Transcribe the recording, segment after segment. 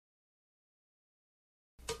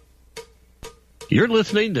You're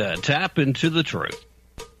listening to Tap Into the Truth.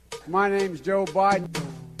 My name's Joe Biden.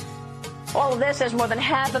 All of this as more than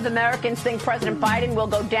half of Americans think President Biden will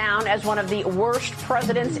go down as one of the worst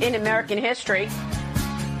presidents in American history.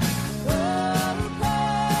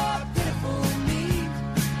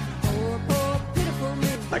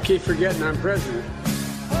 I keep forgetting I'm president.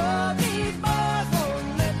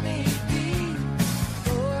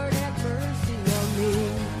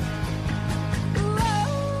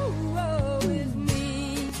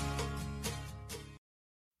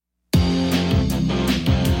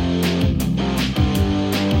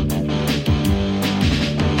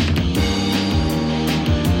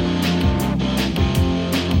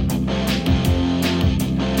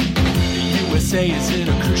 Is in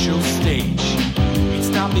a crucial stage. It's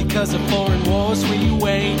not because of foreign wars we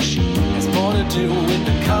wage. It's more to do with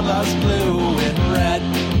the colors blue and red.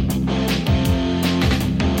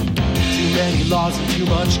 Too many laws and too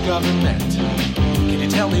much government. Can you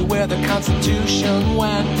tell me where the Constitution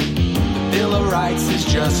went? The Bill of Rights is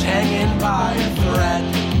just hanging by a thread.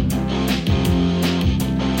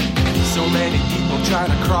 So many people trying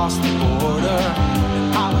to cross the border,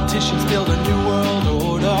 and politicians build a new world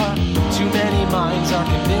order. Too many minds are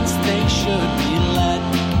convinced they should be led.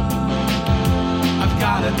 I've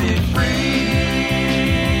gotta be free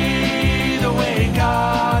the way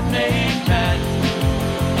God made men,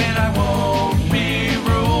 and I won't be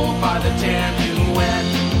ruled by the damn UN.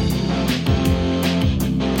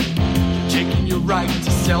 Taking your right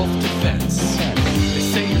to self-defense. They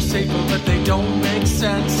say you're safer, but they don't make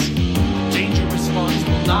sense. Dangerous ones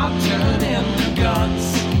will not turn into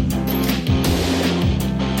guns.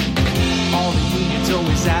 All the unions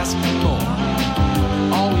always ask for more.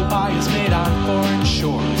 All we buy is made on foreign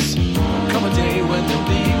shores. Come a day when there'll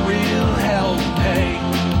be real hell to pay.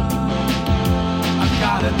 I've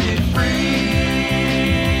gotta be free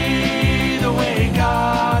the way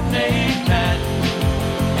God made men,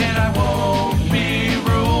 and I won't be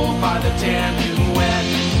ruled by the damn UN.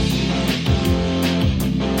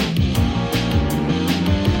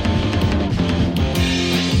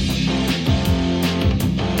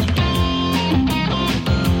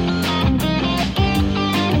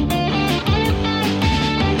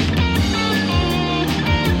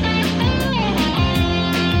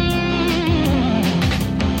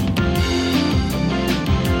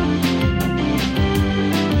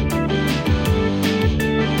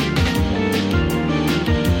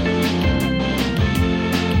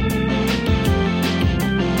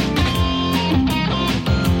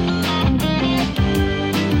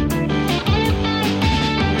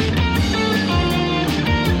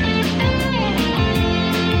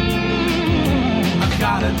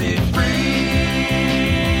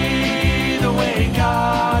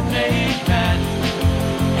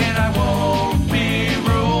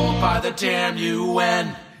 Damn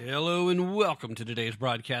UN. Hello and welcome to today's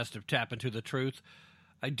broadcast of Tap Into the Truth.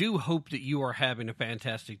 I do hope that you are having a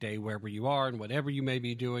fantastic day wherever you are and whatever you may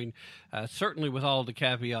be doing, certainly with all the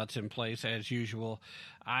caveats in place as usual.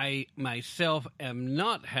 I myself am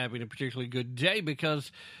not having a particularly good day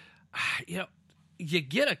because, you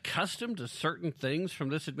get accustomed to certain things from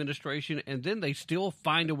this administration and then they still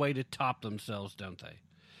find a way to top themselves, don't they?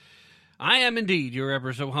 I am indeed your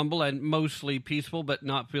ever so humble and mostly peaceful, but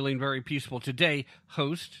not feeling very peaceful today,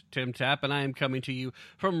 host Tim Tapp, and I am coming to you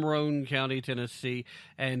from Roane County, Tennessee,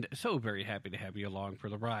 and so very happy to have you along for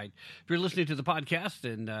the ride. If you're listening to the podcast,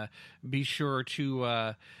 then be sure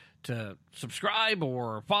to subscribe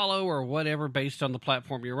or follow or whatever based on the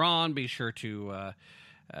platform you're on. Be sure to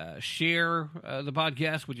share the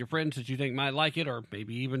podcast with your friends that you think might like it, or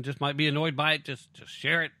maybe even just might be annoyed by it. Just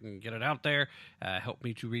share it and get it out there. Help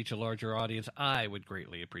me to reach a larger audience. I would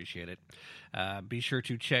greatly appreciate it. Be sure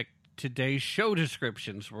to check today's show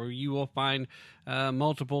descriptions where you will find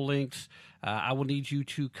multiple links. I will need you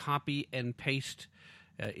to copy and paste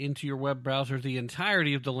into your web browser the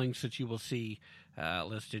entirety of the links that you will see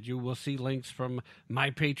listed. You will see links from My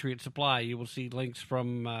Patriot Supply. You will see links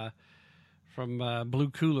from Blue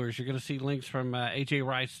Coolers. You're going to see links from A.J.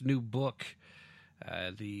 Rice's new book,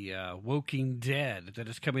 The Woking Dead, that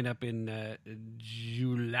is coming up in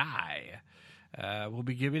July. We'll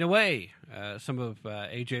be giving away some of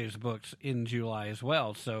A.J.'s books in July as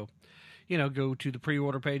well. So, go to the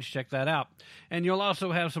pre-order page, check that out. And you'll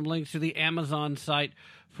also have some links to the Amazon site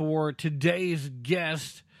for today's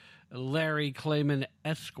guest, Larry Klayman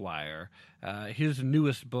Esquire, his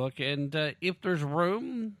newest book. And if there's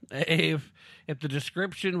room, if the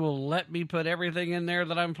description will let me put everything in there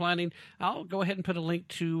that I'm planning, I'll go ahead and put a link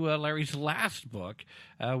to Larry's last book,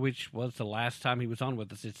 which was the last time he was on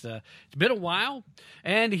with us. It's been a while.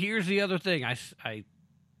 And here's the other thing. I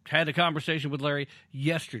Had a conversation with Larry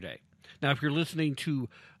yesterday. Now, if you're listening to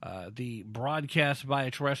the broadcast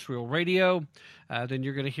via terrestrial radio, then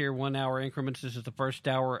you're going to hear 1 hour increments. This is the first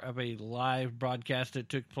hour of a live broadcast that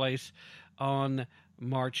took place on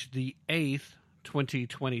March the 8th,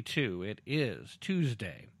 2022. It is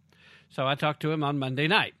Tuesday. So I talked to him on Monday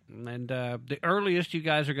night. And the earliest you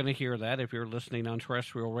guys are going to hear that, if you're listening on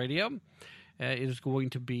terrestrial radio, is going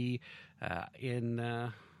to be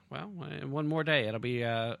in one more day. It'll be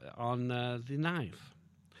on the 9th.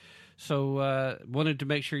 So wanted to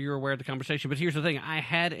make sure you're aware of the conversation. But here's the thing. I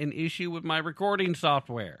had an issue with my recording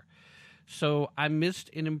software. So I missed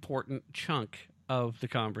an important chunk of the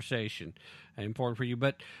conversation. Important for you.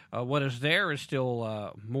 But what is there is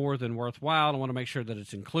still more than worthwhile. I want to make sure that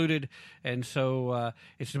it's included. And so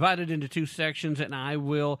it's divided into two sections. And I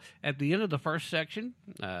will, at the end of the first section,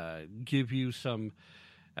 give you some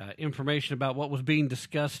information about what was being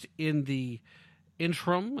discussed in the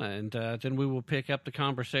interim, and then we will pick up the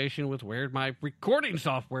conversation with where my recording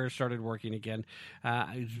software started working again.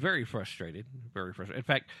 I was very frustrated. In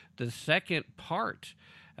fact, the second part,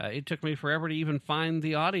 it took me forever to even find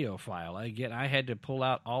the audio file. I had to pull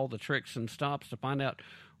out all the tricks and stops to find out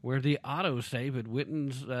where the autosave had went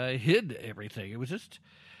and hid everything. It was just,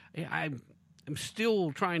 I'm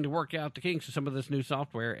still trying to work out the kinks of some of this new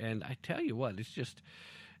software, and I tell you what, it's just,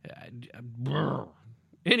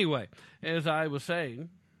 Anyway, as I was saying,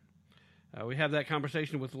 we have that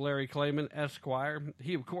conversation with Larry Klayman, Esquire.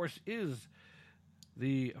 He, of course, is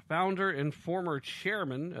the founder and former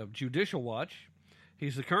chairman of Judicial Watch.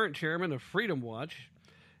 He's the current chairman of Freedom Watch.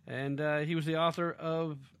 And he was the author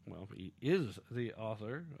of, he is the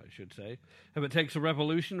author, I should say, of It Takes a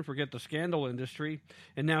Revolution, Forget the Scandal Industry.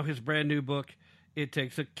 And now his brand new book, It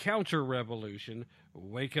Takes a Counter-Revolution,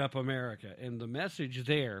 Wake Up America. And the message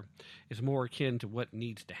there is more akin to what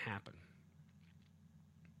needs to happen.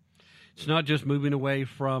 It's not just moving away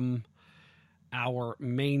from our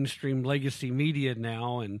mainstream legacy media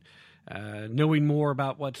now and knowing more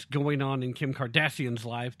about what's going on in Kim Kardashian's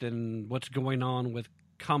life than what's going on with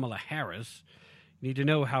Kamala Harris. You need to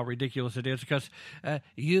know how ridiculous it is because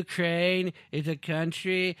Ukraine is a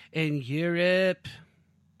country in Europe.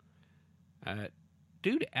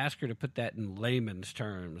 Dude, ask her to put that in layman's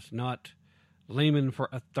terms, not layman for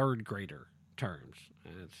a third grader terms.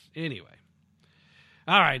 Anyway.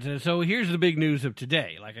 All right, so here's the big news of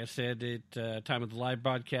today. Like I said, at time of the live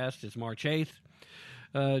broadcast is March 8th.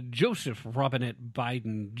 Joseph Robinette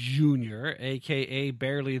Biden Jr., a.k.a.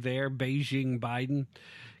 Barely There, Beijing Biden,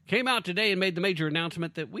 came out today and made the major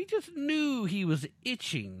announcement that we just knew he was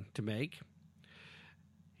itching to make.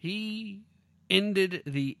 He ended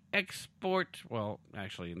the export,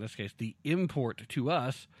 in this case, the import to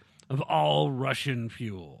us of all Russian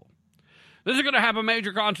fuel. This is going to have a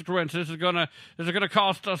major consequence. This is going to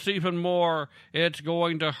cost us even more. It's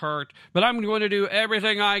going to hurt. But I'm going to do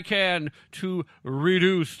everything I can to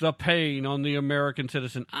reduce the pain on the American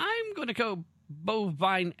citizen. I'm going to go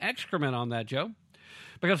bovine excrement on that, Joe.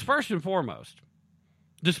 Because first and foremost,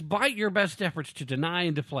 despite your best efforts to deny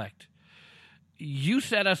and deflect, you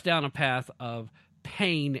set us down a path of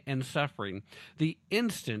pain and suffering the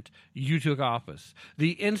instant you took office,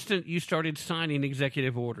 the instant you started signing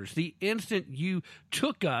executive orders, the instant you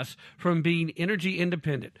took us from being energy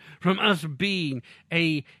independent, from us being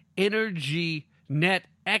a energy net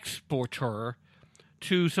exporter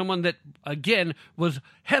to someone that, again, was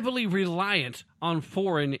heavily reliant on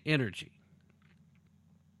foreign energy.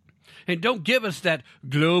 And don't give us that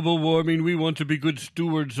global warming, we want to be good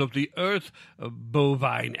stewards of the earth,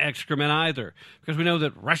 bovine excrement either. Because we know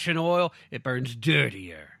that Russian oil, it burns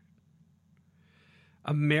dirtier.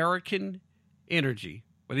 American energy,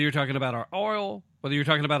 whether you're talking about our oil, whether you're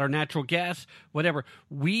talking about our natural gas, whatever,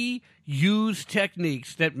 we use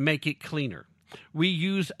techniques that make it cleaner. We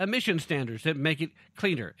use emission standards that make it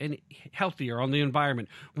cleaner and healthier on the environment.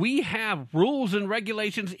 We have rules and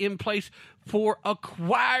regulations in place for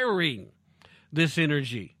acquiring this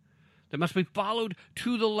energy that must be followed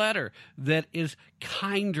to the letter, that is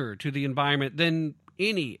kinder to the environment than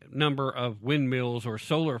any number of windmills or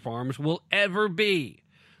solar farms will ever be,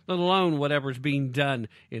 let alone whatever's being done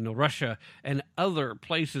in Russia and other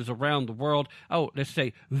places around the world. Let's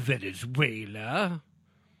say Venezuela.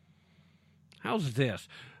 How's this?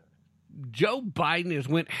 Joe Biden has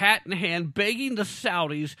went hat in hand begging the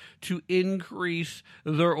Saudis to increase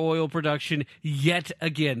their oil production yet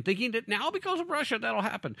again, thinking that now because of Russia that'll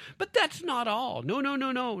happen. But that's not all. No,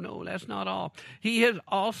 that's not all. He has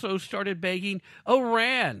also started begging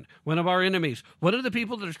Iran, one of our enemies, one of the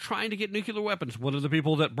people that is trying to get nuclear weapons, one of the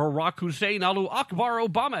people that Barack Hussein Alu Akbar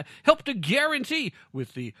Obama helped to guarantee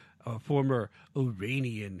with the former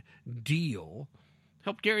Iranian deal,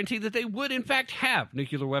 helped guarantee that they would, in fact, have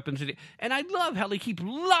nuclear weapons. And I love how they keep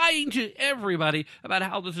lying to everybody about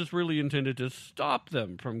how this is really intended to stop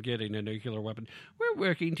them from getting a nuclear weapon. We're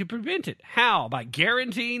working to prevent it. How? By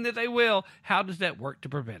guaranteeing that they will. How does that work to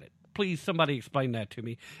prevent it? Please, somebody explain that to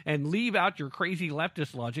me. And leave out your crazy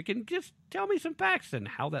leftist logic and just tell me some facts and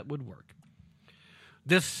how that would work.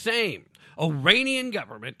 The same Iranian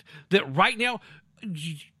government that right now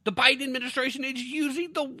the Biden administration is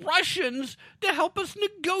using the Russians to help us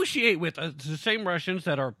negotiate with. It's the same Russians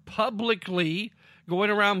that are publicly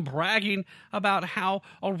going around bragging about how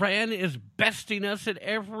Iran is besting us at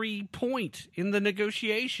every point in the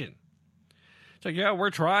negotiation. It's like, yeah,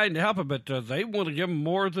 we're trying to help them, but they want to give them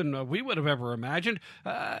more than we would have ever imagined.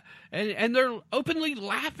 And they're openly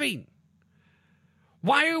laughing.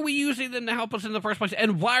 Why are we using them to help us in the first place?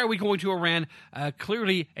 And why are we going to Iran?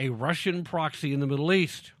 Clearly a Russian proxy in the Middle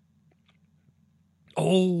East.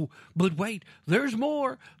 Oh, but wait, there's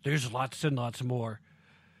more. There's lots and lots more.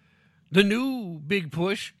 The new big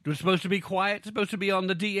push was supposed to be quiet, supposed to be on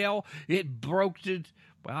the DL. It broke it.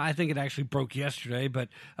 Well, I think it actually broke yesterday, but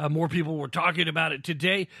more people were talking about it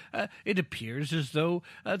today. It appears as though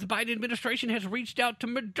the Biden administration has reached out to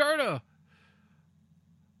Maduro,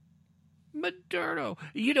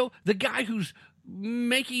 you know, the guy who's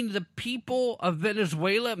making the people of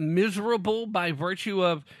Venezuela miserable by virtue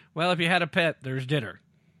of, well, if you had a pet, there's dinner.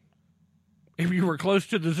 If you were close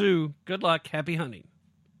to the zoo, good luck, happy hunting.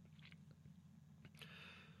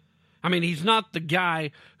 I mean, he's not the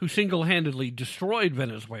guy who single-handedly destroyed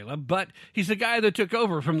Venezuela, but he's the guy that took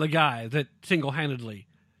over from the guy that single-handedly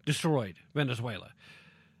destroyed Venezuela.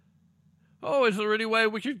 Oh, is there any way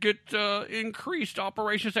we could get increased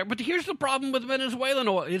operations there? But here's the problem with Venezuelan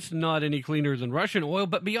oil. It's not any cleaner than Russian oil,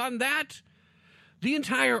 but beyond that, the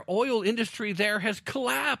entire oil industry there has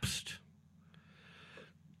collapsed.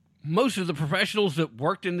 Most of the professionals that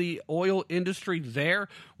worked in the oil industry there,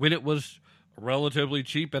 when it was relatively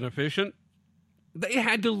cheap and efficient, they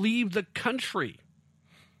had to leave the country.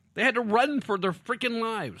 They had to run for their freaking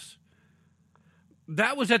lives.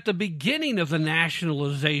 That was at the beginning of the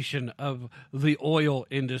nationalization of the oil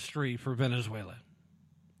industry for Venezuela.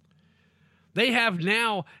 They have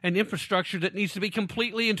now an infrastructure that needs to be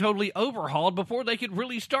completely and totally overhauled before they could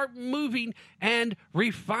really start moving and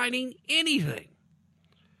refining anything.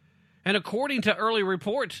 And according to early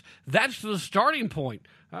reports, that's the starting point.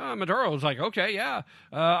 Maduro was like, okay, yeah,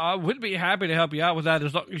 I would be happy to help you out with that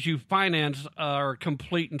as long as you finance our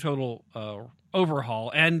complete and total overhaul.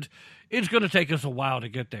 And it's going to take us a while to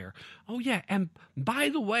get there. Oh, yeah, and by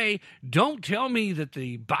the way, don't tell me that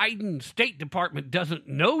the Biden State Department doesn't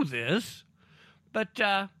know this, but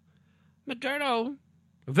Maduro,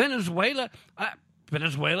 Venezuela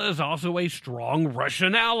is also a strong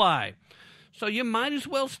Russian ally. So you might as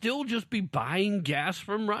well still just be buying gas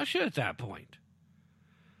from Russia at that point.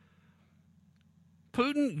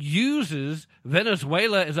 Putin uses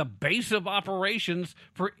Venezuela as a base of operations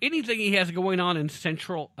for anything he has going on in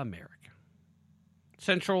Central America.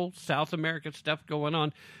 Central, South America stuff going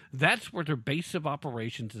on. That's where their base of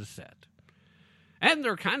operations is set. And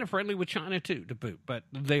they're kind of friendly with China, too, to boot. But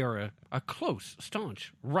they are a close,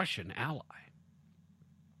 staunch Russian ally.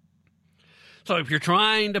 So if you're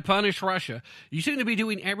trying to punish Russia, you seem to be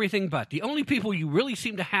doing everything but. The only people you really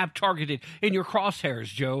seem to have targeted in your crosshairs,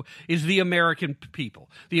 Joe, is the American people,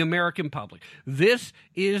 the American public. This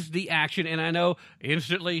is the action, and I know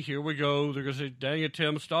instantly, here we go, they're going to say, dang it,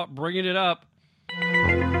 Tim, stop bringing it up.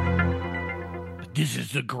 But this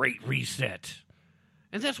is the Great Reset.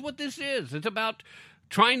 And that's what this is. It's about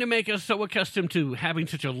trying to make us so accustomed to having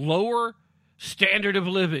such a lower standard of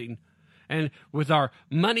living, and with our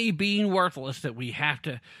money being worthless, that we have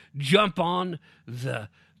to jump on the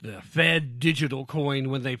Fed digital coin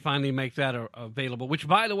when they finally make that available, which,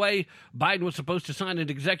 by the way, Biden was supposed to sign an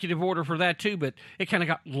executive order for that too, but it kind of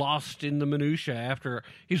got lost in the minutia after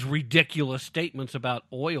his ridiculous statements about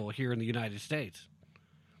oil here in the United States.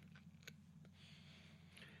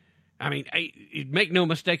 I mean, make no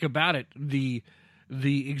mistake about it, the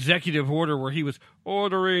executive order where he was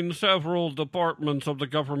ordering several departments of the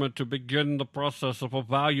government to begin the process of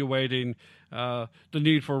evaluating the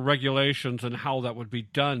need for regulations and how that would be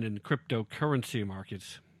done in cryptocurrency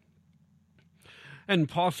markets. and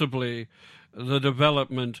possibly the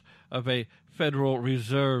development of a Federal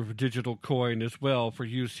Reserve digital coin as well for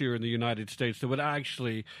use here in the United States that would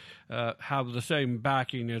actually have the same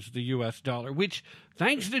backing as the U.S. dollar, which,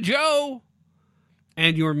 thanks to Joe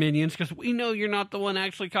and your minions, because we know you're not the one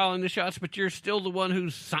actually calling the shots, but you're still the one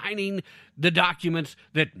who's signing the documents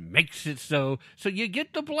that makes it so. So you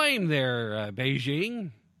get the blame there,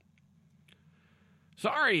 Beijing.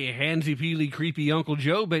 Sorry, handsy-peely, creepy Uncle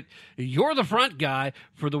Joe, but you're the front guy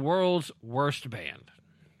for the world's worst band.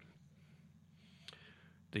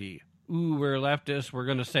 The we're leftists, we're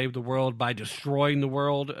going to save the world by destroying the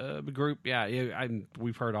world group. Yeah,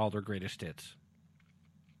 we've heard all their greatest hits.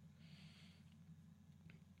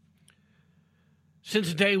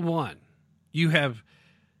 Since day one, you have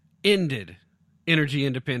ended energy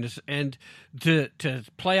independence, and to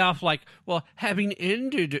play off like, well, having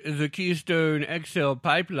ended the Keystone XL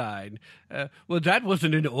pipeline, well, that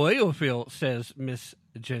wasn't an oil field, says Miss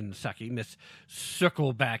Jen Psaki, Miss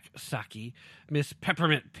Circleback Psaki, Miss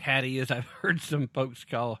Peppermint Patty, as I've heard some folks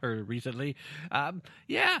call her recently.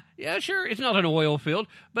 Yeah, sure, it's not an oil field,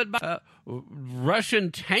 but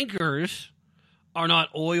Russian tankers are not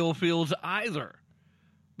oil fields either.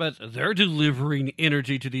 But they're delivering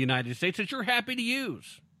energy to the United States that you're happy to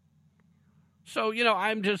use. So,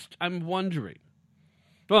 I'm wondering.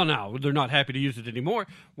 Well, no, they're not happy to use it anymore.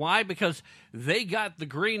 Why? Because they got the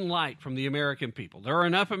green light from the American people. There are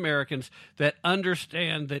enough Americans that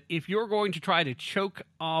understand that if you're going to try to choke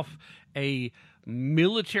off a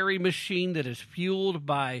military machine that is fueled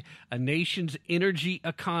by a nation's energy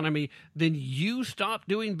economy, then you stop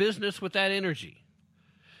doing business with that energy.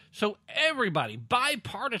 So everybody,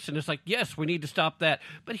 bipartisan, is like, yes, we need to stop that.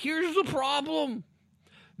 But here's the problem.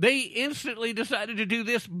 They instantly decided to do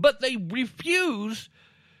this, but they refuse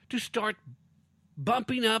to start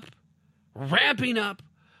bumping up, ramping up,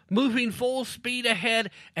 moving full speed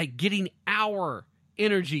ahead at getting our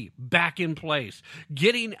energy back in place,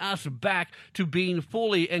 getting us back to being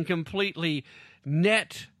fully and completely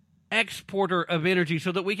net exporter of energy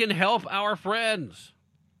so that we can help our friends.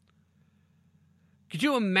 Could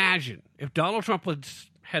you imagine if Donald Trump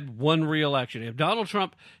had won re-election, if Donald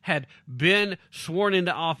Trump had been sworn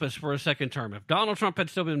into office for a second term, if Donald Trump had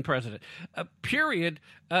still been president,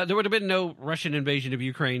 there would have been no Russian invasion of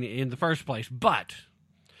Ukraine in the first place. But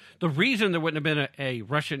the reason there wouldn't have been a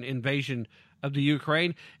Russian invasion of the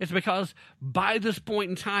Ukraine is because by this point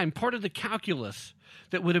in time, part of the calculus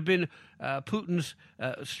that would have been Putin's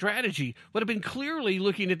strategy would have been clearly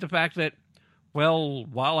looking at the fact that, well,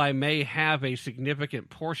 while I may have a significant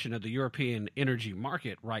portion of the European energy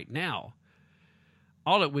market right now,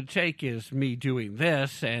 all it would take is me doing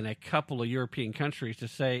this and a couple of European countries to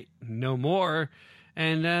say no more,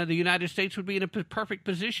 and the United States would be in a perfect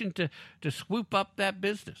position to swoop up that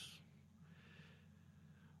business.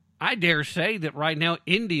 I dare say that right now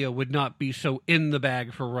India would not be so in the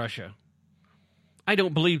bag for Russia. I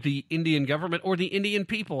don't believe the Indian government or the Indian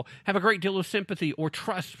people have a great deal of sympathy or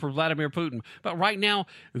trust for Vladimir Putin. But right now,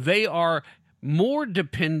 they are more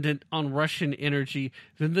dependent on Russian energy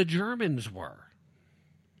than the Germans were.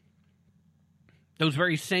 Those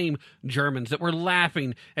very same Germans that were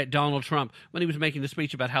laughing at Donald Trump when he was making the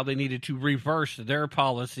speech about how they needed to reverse their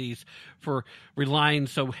policies for relying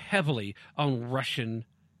so heavily on Russian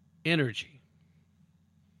energy.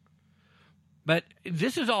 But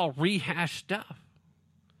this is all rehashed stuff.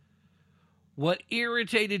 What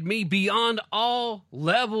irritated me beyond all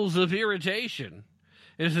levels of irritation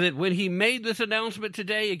is that when he made this announcement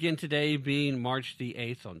today, again today being March the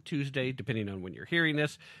 8th on Tuesday, depending on when you're hearing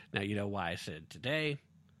this, now you know why I said today.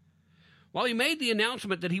 While he made the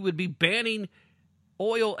announcement that he would be banning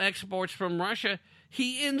oil exports from Russia,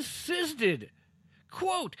 he insisted,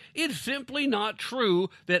 quote, "It's simply not true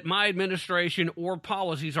that my administration or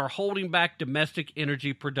policies are holding back domestic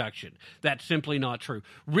energy production. That's simply not true."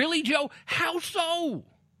 Really, Joe? How so?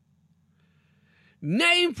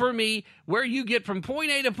 Name for me where you get from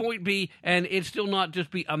point A to point B and it still not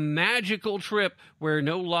just be a magical trip where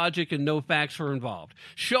no logic and no facts are involved.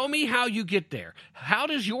 Show me how you get there. How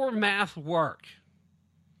does your math work?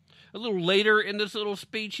 A little later in this little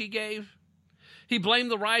speech he gave, he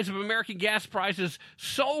blamed the rise of American gas prices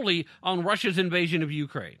solely on Russia's invasion of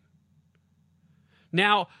Ukraine.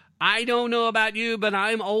 Now, I don't know about you, but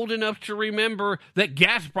I'm old enough to remember that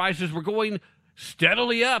gas prices were going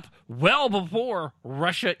steadily up well before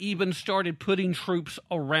Russia even started putting troops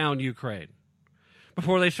around Ukraine,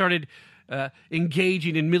 before they started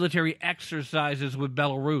engaging in military exercises with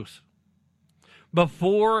Belarus.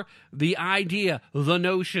 Before the idea, the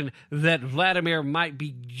notion that Vladimir might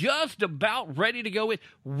be just about ready to go in,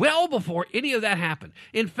 well before any of that happened.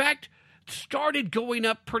 In fact, started going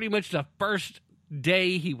up pretty much the first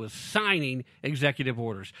day he was signing executive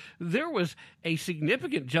orders. There was a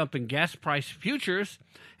significant jump in gas price futures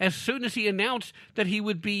as soon as he announced that he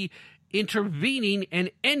would be intervening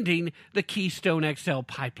and ending the Keystone XL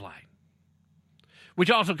pipeline,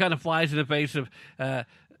 which also kind of flies in the face of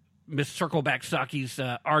Ms. Circleback Saki's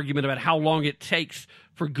argument about how long it takes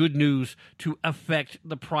for good news to affect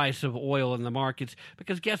the price of oil in the markets.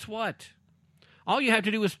 Because guess what? All you have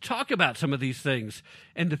to do is talk about some of these things,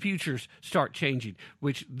 and the futures start changing,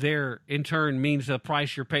 which there, in turn, means the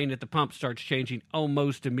price you're paying at the pump starts changing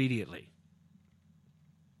almost immediately.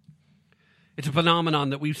 It's a phenomenon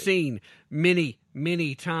that we've seen many,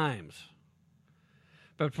 many times.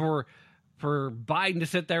 But for Biden to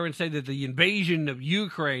sit there and say that the invasion of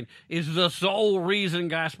Ukraine is the sole reason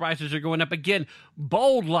gas prices are going up, again,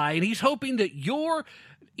 bold lie, and he's hoping that you're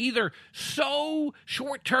either so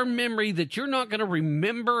short-term memory that you're not going to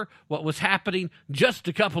remember what was happening just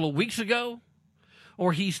a couple of weeks ago,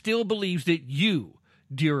 or he still believes that you,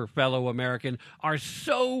 dear fellow American, are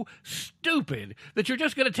so stupid that you're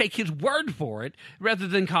just going to take his word for it rather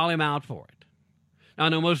than call him out for it. Now, I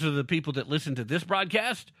know most of the people that listen to this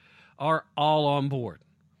broadcast are all on board.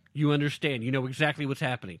 You understand. You know exactly what's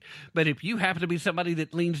happening. But if you happen to be somebody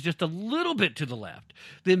that leans just a little bit to the left,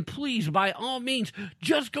 then please, by all means,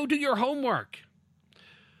 just go do your homework.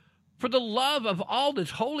 For the love of all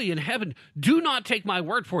that's holy in heaven, do not take my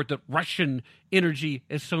word for it that Russian energy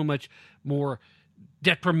is so much more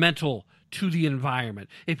detrimental to the environment.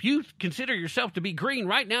 If you consider yourself to be green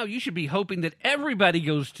right now, you should be hoping that everybody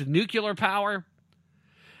goes to nuclear power,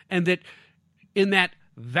 and that in that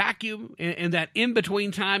vacuum, in that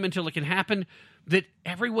in-between time until it can happen, that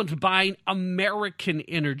everyone's buying American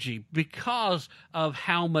energy because of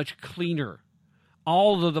how much cleaner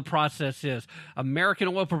all of the process is. American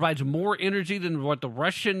oil provides more energy than what the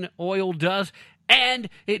Russian oil does, and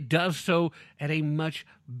it does so at a much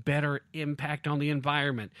better impact on the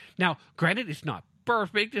environment. Now, granted, it's not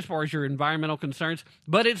perfect as far as your environmental concerns,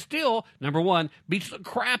 but it still, number one, beats the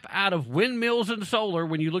crap out of windmills and solar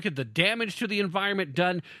when you look at the damage to the environment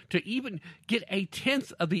done to even get a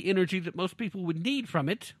tenth of the energy that most people would need from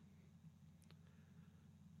it.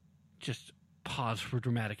 Just pause for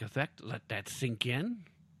dramatic effect. Let that sink in.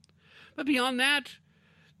 But beyond that,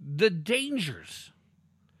 the dangers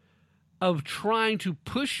of trying to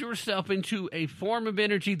push yourself into a form of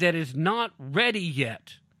energy that is not ready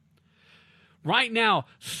yet. Right now,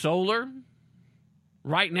 solar,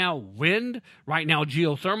 right now, wind, right now,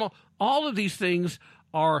 geothermal, all of these things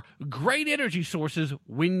are great energy sources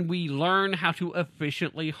when we learn how to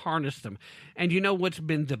efficiently harness them. And you know what's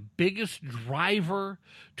been the biggest driver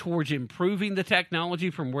towards improving the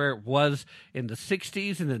technology from where it was in the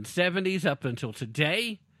 60s and then 70s up until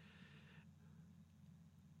today?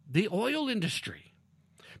 The oil industry.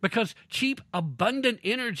 Because cheap, abundant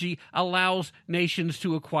energy allows nations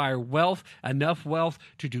to acquire wealth, enough wealth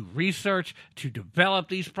to do research, to develop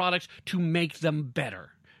these products, to make them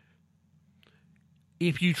better.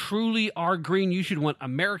 If you truly are green, you should want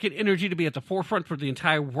American energy to be at the forefront for the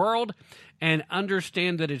entire world, and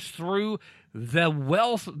understand that it's through the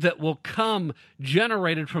wealth that will come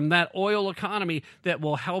generated from that oil economy that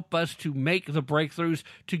will help us to make the breakthroughs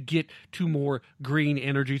to get to more green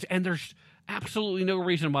energies. And there's absolutely no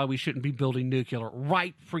reason why we shouldn't be building nuclear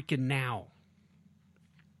right freaking now.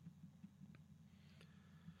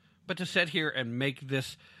 But to sit here and make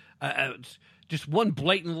this just one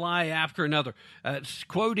blatant lie after another,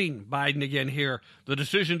 quoting Biden again here, the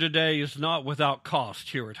decision today is not without cost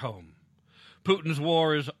here at home. Putin's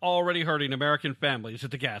war is already hurting American families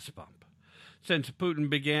at the gas pump. Since Putin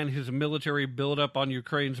began his military buildup on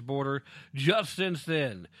Ukraine's border, just since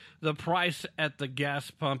then, the price at the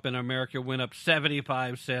gas pump in America went up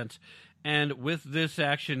 75 cents. And with this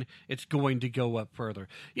action, it's going to go up further.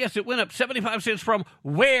 Yes, it went up 75 cents from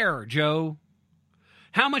where, Joe?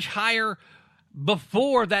 How much higher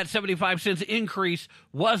before that 75 cents increase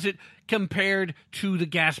was it compared to the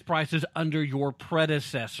gas prices under your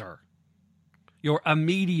predecessor? Your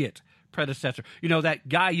immediate predecessor. You know, that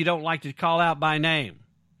guy you don't like to call out by name.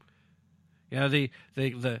 You know, the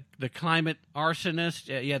climate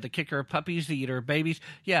arsonist, the kicker of puppies, the eater of babies.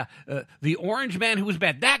 The orange man who was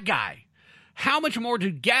bad. That guy. How much more do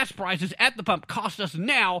gas prices at the pump cost us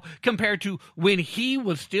now compared to when he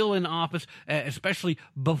was still in office, especially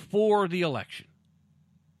before the election?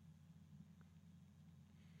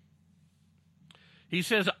 He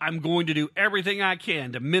says, I'm going to do everything I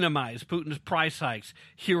can to minimize Putin's price hikes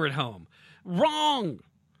here at home. Wrong.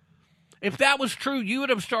 If that was true, you would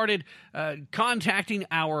have started contacting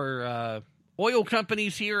our oil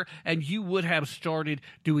companies here, and you would have started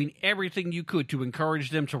doing everything you could to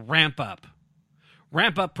encourage them to ramp up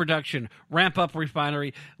production, ramp up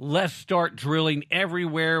refinery. Let's start drilling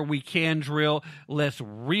everywhere we can drill. Let's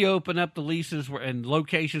reopen up the leases and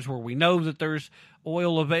locations where we know that there's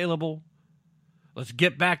oil available. Let's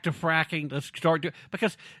get back to fracking. Let's start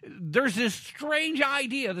because there's this strange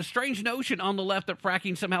idea, the strange notion on the left that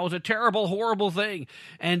fracking somehow is a terrible, horrible thing.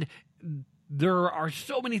 And there are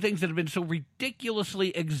so many things that have been so ridiculously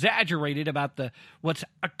exaggerated about what's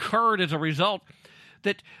occurred as a result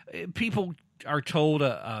that people are told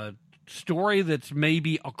a story that's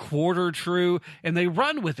maybe a quarter true, and they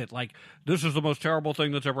run with it like, this is the most terrible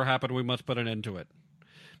thing that's ever happened, we must put an end to it.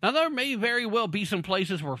 Now, there may very well be some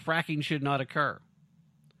places where fracking should not occur.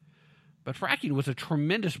 But fracking was a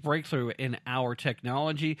tremendous breakthrough in our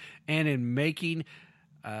technology and in making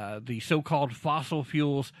the so-called fossil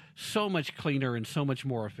fuels so much cleaner and so much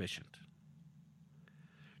more efficient.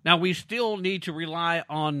 Now, we still need to rely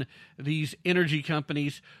on these energy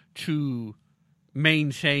companies to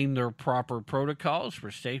maintain their proper protocols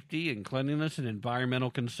for safety and cleanliness and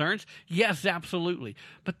environmental concerns. Yes, absolutely.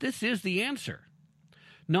 But this is the answer.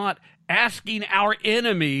 Not asking our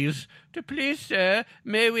enemies to, please, sir,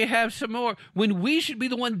 may we have some more, when we should be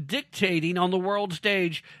the one dictating on the world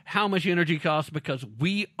stage how much energy costs, because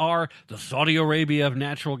we are the Saudi Arabia of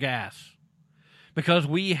natural gas. Because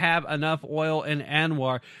we have enough oil in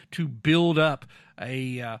Anwar to build up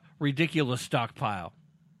a ridiculous stockpile.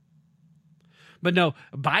 But no,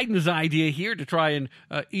 Biden's idea here to try and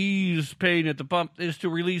ease pain at the pump is to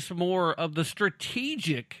release more of the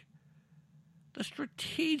strategic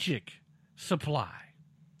supply.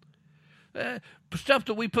 Stuff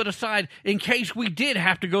that we put aside in case we did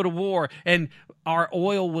have to go to war and our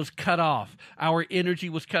oil was cut off, our energy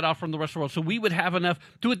was cut off from the rest of the world. So we would have enough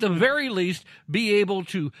to, at the very least, be able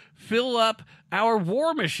to fill up our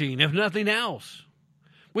war machine, if nothing else.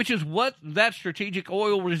 Which is what that strategic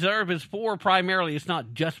oil reserve is for primarily. It's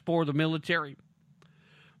not just for the military.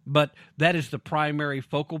 But that is the primary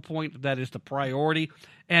focal point. That is the priority.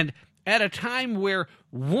 And at a time where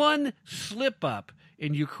one slip-up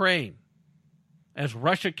in Ukraine, as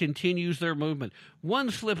Russia continues their movement, one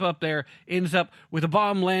slip-up there ends up with a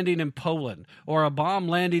bomb landing in Poland or a bomb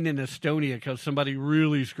landing in Estonia because somebody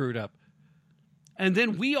really screwed up. And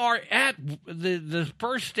then we are at the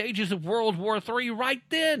first stages of World War III right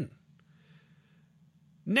then.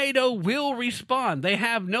 NATO will respond. They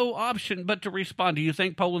have no option but to respond. Do you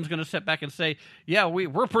think Poland's going to sit back and say, yeah,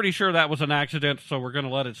 we're pretty sure that was an accident, so we're going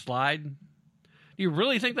to let it slide? Do you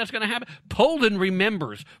really think that's going to happen? Poland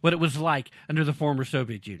remembers what it was like under the former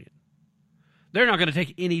Soviet Union. They're not going to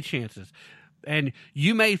take any chances. And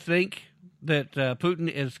you may think that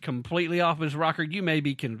Putin is completely off his rocker. You may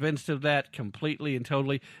be convinced of that completely and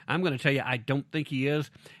totally. I'm going to tell you, I don't think he is.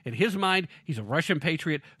 In his mind, he's a Russian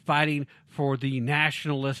patriot fighting for the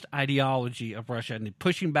nationalist ideology of Russia and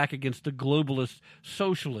pushing back against the globalist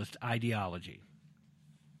socialist ideology.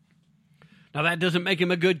 Now, that doesn't make him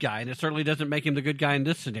a good guy, and it certainly doesn't make him the good guy in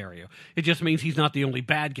this scenario. It just means he's not the only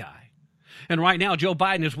bad guy. And right now, Joe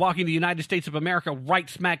Biden is walking the United States of America right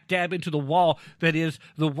smack dab into the wall that is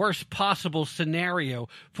the worst possible scenario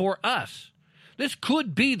for us. This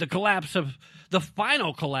could be the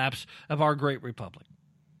final collapse of our great republic.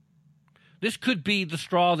 This could be the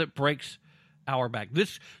straw that breaks our back.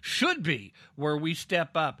 This should be where we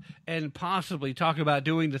step up and possibly talk about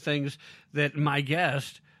doing the things that my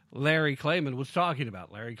guest, Larry Klayman, was talking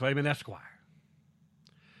about. Larry Klayman, Esquire.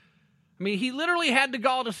 I mean, he literally had the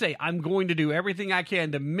gall to say, I'm going to do everything I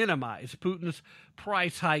can to minimize Putin's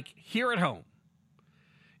price hike here at home.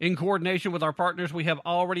 In coordination with our partners, we have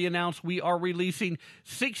already announced we are releasing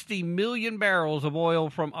 60 million barrels of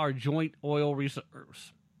oil from our joint oil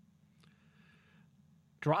reserves.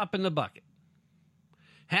 Drop in the bucket.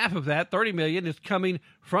 Half of that, 30 million, is coming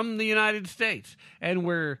from the United States, and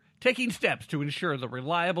we're taking steps to ensure the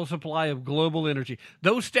reliable supply of global energy.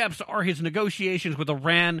 Those steps are his negotiations with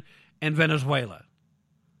Iran and Venezuela,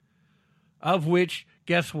 of which,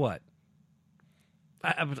 guess what?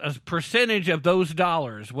 A percentage of those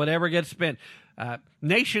dollars, whatever gets spent,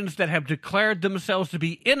 nations that have declared themselves to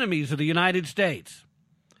be enemies of the United States,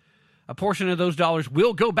 a portion of those dollars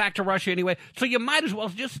will go back to Russia anyway, so you might as well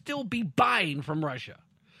just still be buying from Russia.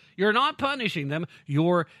 You're not punishing them,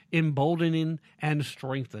 you're emboldening and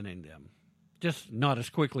strengthening them, just not as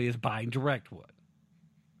quickly as buying direct would.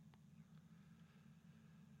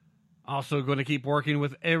 Also going to keep working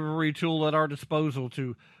with every tool at our disposal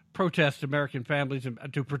to protest American families and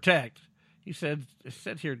to protect. He said, it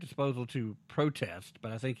said here disposal to protest,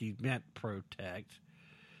 but I think he meant protect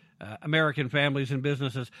American families and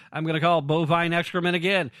businesses. I'm going to call bovine excrement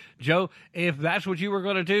again. Joe, if that's what you were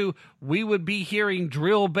going to do, we would be hearing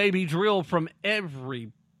drill, baby, drill from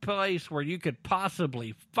every place where you could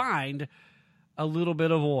possibly find a little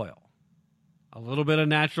bit of oil, a little bit of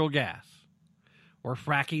natural gas, where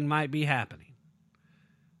fracking might be happening.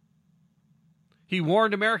 He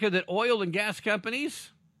warned America that oil and gas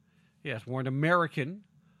companies, warned American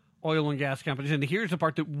oil and gas companies, and here's the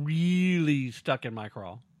part that really stuck in my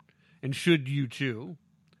craw, and should you too.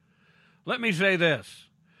 Let me say this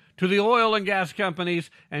to the oil and gas companies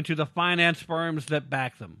and to the finance firms that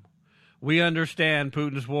back them. We understand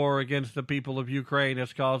Putin's war against the people of Ukraine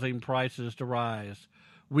is causing prices to rise.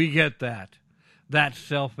 We get that. That's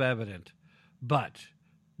self-evident. But,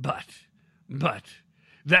 that's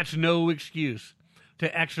no excuse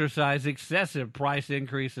to exercise excessive price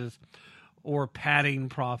increases or padding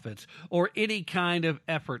profits, or any kind of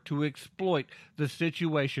effort to exploit the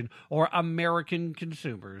situation or American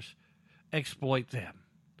consumers exploit them.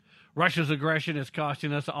 Russia's aggression is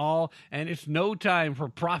costing us all, and it's no time for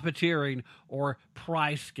profiteering or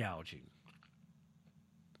price gouging.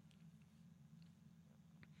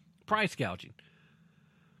 Price gouging.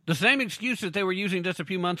 The same excuse that they were using just a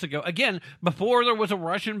few months ago. Again, before there was a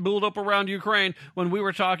Russian buildup around Ukraine, when we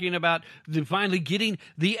were talking about finally getting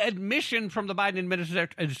the admission from the Biden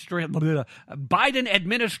administration.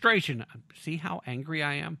 See how angry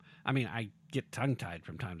I am? I mean, I get tongue-tied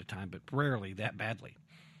from time to time, but rarely that badly.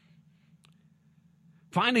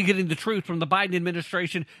 Finally getting the truth from the Biden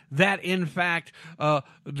administration that, in fact,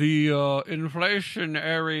 the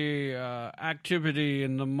inflationary activity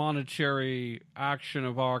and the monetary action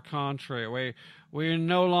of our country, we're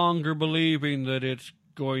no longer believing that it's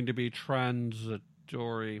going to be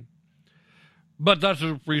transitory. But that's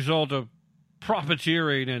a result of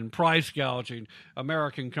profiteering and price gouging.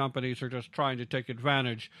 American companies are just trying to take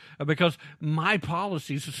advantage because my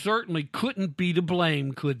policies certainly couldn't be to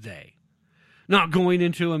blame, could they? Not going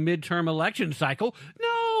into a midterm election cycle.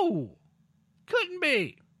 No, couldn't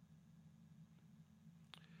be.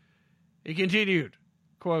 He continued,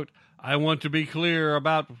 quote, I want to be clear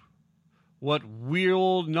about what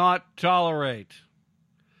we'll not tolerate.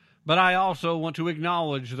 But I also want to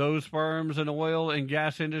acknowledge those firms and oil and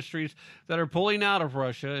gas industries that are pulling out of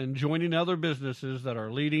Russia and joining other businesses that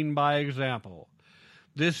are leading by example.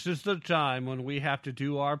 This is the time when we have to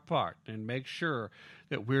do our part and make sure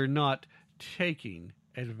that we're not taking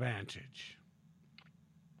advantage.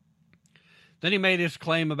 Then he made his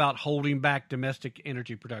claim about holding back domestic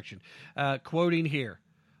energy production. Quoting here,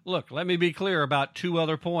 look, let me be clear about two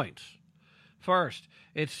other points. First,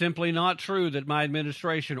 it's simply not true that my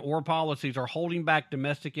administration or policies are holding back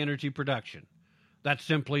domestic energy production. That's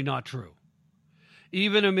simply not true.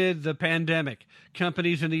 Even amid the pandemic,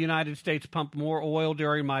 companies in the United States pumped more oil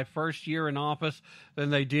during my first year in office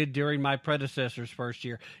than they did during my predecessor's first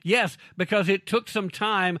year. Yes, because it took some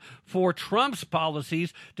time for Trump's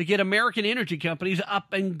policies to get American energy companies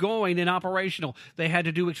up and going and operational. They had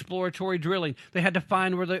to do exploratory drilling. They had to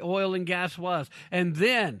find where the oil and gas was. And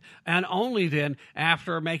then, and only then,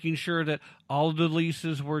 after making sure that all the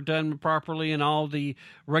leases were done properly and all the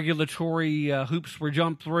regulatory hoops were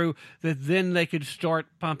jumped through, that then they could start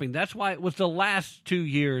pumping. That's why it was the last 2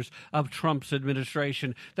 years of Trump's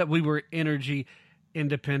administration that we were energy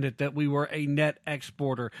independent, that we were a net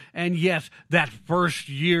exporter. And yes, that first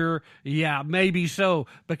year, maybe so,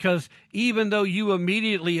 because even though you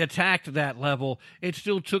immediately attacked that level, it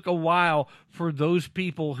still took a while for those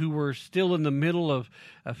people who were still in the middle of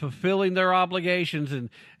fulfilling their obligations and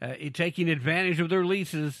taking advantage of their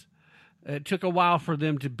leases. It took a while for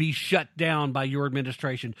them to be shut down by your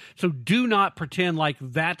administration. So do not pretend like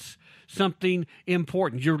that's something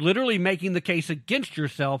important. You're literally making the case against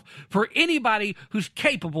yourself for anybody who's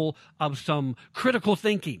capable of some critical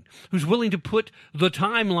thinking, who's willing to put the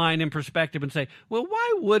timeline in perspective and say, well,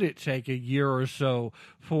 why would it take a year or so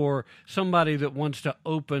for somebody that wants to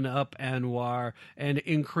open up ANWR and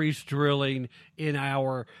increase drilling in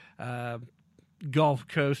our Gulf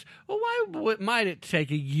Coast? Well, why might it take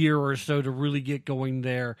a year or so to really get going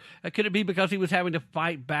there? Could it be because he was having to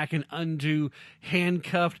fight back and undo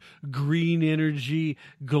handcuffed green energy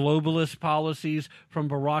globalist policies from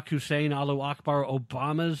Barack Hussein Allahu Akbar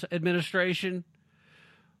Obama's administration?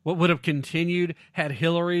 What would have continued had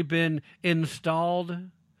Hillary been installed?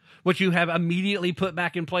 What you have immediately put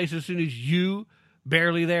back in place as soon as you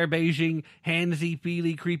barely there, Beijing,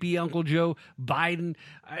 handsy-feely, creepy Uncle Joe Biden,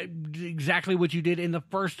 exactly what you did in the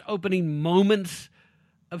first opening moments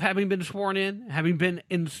of having been sworn in, having been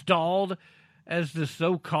installed as the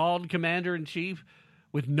so-called commander-in-chief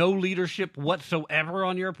with no leadership whatsoever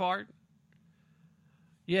on your part.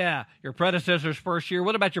 Yeah, your predecessor's first year.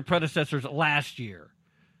 What about your predecessor's last year?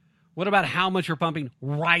 What about how much you're pumping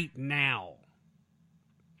right now?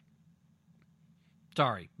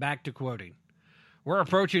 Sorry, back to quoting. We're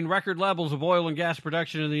approaching record levels of oil and gas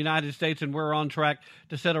production in the United States, and we're on track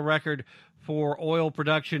to set a record for oil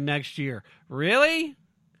production next year. Really?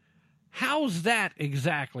 How's that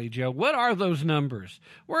exactly, Joe? What are those numbers?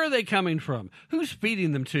 Where are they coming from? Who's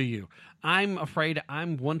feeding them to you? I'm afraid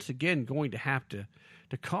I'm once again going to have to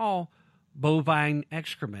call bovine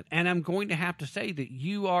excrement. And I'm going to have to say that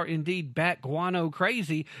you are indeed bat guano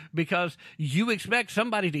crazy, because you expect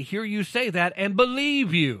somebody to hear you say that and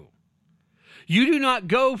believe you. You do not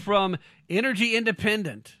go from energy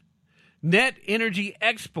independent, net energy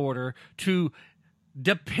exporter to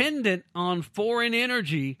dependent on foreign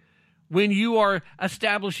energy when you are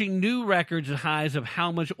establishing new records and highs of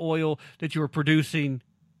how much oil that you're producing,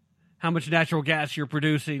 how much natural gas you're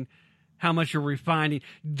producing, how much you're refining.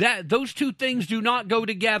 Those two things do not go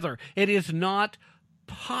together. It is not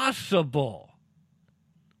possible.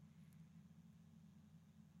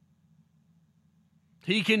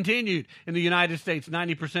 He continued, in the United States,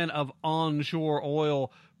 90% of onshore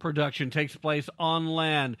oil production takes place on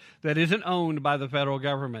land that isn't owned by the federal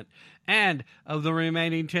government. And of the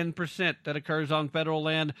remaining 10% that occurs on federal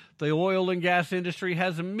land, the oil and gas industry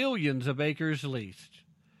has millions of acres leased.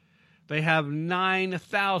 They have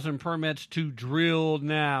 9,000 permits to drill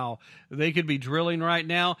now. They could be drilling right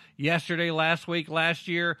now. Yesterday, last week, last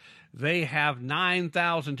year, they have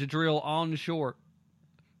 9,000 to drill onshore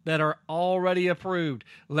that are already approved.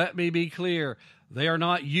 Let me be clear. They are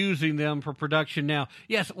not using them for production now.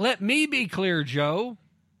 Yes, let me be clear, Joe.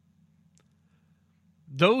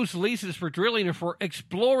 Those leases for drilling are for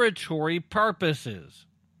exploratory purposes.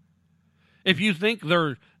 If you think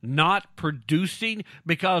they're not producing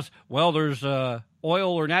because, well, there's oil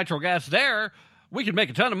or natural gas there, we could make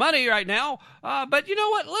a ton of money right now. But you know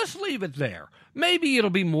what? Let's leave it there. Maybe it'll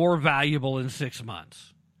be more valuable in 6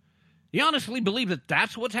 months. You honestly believe that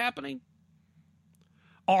that's what's happening?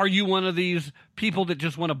 Are you one of these people that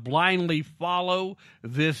just want to blindly follow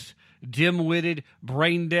this dim-witted,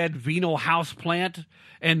 brain-dead, venal houseplant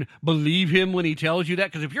and believe him when he tells you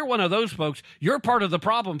that? Because if you're one of those folks, you're part of the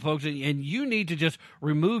problem, folks, and you need to just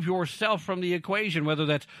remove yourself from the equation, whether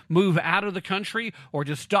that's move out of the country or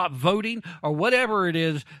just stop voting or whatever it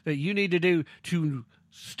is that you need to do to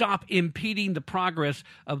stop impeding the progress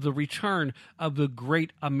of the return of the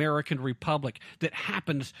great American Republic that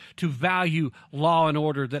happens to value law and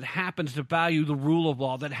order, that happens to value the rule of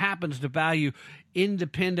law, that happens to value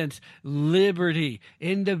independence, liberty,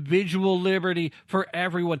 individual liberty for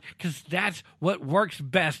everyone, because that's what works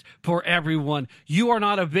best for everyone. You are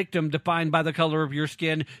not a victim defined by the color of your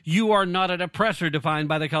skin. You are not an oppressor defined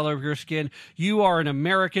by the color of your skin. You are an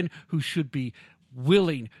American who should be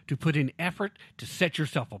willing to put in effort to set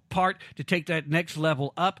yourself apart, to take that next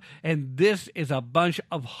level up. And this is a bunch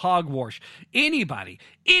of hogwash. Anybody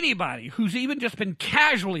who's even just been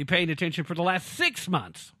casually paying attention for the last 6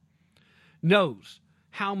 months knows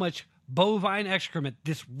how much bovine excrement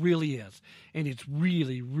this really is. And it's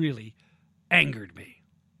really, really angered me,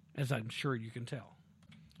 as I'm sure you can tell.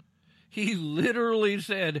 He literally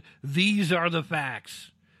said, these are the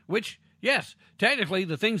facts, which, yes, technically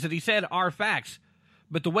the things that he said are facts,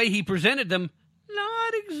 but the way he presented them,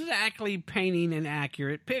 not exactly painting an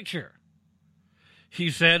accurate picture. He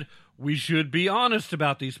said, we should be honest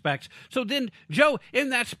about these facts. So then, Joe, in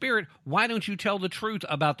that spirit, why don't you tell the truth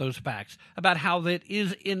about those facts, about how that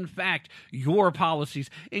is, in fact, your policies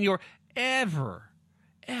in your ever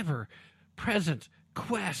present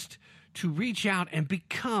quest to reach out and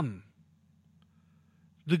become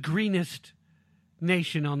the greenest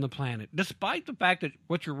nation on the planet, despite the fact that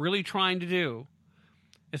what you're really trying to do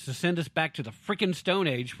is to send us back to the frickin' Stone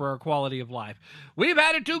Age for our quality of life. We've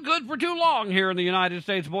had it too good for too long here in the United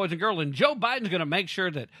States, boys and girls, and Joe Biden's going to make sure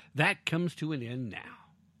that that comes to an end now.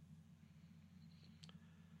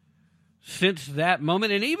 Since that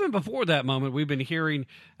moment, and even before that moment, we've been hearing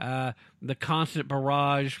the constant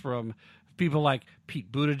barrage from people like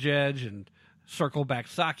Pete Buttigieg and Circleback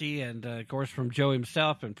Psaki, and of course from Joe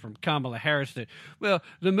himself and from Kamala Harris, that, well,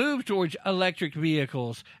 the move towards electric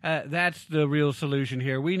vehicles, that's the real solution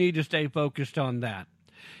here. We need to stay focused on that.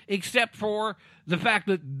 Except for the fact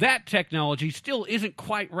that that technology still isn't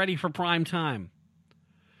quite ready for prime time.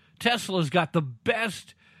 Tesla's got the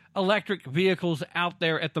best electric vehicles out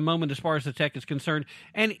there at the moment as far as the tech is concerned,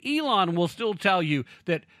 and Elon will still tell you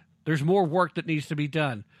that there's more work that needs to be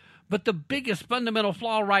done. But the biggest fundamental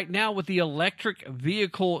flaw right now with the electric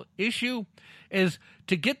vehicle issue is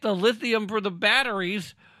to get the lithium for the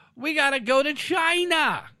batteries, we got to go to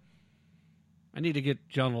China. I need to get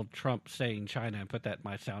Donald Trump saying China and put that in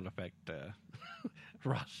my sound effect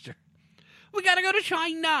roster. We got to go to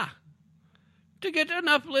China to get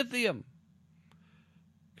enough lithium.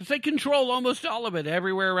 Because they control almost all of it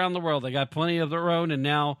everywhere around the world. They got plenty of their own, and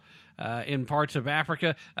now in parts of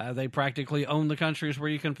Africa, they practically own the countries where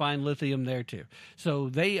you can find lithium there too. So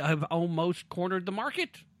they have almost cornered the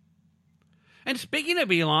market. And speaking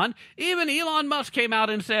of Elon, even Elon Musk came out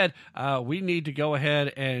and said, we need to go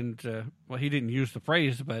ahead and, well, he didn't use the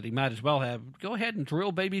phrase, but he might as well have, go ahead and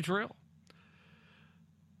drill, baby, drill.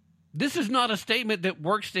 This is not a statement that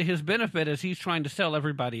works to his benefit as he's trying to sell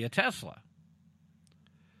everybody a Tesla.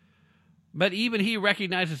 But even he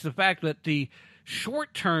recognizes the fact that the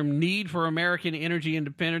short-term need for American energy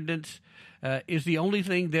independence is the only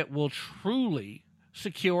thing that will truly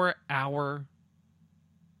secure our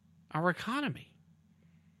economy.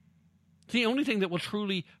 It's the only thing that will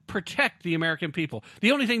truly protect the American people.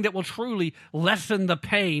 The only thing that will truly lessen the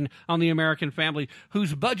pain on the American family,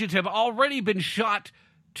 whose budgets have already been shot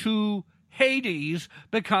to Hades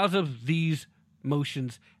because of these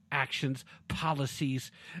motions, actions, policies,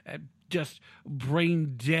 just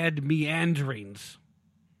brain-dead meanderings.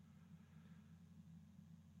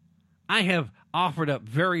 I have offered up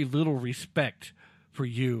very little respect for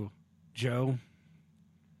you, Joe.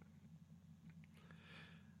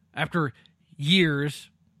 After years,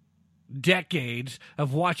 decades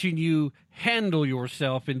of watching you handle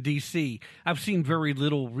yourself in D.C., I've seen very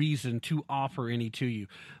little reason to offer any to you.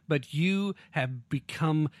 But you have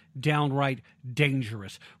become downright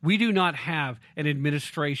dangerous. We do not have an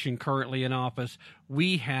administration currently in office.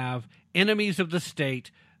 We have enemies of the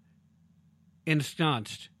state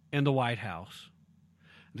ensconced in the White House.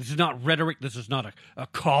 This is not rhetoric. This is not a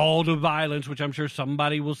call to violence, which I'm sure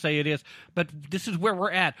somebody will say it is. But this is where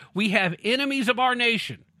we're at. We have enemies of our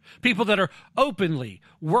nation, people that are openly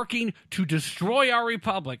working to destroy our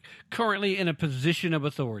republic, currently in a position of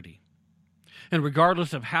authority. And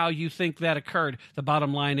regardless of how you think that occurred, the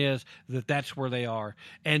bottom line is that that's where they are.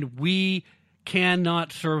 And we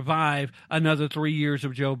cannot survive another 3 years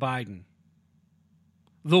of Joe Biden.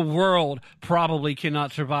 The world probably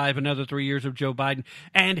cannot survive another 3 years of Joe Biden,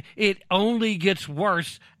 and it only gets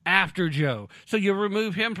worse after Joe. So you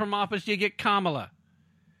remove him from office, you get Kamala.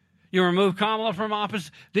 You remove Kamala from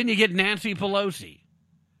office, then you get Nancy Pelosi.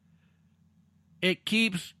 It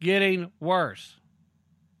keeps getting worse.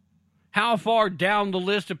 How far down the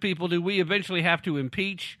list of people do we eventually have to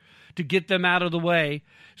impeach to get them out of the way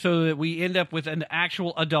so that we end up with an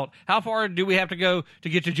actual adult? How far do we have to go to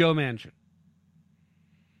get to Joe Manchin?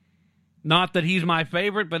 Not that he's my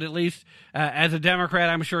favorite, but at least as a Democrat,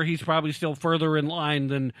 I'm sure he's probably still further in line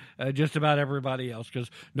than just about everybody else,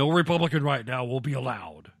 because no Republican right now will be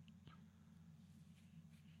allowed.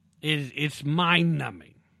 It's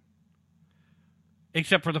mind-numbing.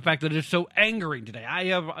 Except for the fact that it's so angering today. I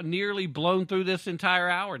have nearly blown through this entire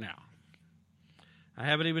hour now. I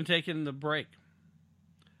haven't even taken the break.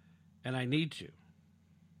 And I need to.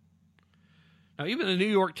 Now, even the New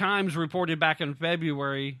York Times reported back in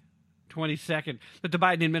February 22nd that the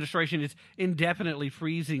Biden administration is indefinitely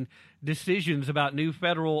freezing decisions about new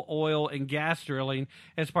federal oil and gas drilling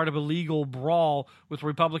as part of a legal brawl with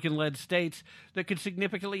Republican-led states that could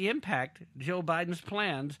significantly impact Joe Biden's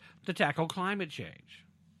plans to tackle climate change.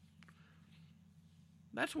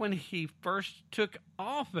 That's when he first took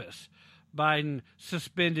office. Biden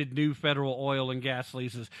suspended new federal oil and gas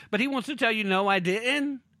leases. But he wants to tell you, no, I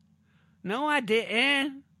didn't. No, I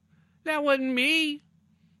didn't. That wasn't me.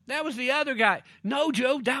 That was the other guy. No,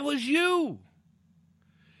 Joe, that was you.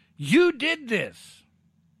 You did this.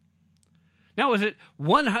 Now, is it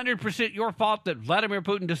 100% your fault that Vladimir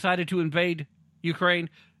Putin decided to invade Ukraine?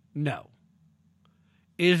 No.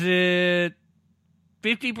 Is it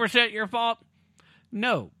 50% your fault?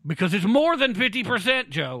 No, because it's more than 50%,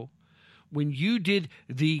 Joe. When you did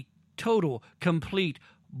the total, complete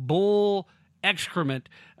bull excrement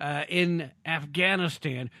in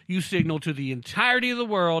Afghanistan, you signaled to the entirety of the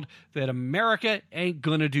world that America ain't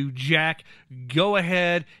gonna do jack. Go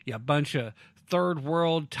ahead, you bunch of third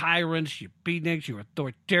world tyrants, you beatniks, you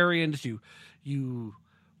authoritarians, you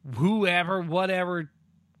whoever, whatever,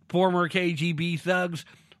 former KGB thugs,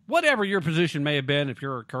 whatever your position may have been, if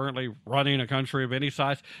you're currently running a country of any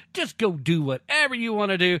size, just go do whatever you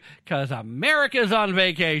want to do, because America's on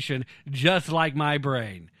vacation, just like my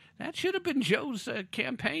brain. That should have been Joe's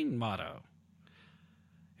campaign motto.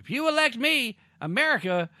 If you elect me,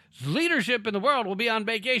 America's leadership in the world will be on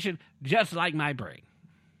vacation, just like my brain.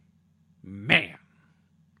 Man.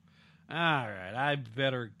 All right, I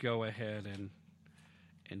better go ahead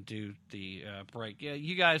and do the break. Yeah,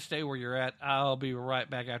 you guys stay where you're at. I'll be right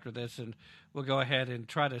back after this, and we'll go ahead and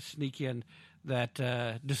try to sneak in that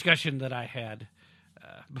discussion that I had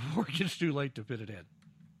before it gets too late to fit it in.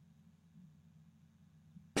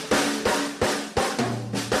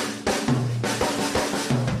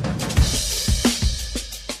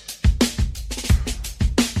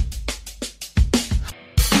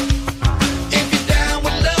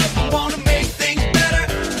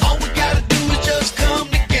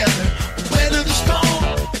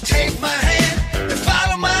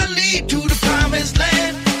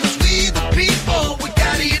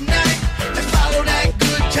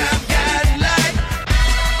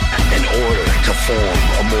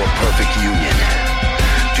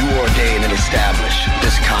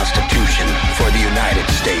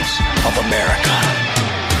 Of America.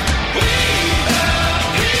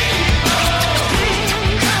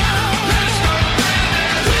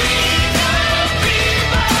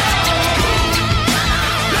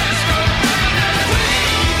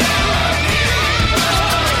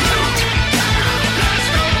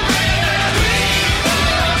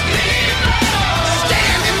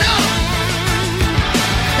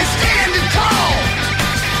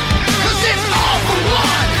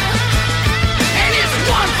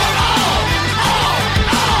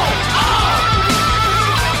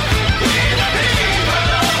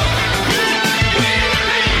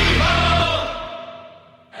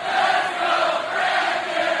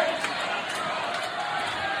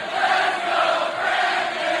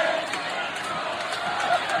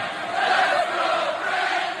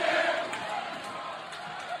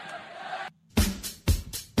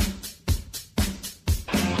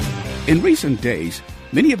 In recent days,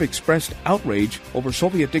 many have expressed outrage over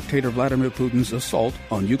Soviet dictator Vladimir Putin's assault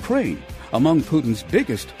on Ukraine. Among Putin's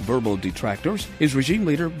biggest verbal detractors is regime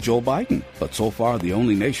leader Joe Biden. But so far, the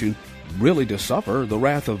only nation really to suffer the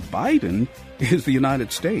wrath of Biden is the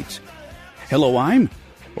United States. Hello, I'm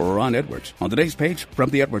Ron Edwards. On today's page from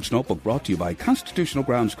the Edwards Notebook, brought to you by Constitutional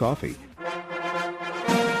Grounds Coffee.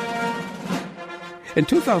 In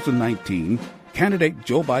 2019, candidate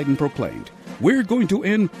Joe Biden proclaimed, "We're going to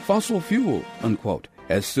end fossil fuel," unquote.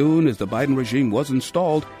 As soon as the Biden regime was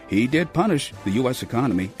installed, he did punish the U.S.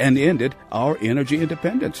 economy and ended our energy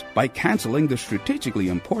independence by canceling the strategically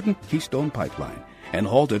important Keystone Pipeline and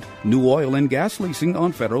halted new oil and gas leasing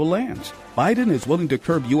on federal lands. Biden is willing to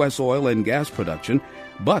curb U.S. oil and gas production,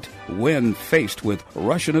 but when faced with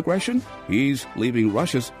Russian aggression, he's leaving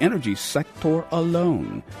Russia's energy sector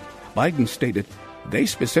alone. Biden stated they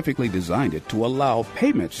specifically designed it to allow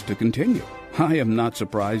payments to continue. I am not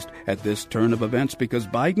surprised at this turn of events because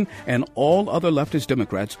Biden and all other leftist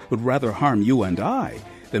Democrats would rather harm you and I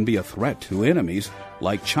than be a threat to enemies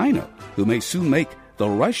like China, who may soon make the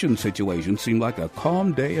Russian situation seem like a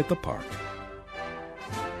calm day at the park.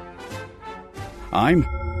 I'm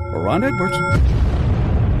Ron Edwards.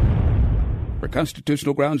 For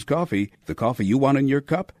Constitutional Grounds Coffee, the coffee you want in your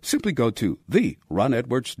cup, simply go to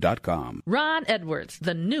theronedwards.com. Ron Edwards,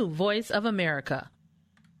 the new voice of America.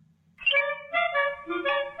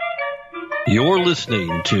 You're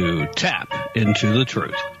listening to Tap Into the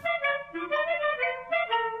Truth.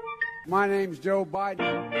 My name's Joe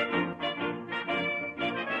Biden.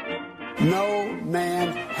 No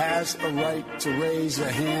man has a right to raise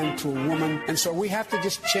a hand to a woman, and so we have to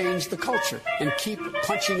just change the culture and keep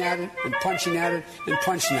punching at it and punching at it and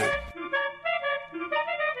punching at it.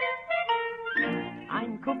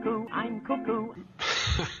 I'm cuckoo.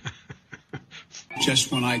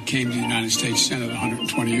 Just when I came to the United States Senate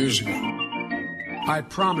 120 years ago, I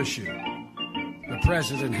promise you, the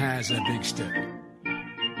president has a big stick.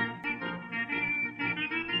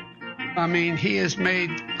 I mean, he has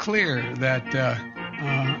made clear that,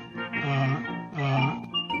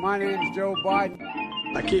 my name's Joe Biden.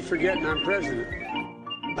 I keep forgetting I'm president.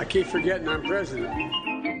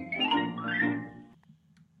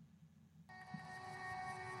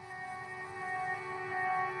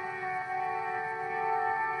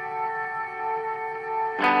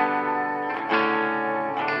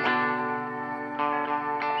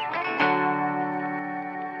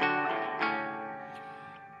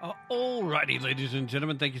 Alrighty, ladies and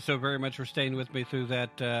gentlemen, thank you so very much for staying with me through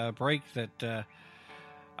that break that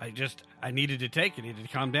I needed to take. I needed to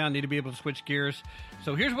calm down, need to be able to switch gears.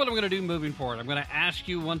 So here's what I'm going to do moving forward. I'm going to ask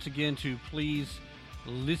you once again to please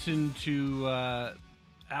listen to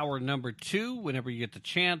hour number 2 whenever you get the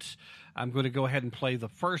chance. I'm going to go ahead and play the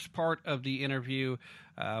first part of the interview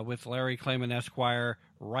with Larry Klayman Esquire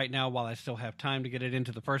right now while I still have time to get it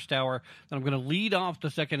into the first hour. Then I'm going to lead off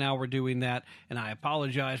the second hour doing that, and I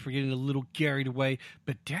apologize for getting a little carried away,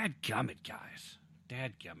 but dadgummit, guys.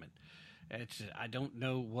 Dadgummit. I don't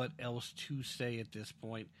know what else to say at this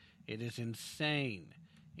point. It is insane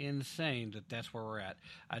that's where we're at.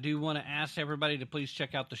 I do want to ask everybody to please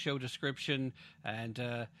check out the show description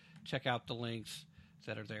and check out the links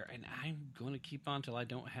that are there. And I'm going to keep on till I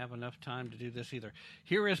don't have enough time to do this either.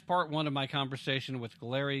 Here is part one of my conversation with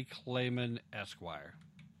Larry Klayman, Esquire.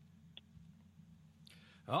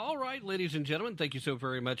 All right, ladies and gentlemen, thank you so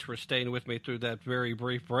very much for staying with me through that very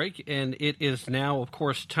brief break. And it is now, of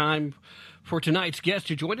course, time for tonight's guest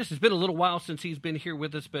to join us. It's been a little while since he's been here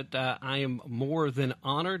with us, but I am more than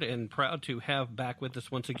honored and proud to have back with us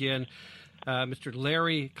once again Mr.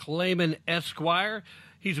 Larry Klayman, Esquire.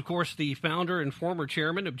 He's, of course, the founder and former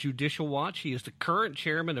chairman of Judicial Watch. He is the current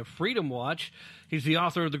chairman of Freedom Watch. He's the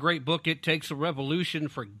author of the great book, It Takes a Revolution,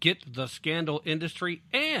 Forget the Scandal Industry,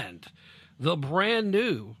 and the brand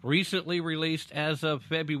new, recently released as of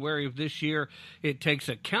February of this year, It Takes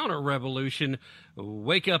a Counter-Revolution,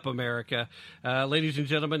 Wake Up America. Ladies and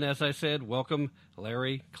gentlemen, as I said, welcome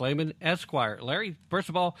Larry Klayman, Esquire. Larry, first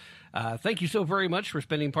of all, thank you so very much for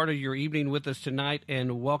spending part of your evening with us tonight,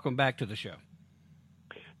 and welcome back to the show.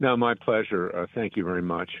 No, my pleasure. Thank you very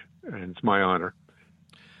much, and it's my honor.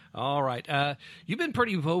 All right. You've been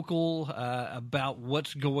pretty vocal about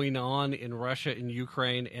what's going on in Russia and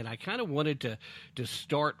Ukraine, and I kind of wanted to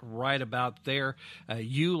start right about there.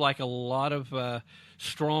 You, like a lot of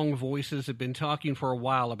strong voices, have been talking for a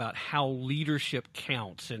while about how leadership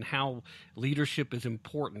counts and how leadership is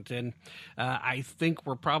important. And I think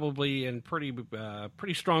we're probably in pretty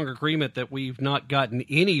strong agreement that we've not gotten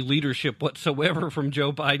any leadership whatsoever from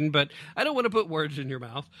Joe Biden, but I don't want to put words in your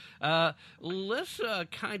mouth. Let's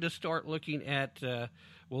kind of start looking at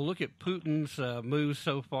we'll look at Putin's moves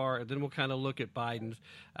so far, and then we'll kind of look at Biden's.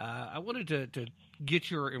 I wanted to get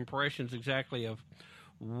your impressions exactly of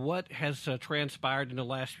what has transpired in the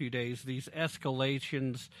last few days, these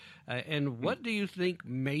escalations, and what do you think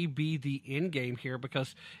may be the end game here?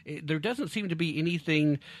 Because there doesn't seem to be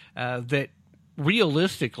anything that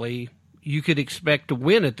realistically you could expect to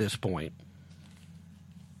win at this point.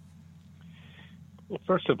 Well,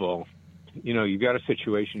 first of all, you've got a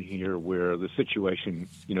situation here where the situation,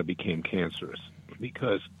 became cancerous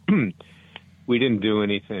because we didn't do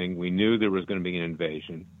anything. We knew there was going to be an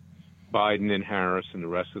invasion. Biden and Harris and the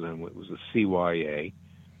rest of them, it was a CYA.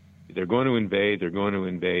 They're going to invade,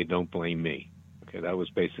 don't blame me. Okay, that was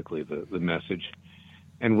basically the message.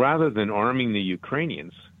 And rather than arming the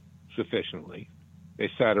Ukrainians sufficiently, they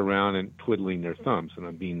sat around and twiddling their thumbs, and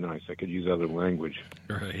I'm being nice. I could use other language.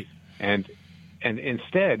 Right. And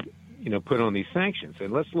instead, put on these sanctions.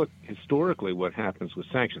 And let's look historically what happens with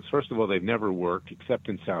sanctions. First of all, they've never worked except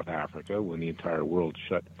in South Africa when the entire world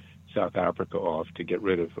shut South Africa off to get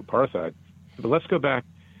rid of apartheid. But let's go back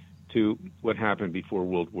to what happened before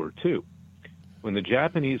World War II. When the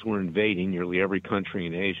Japanese were invading nearly every country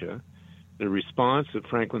in Asia, the response of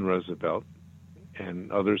Franklin Roosevelt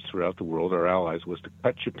and others throughout the world, our allies, was to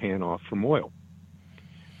cut Japan off from oil.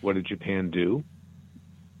 What did Japan do?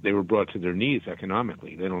 They were brought to their knees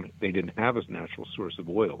economically. They didn't have a natural source of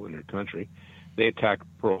oil in their country. They attacked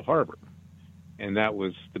Pearl Harbor, and that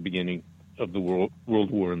was the beginning of the World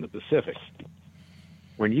War in the Pacific.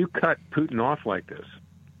 When you cut Putin off like this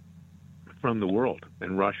from the world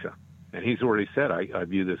and Russia, and he's already said, I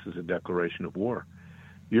view this as a declaration of war,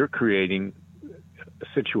 you're creating a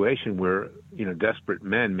situation where, desperate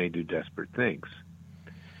men may do desperate things.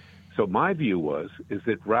 So my view is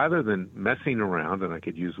that rather than messing around, and I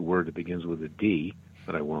could use a word that begins with a D,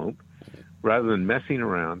 but I won't, rather than messing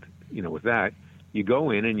around, with that, you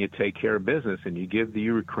go in and you take care of business and you give the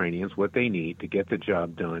Ukrainians what they need to get the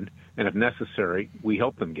job done. And if necessary, we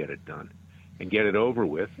help them get it done and get it over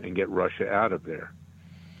with and get Russia out of there.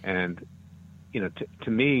 And, to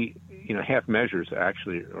me, half measures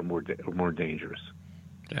actually are more dangerous.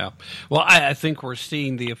 Yeah. Well, I think we're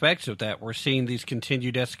seeing the effects of that. We're seeing these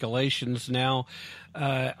continued escalations now.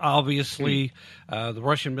 Obviously, the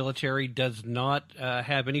Russian military does not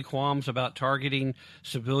have any qualms about targeting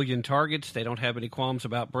civilian targets. They don't have any qualms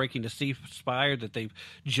about breaking the ceasefire that they've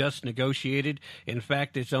just negotiated. In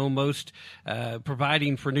fact, it's almost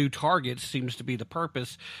providing for new targets seems to be the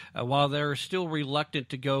purpose, while they're still reluctant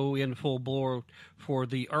to go in full bore for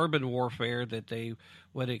the urban warfare that they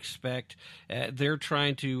would expect. They're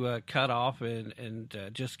trying to cut off and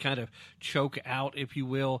just kind of choke out, if you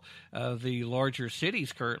will, the larger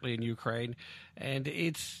cities currently in Ukraine. And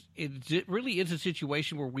it really is a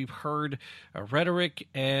situation where we've heard rhetoric,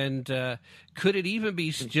 and could it even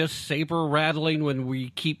be just saber rattling when we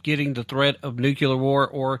keep getting the threat of nuclear war?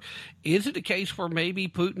 Or is it a case where maybe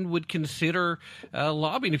Putin would consider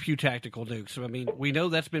lobbing a few tactical nukes? I mean, we know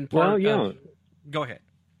that's been part of... Go ahead.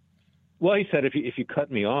 Well, he said, if you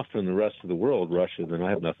cut me off from the rest of the world, Russia, then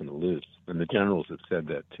I have nothing to lose. And the generals have said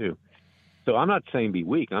that too. So I'm not saying be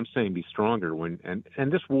weak. I'm saying be stronger. And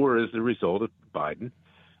this war is the result of Biden.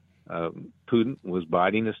 Putin was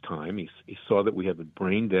biding his time. He saw that we have a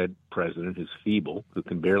brain-dead president who's feeble, who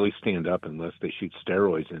can barely stand up unless they shoot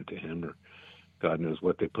steroids into him, or God knows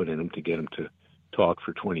what they put in him to get him to talk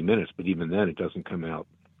for 20 minutes. But even then, it doesn't come out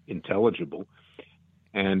intelligible.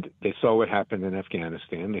 And they saw what happened in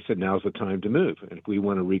Afghanistan. They said, now's the time to move. And if we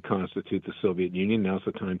want to reconstitute the Soviet Union, now's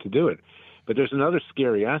the time to do it. But there's another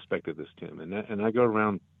scary aspect of this, Tim. And I go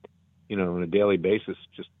around, on a daily basis,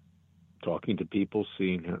 just talking to people,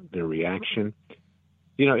 seeing their reaction,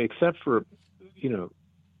 except for,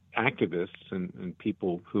 activists and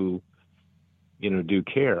people who, do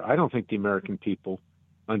care. I don't think the American people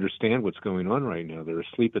understand what's going on right now. They're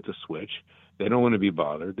asleep at the switch. They don't want to be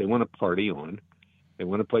bothered. They want to party on. They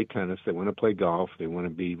want to play tennis. They want to play golf. They want to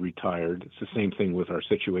be retired. It's the same thing with our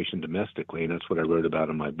situation domestically, and that's what I wrote about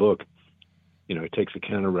in my book. It takes a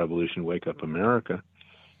counter-revolution, Wake Up America,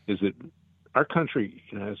 is that our country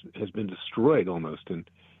has been destroyed almost in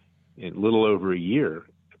little over a year,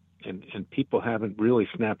 and people haven't really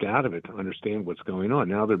snapped out of it to understand what's going on.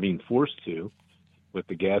 Now they're being forced to with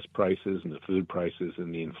the gas prices and the food prices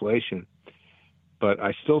and the inflation. But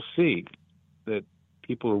I still see that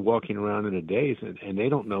people are walking around in a daze, and they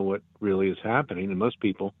don't know what really is happening, and most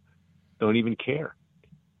people don't even care.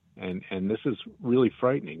 And this is really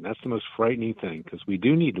frightening. That's the most frightening thing, because we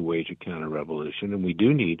do need to wage a counter-revolution, and we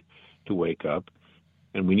do need to wake up,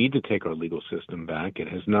 and we need to take our legal system back. It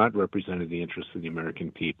has not represented the interests of the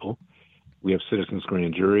American people. We have citizens'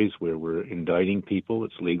 grand juries where we're indicting people.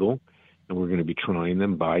 It's legal, and we're going to be trying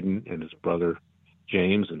them, Biden and his brother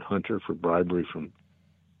James and Hunter, for bribery from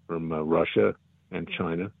Russia and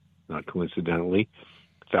China, not coincidentally.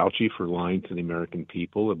 Fauci for lying to the American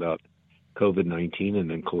people about COVID-19 and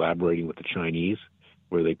then collaborating with the Chinese,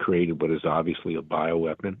 where they created what is obviously a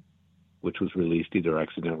bioweapon, which was released either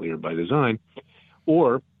accidentally or by design,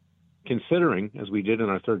 or considering, as we did in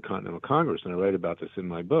our Third Continental Congress, and I write about this in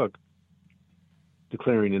my book,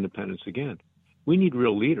 declaring independence again. We need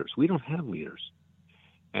real leaders. We don't have leaders.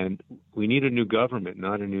 And we need a new government,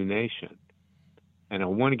 not a new nation. And I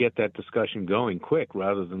want to get that discussion going quick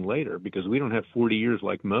rather than later, because we don't have 40 years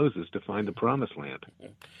like Moses to find the promised land.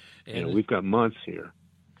 We've got months here.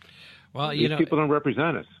 Well, These people don't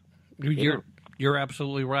represent us. You're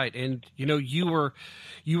absolutely right. And, you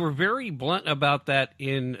were very blunt about that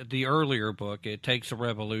in the earlier book, It Takes a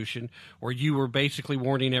Revolution, where you were basically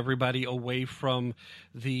warning everybody away from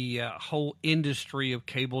the whole industry of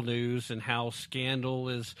cable news and how scandal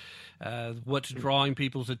is what's drawing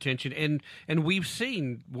people's attention. And we've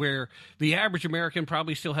seen where the average American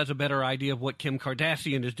probably still has a better idea of what Kim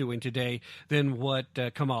Kardashian is doing today than what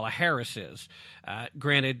Kamala Harris is.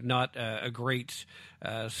 Granted, not a great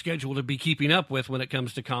schedule to be keeping up with when it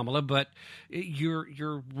comes to Kamala, but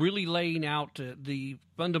you're really laying out the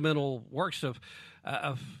fundamental works of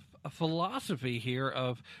a philosophy here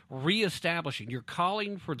of reestablishing. You're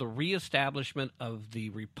calling for the reestablishment of the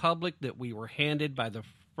republic that we were handed by the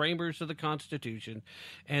framers of the Constitution,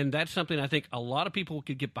 and that's something I think a lot of people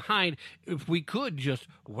could get behind if we could just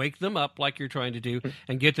wake them up like you're trying to do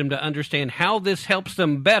and get them to understand how this helps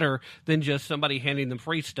them better than just somebody handing them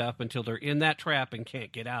free stuff until they're in that trap and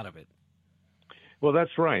can't get out of it. Well,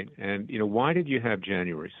 that's right. And, why did you have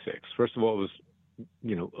January 6th? First of all, it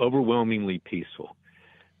was, overwhelmingly peaceful.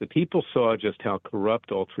 The people saw just how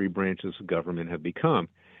corrupt all three branches of government have become.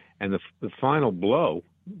 And the final blow,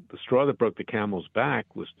 the straw that broke the camel's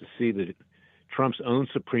back, was to see that Trump's own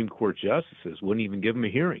Supreme Court justices wouldn't even give him a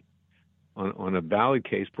hearing on a valid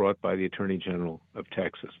case brought by the Attorney General of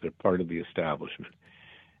Texas. They're part of the establishment.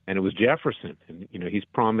 And it was Jefferson. And, he's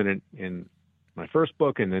prominent in my first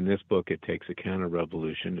book, and then this book, It Takes a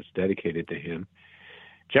Counter-Revolution. It's dedicated to him.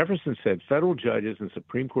 Jefferson said federal judges and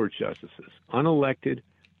Supreme Court justices, unelected,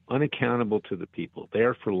 unaccountable to the people,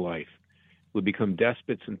 there for life, would become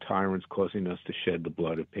despots and tyrants, causing us to shed the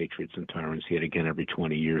blood of patriots and tyrants yet again every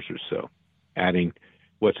 20 years or so, adding,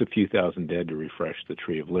 what's a few thousand dead to refresh the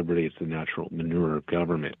tree of liberty? It's the natural manure of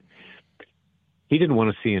government. He didn't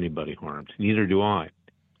want to see anybody harmed. Neither do I.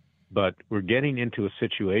 But we're getting into a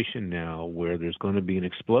situation now where there's going to be an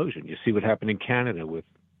explosion. You see what happened in Canada with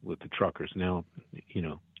the truckers. Now,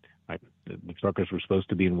 the truckers were supposed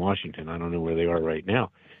to be in Washington. I don't know where they are right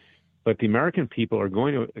now. But the American people are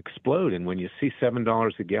going to explode. And when you see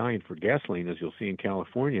 $7 a gallon for gasoline, as you'll see in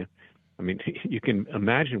California, I mean, you can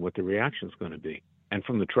imagine what the reaction is going to be. And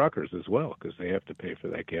from the truckers as well, because they have to pay for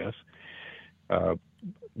that gas.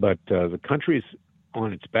 But the country's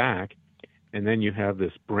on its back. And then you have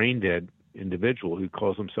this brain-dead individual who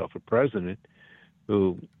calls himself a president,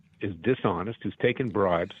 who is dishonest, who's taken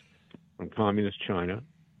bribes from communist China,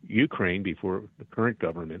 Ukraine before the current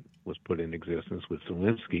government was put in existence with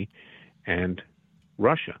Zelensky, and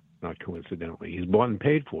Russia, not coincidentally. He's bought and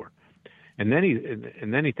paid for. And then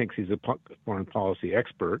he thinks he's a foreign policy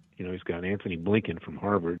expert. You know, he's got Anthony Blinken from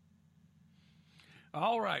Harvard.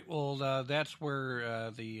 All right. Well, that's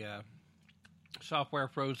where the software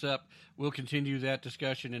froze up. We'll continue that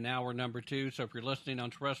discussion in hour number 2. So if you're listening on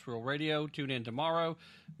terrestrial radio, tune in tomorrow.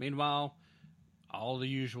 Meanwhile, all the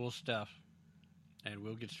usual stuff. And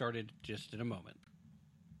we'll get started just in a moment.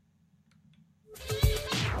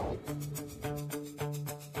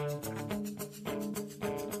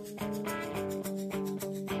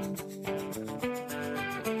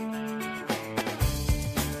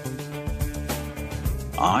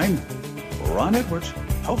 I'm Ron Edwards,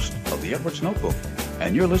 host of the Edwards Notebook,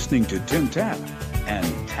 and you're listening to Tim Tapp and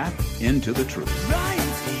Tap into the Truth. Right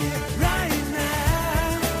here, right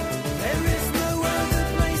now, there is no other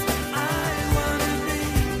place I want to be.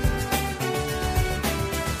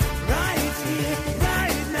 Right here,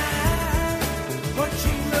 right now,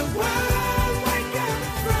 watching the world wake up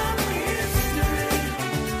from history.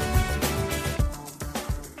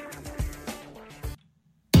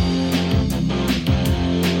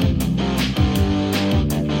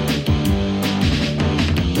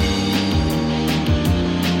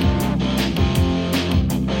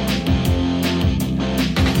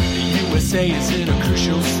 USA is in a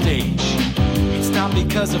crucial stage. It's not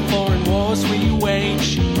because of foreign wars we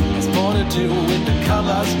wage. It's more to do with the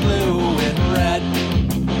colors blue and red.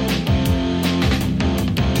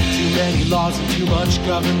 Too many laws and too much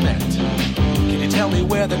government. Can you tell me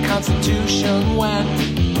where the Constitution went?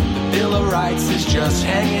 The Bill of Rights is just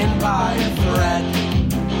hanging by a thread.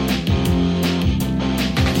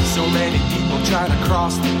 So many people trying to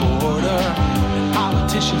cross the border, and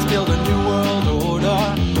politicians build a new world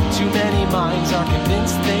order. Too many minds are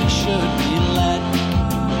convinced they should be led.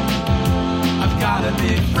 I've gotta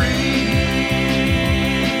be free,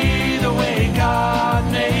 the way God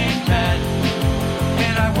made men,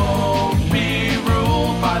 and I won't be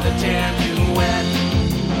ruled by the damn UN.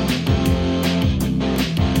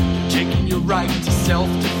 Taking your right to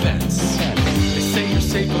self-defense. They say you're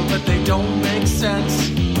safer, but they don't make sense.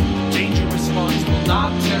 Dangerous ones will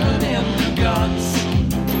not turn into guns.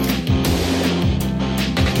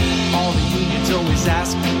 All the unions always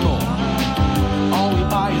ask for more. All we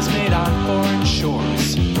buy is made on foreign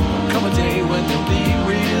shores. Come a day when there'll be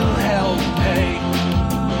real hell to pay.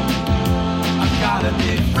 I've gotta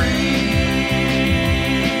be free,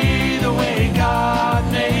 the way God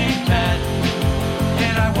made men,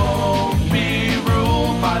 and I won't be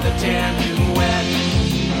ruled by the damn UN.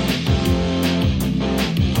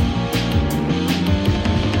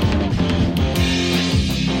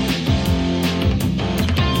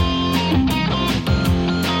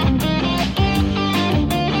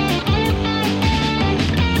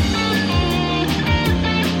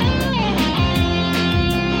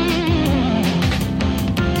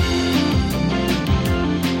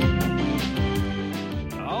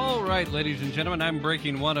 Ladies and gentlemen, I'm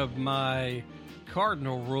breaking one of my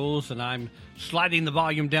cardinal rules, and I'm sliding the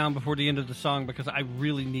volume down before the end of the song because I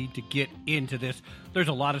really need to get into this. There's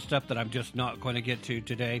a lot of stuff that I'm just not going to get to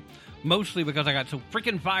today, mostly because I got so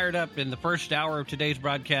freaking fired up in the first hour of today's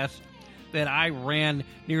broadcast that I ran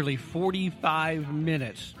nearly 45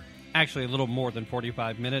 minutes, actually a little more than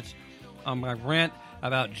 45 minutes, on my rant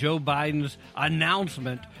about Joe Biden's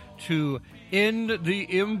announcement to end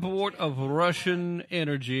the import of Russian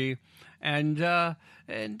energy. And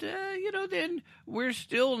you know, then we're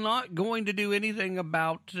still not going to do anything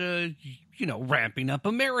about, ramping up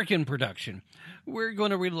American production. We're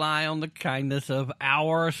going to rely on the kindness of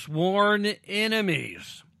our sworn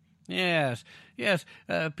enemies. Yes,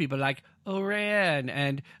 people like Iran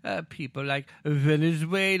and people like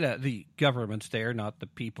Venezuela. The governments there, not the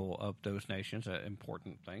people of those nations, an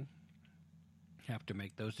important thing. Have to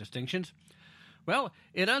make those distinctions. Well,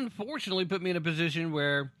 it unfortunately put me in a position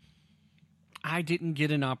where I didn't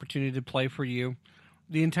get an opportunity to play for you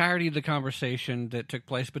the entirety of the conversation that took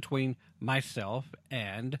place between myself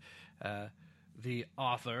and the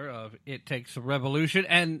author of It Takes a Revolution,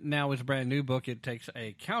 and now his brand new book, It Takes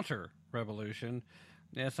a Counter-Revolution.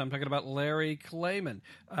 Yes, I'm talking about Larry Klayman.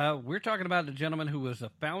 We're talking about the gentleman who was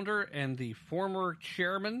the founder and the former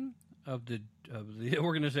chairman of the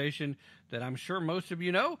organization that I'm sure most of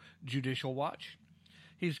you know, Judicial Watch.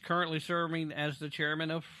 He's currently serving as the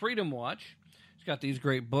chairman of Freedom Watch. He's got these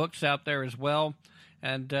great books out there as well.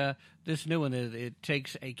 And this new one, it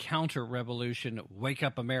takes a counter-revolution, Wake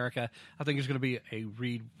Up America. I think it's going to be a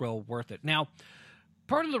read well worth it. Now,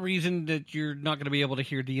 part of the reason that you're not going to be able to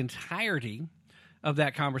hear the entirety of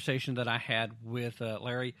that conversation that I had with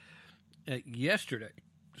Larry yesterday,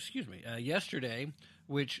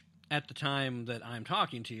 which at the time that I'm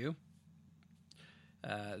talking to you,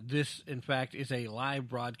 this, in fact, is a live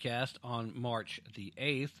broadcast on March the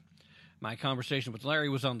 8th. My conversation with Larry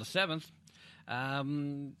was on the 7th.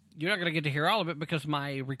 You're not going to get to hear all of it because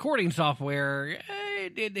my recording software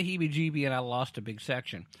did the heebie-jeebie and I lost a big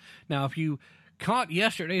section. Now, if you caught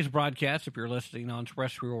yesterday's broadcast, if you're listening on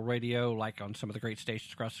terrestrial radio, like on some of the great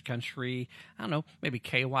stations across the country, I don't know, maybe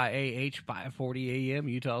KYAH 540 AM,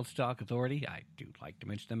 Utah Stock Authority. I do like to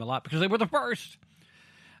mention them a lot because they were the first.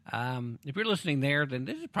 If you're listening there, then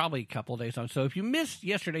this is probably a couple of days on. So if you missed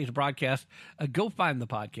yesterday's broadcast, go find the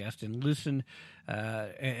podcast and listen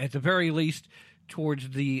at the very least towards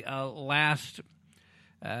the last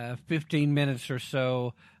 15 minutes or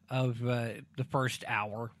so of the first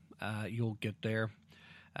hour. You'll get there.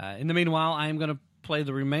 In the meanwhile, I'm going to play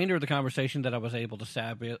the remainder of the conversation that I was able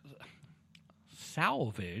to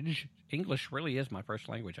salvage. English really is my first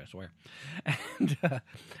language, I swear. And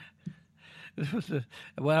this was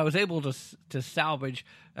what I was able to salvage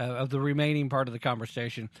of the remaining part of the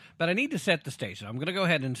conversation. But I need to set the stage. So I'm going to go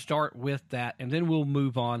ahead and start with that, and then we'll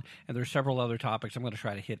move on. And there's several other topics. I'm going to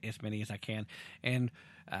try to hit as many as I can. And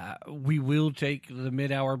we will take the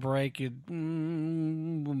mid-hour break at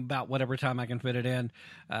about whatever time I can fit it in.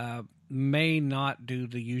 May not do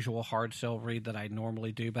the usual hard sell read that I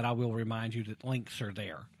normally do, but I will remind you that links are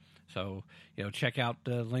there. So, check out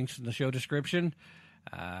the links in the show description.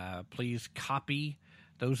 Please copy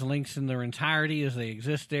those links in their entirety as they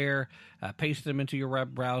exist there, paste them into your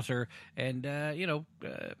web browser, and,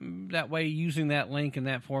 that way, using that link in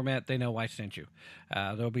that format, they know I sent you.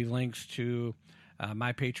 There'll be links to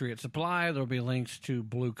My Patriot Supply. There'll be links to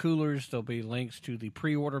Blue Coolers. There'll be links to the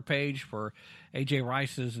pre-order page for A.J.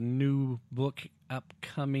 Rice's new book,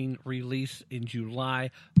 upcoming release in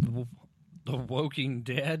July, The Woking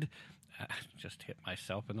Dead. I just hit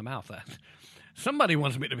myself in the mouth. Somebody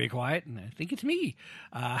wants me to be quiet, and I think it's me.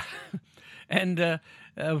 Of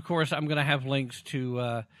course, I'm going to have links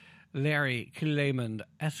to Larry Clement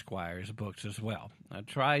Esquire's books as well.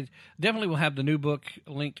 Definitely will have the new book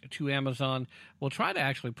linked to Amazon. We'll try to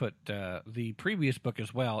actually put the previous book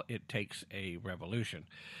as well, It Takes a Revolution.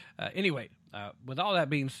 Anyway, with all that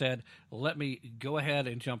being said, let me go ahead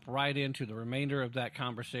and jump right into the remainder of that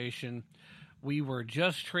conversation. We were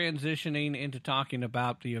just transitioning into talking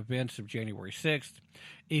about the events of January 6th.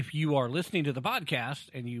 If you are listening to the podcast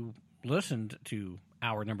and you listened to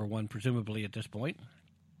hour number 1, presumably at this point,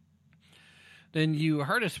 then you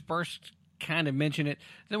heard us first kind of mention it.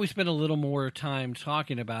 Then we spent a little more time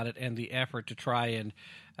talking about it and the effort to try and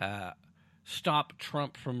stop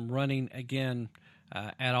Trump from running again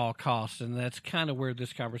at all costs, and that's kind of where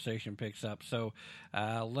this conversation picks up. So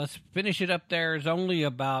let's finish it up there. There's only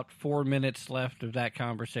about 4 minutes left of that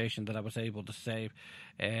conversation that I was able to save,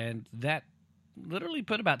 and that literally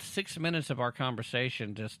put about 6 minutes of our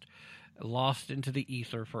conversation just lost into the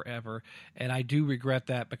ether forever, and I do regret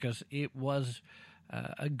that because it was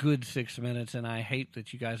a good 6 minutes, and I hate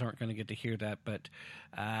that you guys aren't going to get to hear that, but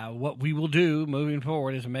what we will do moving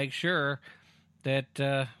forward is make sure that,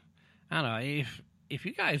 I don't know, if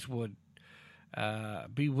you guys would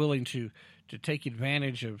be willing to take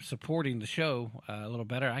advantage of supporting the show a little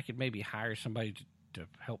better, I could maybe hire somebody to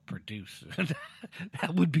help produce.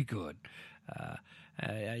 That would be good.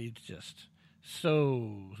 It's just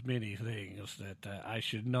so many things that I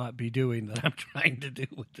should not be doing that I'm trying to do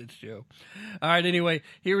with this show. All right, anyway,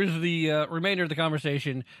 here is the remainder of the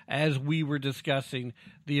conversation as we were discussing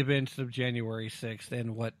the events of January 6th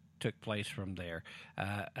and what took place from there.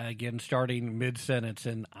 Again, starting mid-sentence,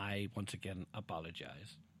 and I once again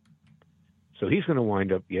apologize. So he's going to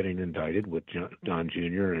wind up getting indicted with Don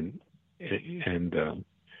Jr. and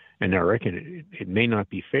I reckon it may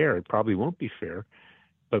not be fair. It probably won't be fair.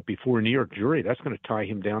 But before a New York jury, that's going to tie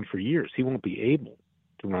him down for years. He won't be able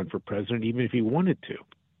to run for president even if he wanted to.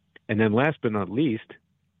 And then last but not least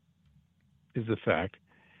is the fact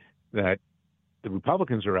that the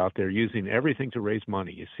Republicans are out there using everything to raise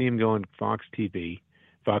money. You see them go on Fox TV,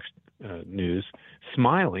 Fox News,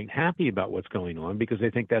 smiling, happy about what's going on because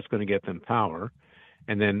they think that's going to get them power.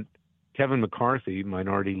 And then Kevin McCarthy,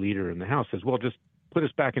 minority leader in the House, says, well, just put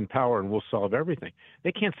us back in power and we'll solve everything.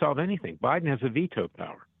 They can't solve anything. Biden has a veto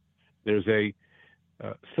power. There's a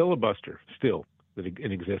filibuster still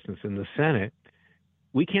in existence in the Senate.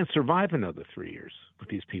 We can't survive another 3 years with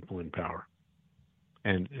these people in power.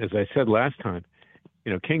 And as I said last time,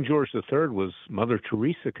 King George III was Mother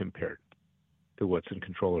Teresa compared to what's in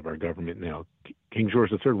control of our government now. King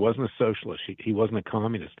George III wasn't a socialist. He wasn't a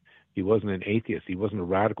communist. He wasn't an atheist. He wasn't a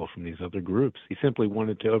radical from these other groups. He simply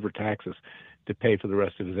wanted to overtax us to pay for the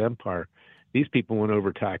rest of his empire. These people want to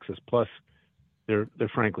overtax us. Plus, they're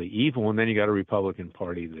frankly evil. And then you got a Republican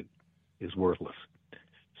Party that is worthless.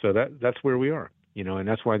 So that's where we are, and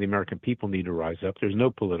that's why the American people need to rise up. There's no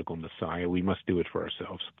political messiah. We must do it for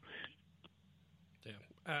ourselves. Yeah,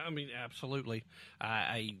 absolutely.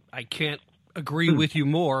 I can't agree with you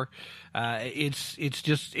more. It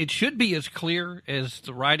should be as clear as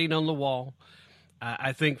the writing on the wall.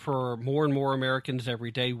 I think for more and more Americans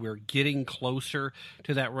every day, we're getting closer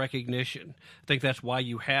to that recognition. I think that's why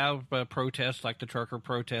you have protests like the trucker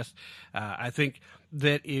protest. I think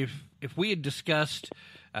that if we had discussed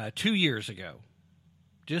 2 years ago,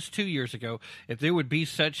 just 2 years ago, if there would be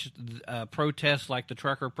such protests like the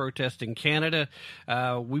trucker protest in Canada,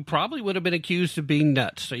 we probably would have been accused of being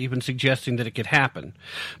nuts, or even suggesting that it could happen.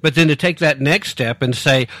 But then to take that next step and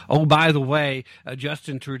say, oh, by the way,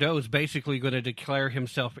 Justin Trudeau is basically going to declare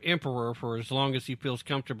himself emperor for as long as he feels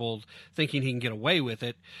comfortable thinking he can get away with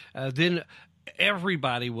it, then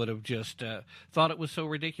everybody would have just thought it was so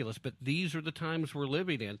ridiculous. But these are the times we're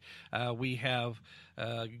living in. We have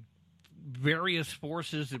various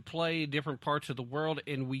forces at play in different parts of the world,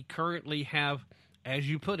 and we currently have, as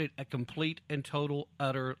you put it, a complete and total,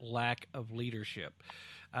 utter lack of leadership.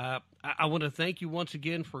 I want to thank you once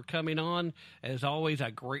again for coming on. As always,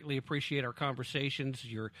 I greatly appreciate our conversations.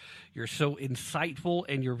 You're so insightful,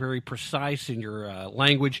 and you're very precise in your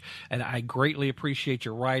language, and I greatly appreciate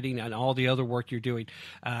your writing and all the other work you're doing.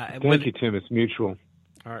 Thank you, Tim. It's mutual.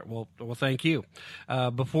 All right. Well, thank you.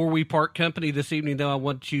 Before we part company this evening, though, I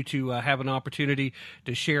want you to have an opportunity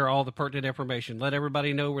to share all the pertinent information. Let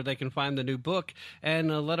everybody know where they can find the new book,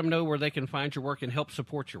 and let them know where they can find your work and help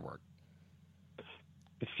support your work.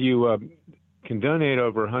 If you can donate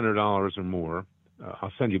over $100 or more,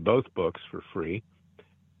 I'll send you both books for free.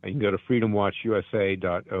 You can go to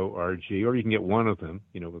freedomwatchusa.org, or you can get one of them,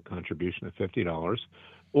 with a contribution of $50,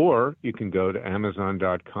 or you can go to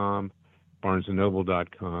Amazon.com,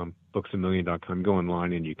 BarnesandNoble.com, BooksAMillion.com. Go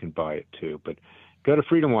online and you can buy it too. But go to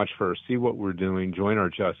Freedom Watch first. See what we're doing. Join our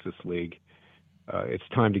Justice League. It's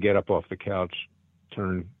time to get up off the couch,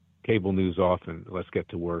 turn cable news off, and let's get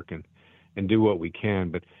to work and do what we can.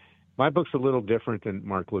 But my book's a little different than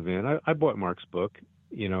Mark Levin. I bought Mark's book,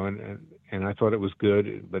 and I thought it was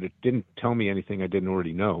good, but it didn't tell me anything I didn't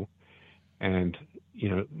already know. And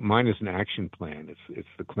mine is an action plan. It's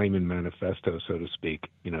the Clayman Manifesto, so to speak,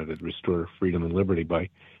 to restore freedom and liberty by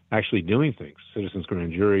actually doing things. Citizens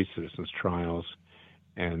grand juries, citizens trials,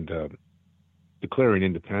 and declaring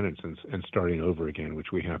independence and starting over again,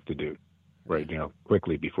 which we have to do right now,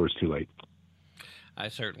 quickly, before it's too late. I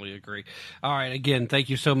certainly agree. All right. Again, thank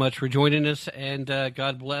you so much for joining us, and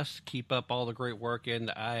God bless. Keep up all the great work, and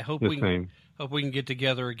I hope we can get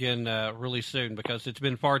together again really soon, because it's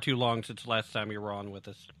been far too long since the last time you were on with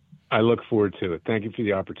us. I look forward to it. Thank you for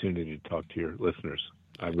the opportunity to talk to your listeners.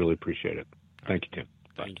 I really appreciate it. Thank you, Tim.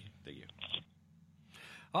 Bye. Thank you.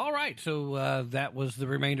 All right, so that was the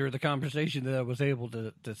remainder of the conversation that I was able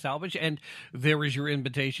to salvage, and there is your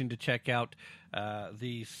invitation to check out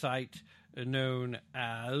the site known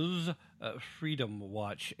as Freedom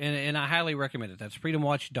Watch, and I highly recommend it. That's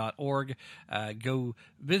freedomwatch.org. Go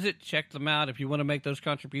visit, check them out. If you want to make those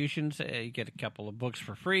contributions, you get a couple of books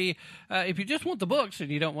for free. If you just want the books and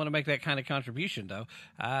you don't want to make that kind of contribution, though,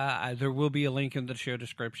 there will be a link in the show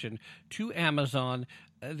description to Amazon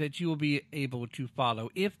that you will be able to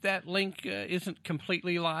follow. If that link isn't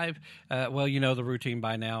completely live, well, you know the routine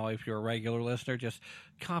by now. If you're a regular listener, just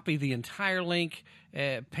copy the entire link,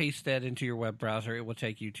 paste that into your web browser. It will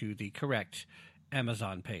take you to the correct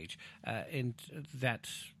Amazon page. And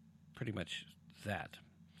that's pretty much that.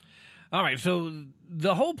 All right, so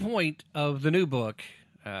the whole point of the new book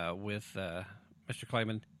with Mr.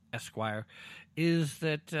 Clayman, Esquire, is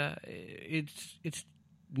that it's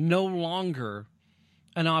no longer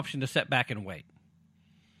an option to sit back and wait.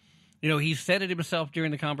 He said it himself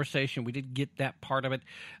during the conversation. We did get that part of it.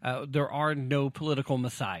 There are no political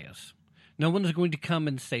messiahs. No one is going to come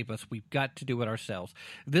and save us. We've got to do it ourselves.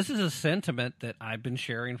 This is a sentiment that I've been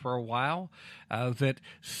sharing for a while, that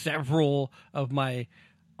several of my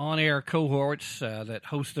on-air cohorts that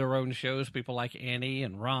host their own shows, people like Annie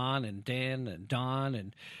and Ron and Dan and Don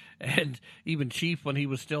and even Chief when he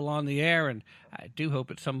was still on the air, and I do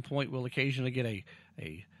hope at some point we'll occasionally get a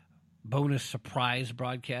bonus surprise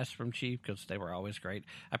broadcast from Chief, because they were always great.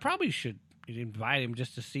 I probably should invite him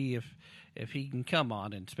just to see if he can come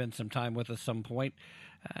on and spend some time with us some point.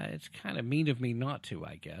 It's kind of mean of me not to,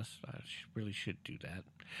 I guess. I really should do that.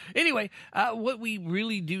 Anyway, what we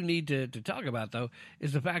really do need to talk about, though,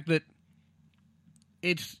 is the fact that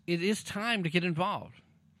it is time to get involved,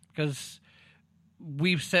 because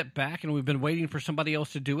we've sat back and we've been waiting for somebody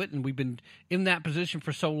else to do it, and we've been in that position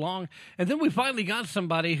for so long. And then we finally got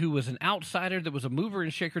somebody who was an outsider, that was a mover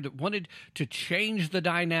and shaker, that wanted to change the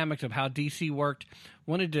dynamics of how D.C. worked,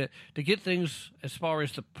 wanted to get things as far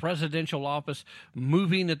as the presidential office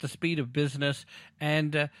moving at the speed of business,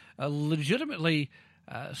 and legitimately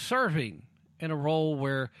serving in a role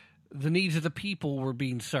where the needs of the people were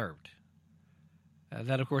being served.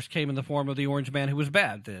 That, of course, came in the form of the orange man who was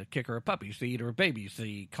bad, the kicker of puppies, the eater of babies,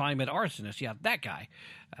 the climate arsonist. Yeah, that guy.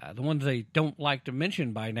 The ones they don't like to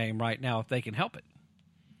mention by name right now if they can help it.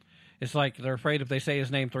 It's like they're afraid if they say his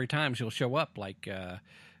name 3 times, he'll show up, like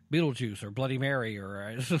Beetlejuice or Bloody Mary.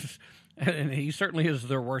 And he certainly is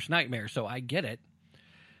their worst nightmare, so I get it.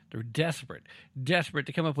 They're desperate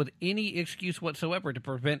to come up with any excuse whatsoever to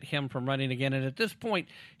prevent him from running again. And at this point,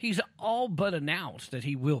 he's all but announced that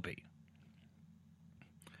he will be.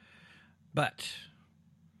 But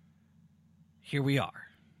here we are.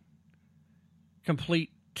 Complete,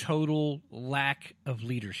 total lack of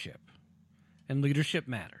leadership. And leadership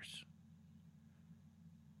matters.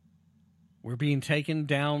 We're being taken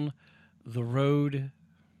down the road,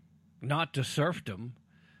 not to serfdom,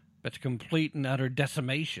 but to complete and utter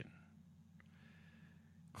decimation.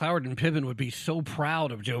 Cloward and Piven would be so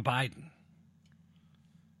proud of Joe Biden.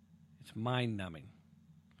 It's mind-numbing.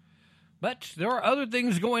 But there are other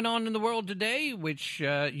things going on in the world today which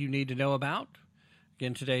you need to know about.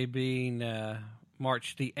 Again, today being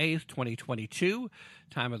March the 8th, 2022,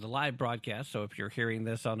 time of the live broadcast. So if you're hearing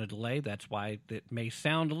this on a delay, that's why it may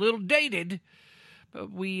sound a little dated.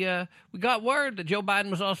 But we got word that Joe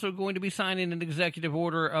Biden was also going to be signing an executive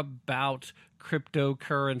order about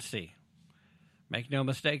cryptocurrency. Make no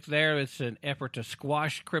mistake there, it's an effort to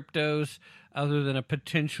squash cryptos other than a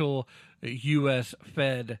potential U.S.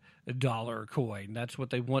 Fed dollar coin. That's what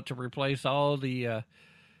they want to replace all of the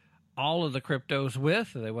cryptos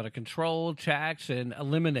with. They want to control, tax, and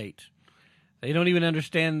eliminate. They don't even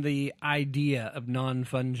understand the idea of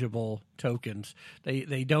non-fungible tokens.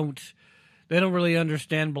 They don't really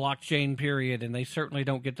understand blockchain, period, and they certainly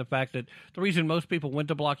don't get the fact that the reason most people went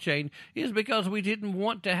to blockchain is because we didn't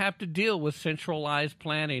want to have to deal with centralized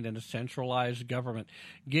planning and a centralized government.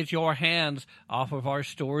 Get your hands off of our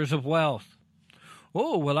stores of wealth.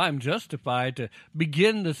 Oh, well, I'm justified to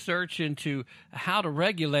begin the search into how to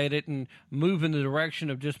regulate it and move in the direction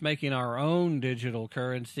of just making our own digital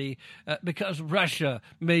currency because Russia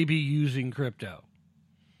may be using crypto.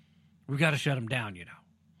 We've got to shut them down, you know.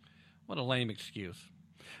 What a lame excuse.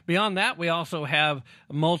 Beyond that, we also have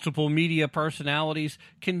multiple media personalities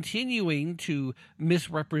continuing to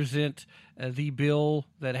misrepresent the bill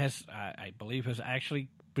that has, I believe, has actually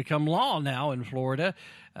become law now in Florida,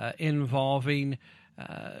 involving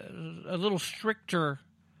a little stricter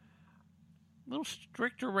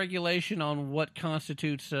regulation on what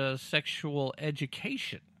constitutes sexual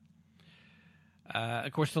education.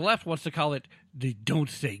 Of course, the left wants to call it the Don't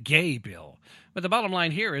Say Gay bill. But the bottom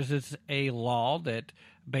line here is it's a law that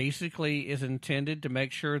basically is intended to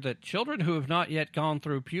make sure that children who have not yet gone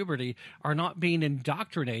through puberty are not being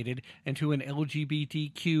indoctrinated into an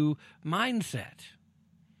LGBTQ mindset.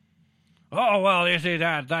 Oh, well, you see,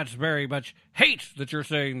 that's very much hate that you're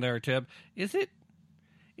saying there, Tim. Is it?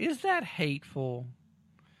 Is that hateful?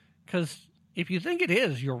 Because if you think it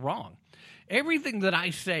is, you're wrong. Everything that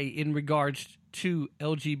I say in regards to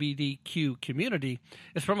LGBTQ community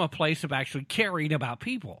is from a place of actually caring about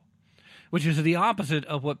people, which is the opposite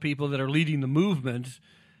of what people that are leading the movements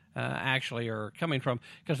actually are coming from,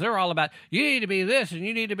 because they're all about, you need to be this and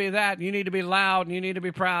you need to be that and you need to be loud and you need to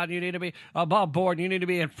be proud and you need to be above board and you need to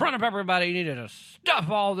be in front of everybody, you need to stuff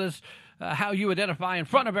all this how you identify in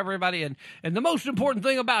front of everybody, and the most important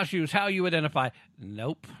thing about you is how you identify.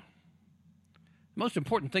 Nope. The most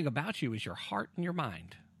important thing about you is your heart and your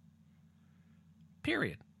mind.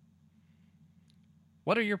 Period.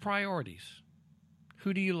 What are your priorities?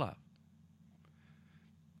 Who do you love?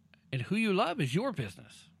 And who you love is your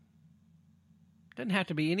business. It doesn't have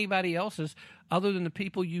to be anybody else's other than the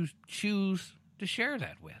people you choose to share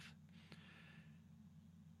that with.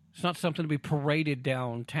 It's not something to be paraded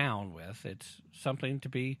downtown with. It's something to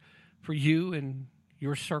be for you and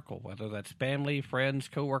your circle, whether that's family, friends,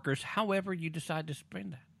 coworkers, however you decide to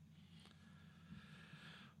spend that.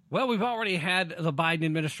 Well, we've already had the Biden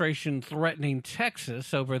administration threatening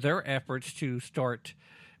Texas over their efforts to start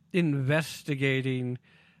investigating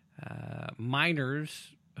minors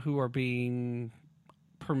who are being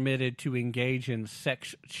permitted to engage in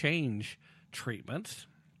sex change treatments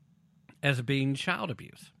as being child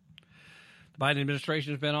abuse. The Biden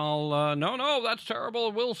administration has been all, no, that's terrible.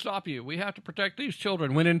 We'll stop you. We have to protect these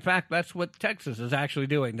children. When, in fact, that's what Texas is actually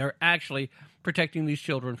doing. They're actually protecting these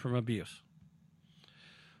children from abuse.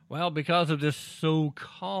 Well, because of this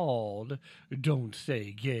so-called Don't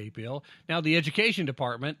Say Gay bill, now the Education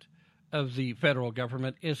Department of the federal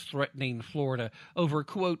government is threatening Florida over,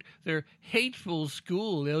 quote, their hateful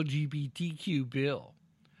school LGBTQ bill.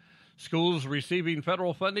 Schools receiving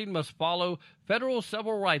federal funding must follow federal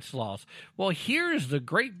civil rights laws. Well, here's the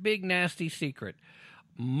great big nasty secret.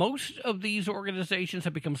 Most of these organizations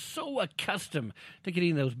have become so accustomed to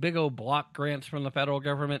getting those big old block grants from the federal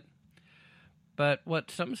government. But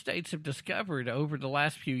what some states have discovered over the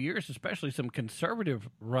last few years, especially some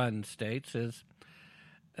conservative-run states, is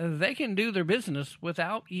they can do their business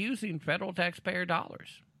without using federal taxpayer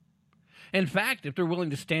dollars. In fact, if they're willing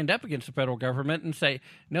to stand up against the federal government and say,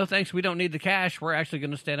 no thanks, we don't need the cash, we're actually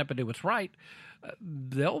going to stand up and do what's right,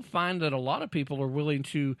 they'll find that a lot of people are willing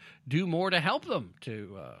to do more to help them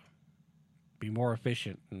to be more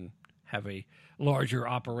efficient and have a larger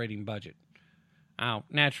operating budget. Now,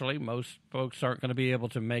 naturally, most folks aren't going to be able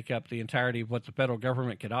to make up the entirety of what the federal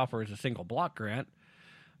government could offer as a single block grant,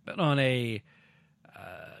 but on a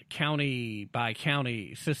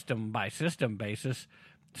county-by-county, system-by-system basis,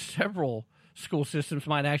 several school systems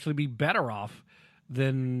might actually be better off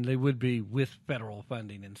than they would be with federal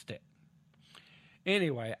funding instead.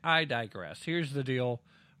 Anyway, I digress. Here's the deal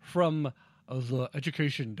from the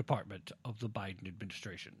Education Department of the Biden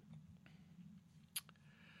administration.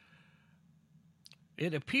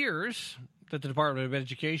 It appears that the Department of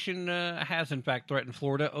Education has, in fact, threatened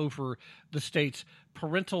Florida over the state's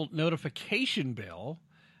parental notification bill.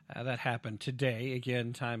 That happened today.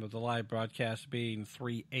 Again, time of the live broadcast being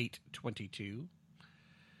 3/8/22.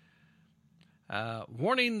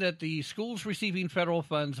 Warning that the schools receiving federal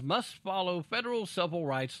funds must follow federal civil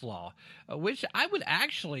rights law, which I would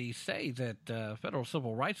actually say that federal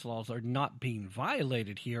civil rights laws are not being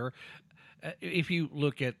violated here. If you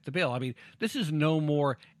look at the bill, I mean, this is no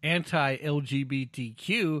more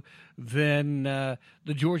anti-LGBTQ than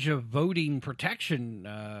the Georgia voting protection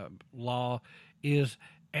law is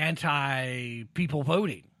anti-people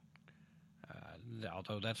voting,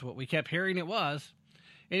 although that's what we kept hearing it was.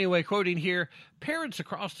 Anyway, quoting here, parents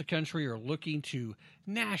across the country are looking to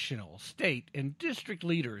national, state, and district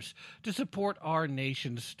leaders to support our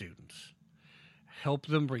nation's students, help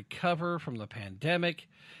them recover from the pandemic,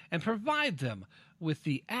 and provide them with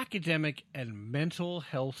the academic and mental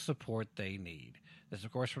health support they need. This is,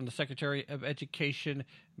 of course, from the Secretary of Education,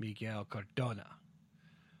 Miguel Cardona.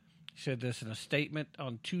 He said this in a statement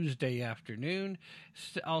on Tuesday afternoon,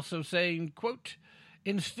 also saying, quote,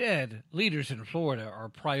 instead, leaders in Florida are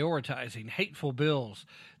prioritizing hateful bills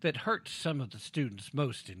that hurt some of the students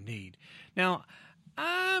most in need. Now,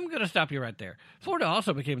 I'm going to stop you right there. Florida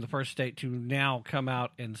also became the first state to now come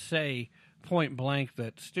out and say point blank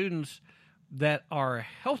that students that are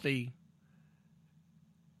healthy,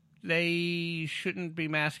 they shouldn't be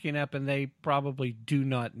masking up and they probably do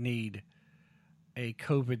not need a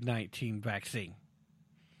COVID-19 vaccine,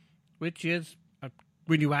 which is,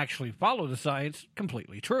 when you actually follow the science,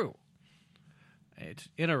 completely true. It's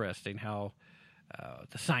interesting how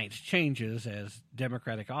the science changes as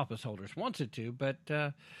Democratic office holders wants it to, but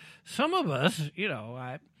some of us,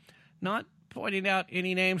 I'm not pointing out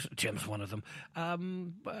any names, Tim's one of them,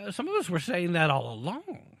 some of us were saying that all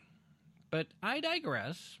along, but I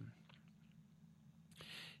digress.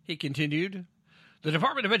 He continued, the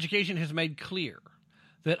Department of Education has made clear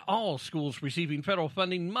that all schools receiving federal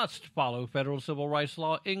funding must follow federal civil rights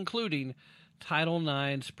law, including Title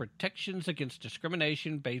IX's protections against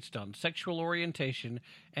discrimination based on sexual orientation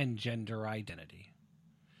and gender identity.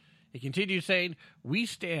 He continued saying, we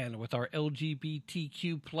stand with our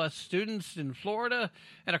LGBTQ plus students in Florida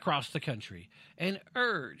and across the country and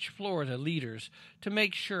urge Florida leaders to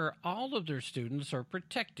make sure all of their students are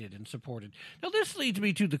protected and supported. Now, this leads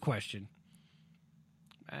me to the question.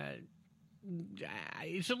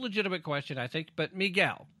 It's a legitimate question, I think, but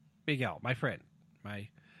Miguel, my friend, my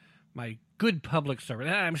good public servant,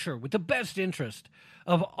 and I'm sure with the best interest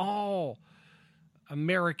of all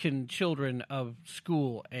American children of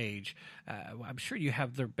school age, I'm sure you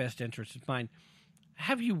have their best interest in mind.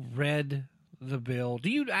 Have you read the bill? Do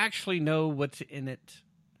you actually know what's in it?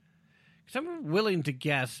 Because I'm willing to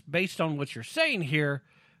guess, based on what you're saying here,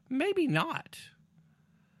 maybe not.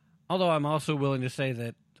 Although I'm also willing to say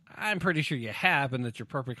that I'm pretty sure you have and that you're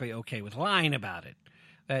perfectly okay with lying about it.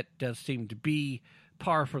 That does seem to be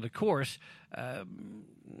par for the course.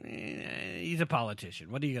 He's a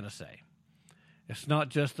politician. What are you going to say? It's not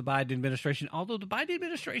just the Biden administration, although the Biden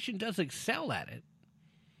administration does excel at it.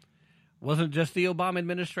 Wasn't just the Obama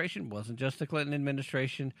administration, wasn't just the Clinton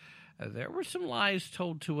administration. There were some lies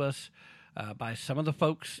told to us by some of the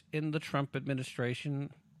folks in the Trump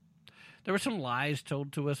administration. There were some lies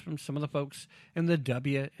told to us from some of the folks in the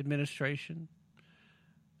W administration.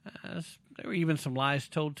 There were even some lies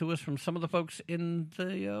told to us from some of the folks in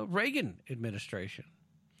the Reagan administration.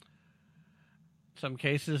 In some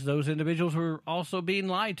cases, those individuals were also being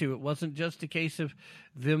lied to. It wasn't just a case of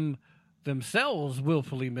them themselves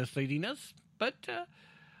willfully misleading us, but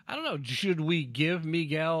I don't know, should we give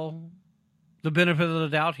Miguel the benefit of the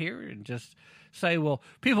doubt here and just say, well,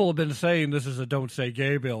 people have been saying this is a don't say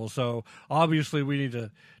gay bill, so obviously we need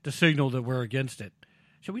to signal that we're against it.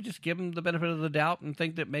 Should we just give him the benefit of the doubt and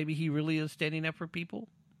think that maybe he really is standing up for people?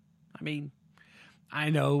 I mean,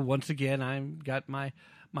 I know, once again, I've got my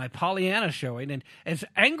Pollyanna showing, and as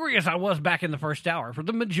angry as I was back in the first hour, for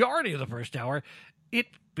the majority of the first hour, it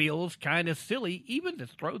feels kind of silly even to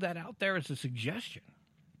throw that out there as a suggestion.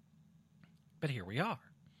 But here we are.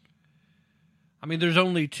 I mean, there's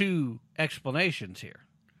only two explanations here.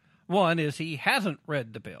 One is he hasn't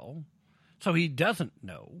read the bill, so he doesn't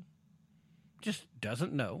know. Just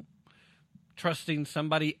doesn't know. Trusting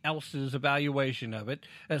somebody else's evaluation of it,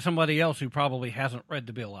 and somebody else who probably hasn't read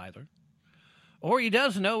the bill either. Or he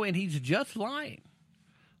does know and he's just lying.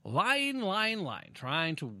 Lying,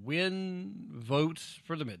 trying to win votes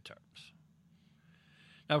for the midterms.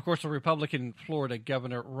 Now, of course, the Republican Florida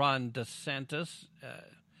Governor Ron DeSantis,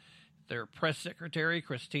 their press secretary,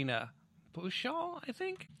 Christina Pushaw, I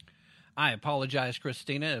think. I apologize,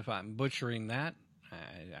 Christina, if I'm butchering that.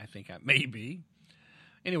 I think I may be.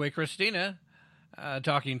 Anyway, Christina,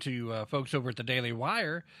 talking to folks over at the Daily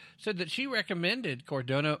Wire, said that she recommended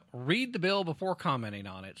Cardona read the bill before commenting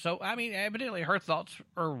on it. So, I mean, evidently her thoughts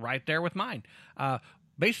are right there with mine.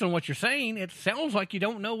 Based on what you're saying, it sounds like you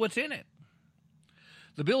don't know what's in it.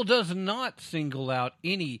 The bill does not single out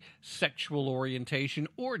any sexual orientation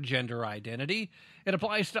or gender identity. It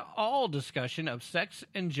applies to all discussion of sex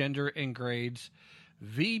and gender in grades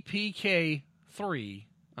VPK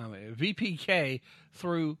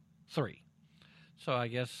through 3. So I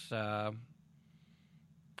guess I'm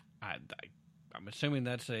assuming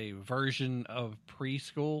that's a version of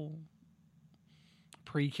preschool,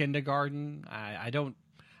 pre-kindergarten. I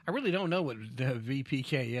really don't know what the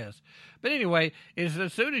VPK is. But anyway, is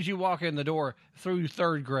as soon as you walk in the door through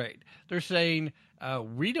 3rd grade, they're saying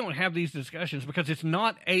we don't have these discussions because it's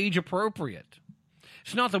not age appropriate.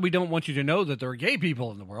 It's not that we don't want you to know that there are gay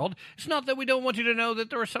people in the world. It's not that we don't want you to know that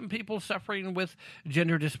there are some people suffering with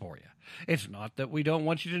gender dysphoria. It's not that we don't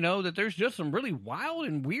want you to know that there's just some really wild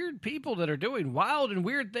and weird people that are doing wild and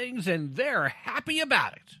weird things, and they're happy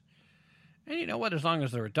about it. And you know what? As long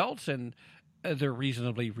as they're adults and they're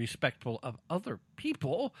reasonably respectful of other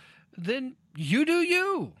people, then you do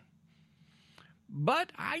you.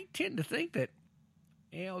 But I tend to think that,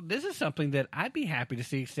 this is something that I'd be happy to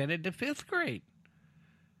see extended to 5th grade.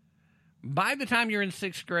 By the time you're in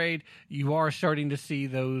 6th grade, you are starting to see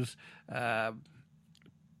those,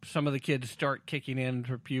 some of the kids start kicking in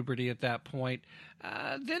for puberty at that point.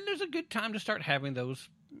 Then there's a good time to start having those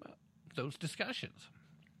discussions.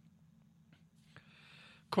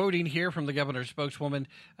 Quoting here from the governor's spokeswoman,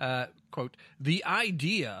 quote, "The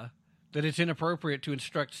idea that it's inappropriate to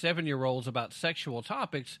instruct 7-year-olds about sexual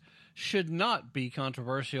topics should not be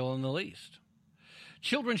controversial in the least.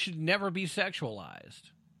 Children should never be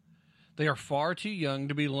sexualized. They are far too young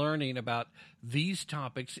to be learning about these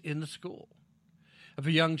topics in the school. If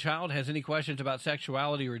a young child has any questions about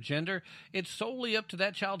sexuality or gender, it's solely up to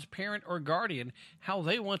that child's parent or guardian how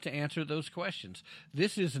they want to answer those questions.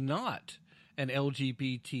 This is not an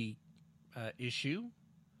LGBT issue,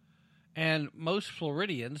 and most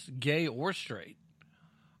Floridians, gay or straight,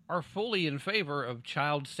 are fully in favor of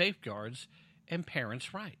child safeguards and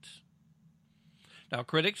parents' rights." Now,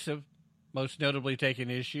 critics have most notably taken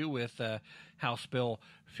issue with House Bill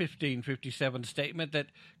 1557's statement that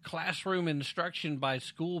classroom instruction by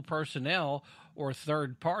school personnel or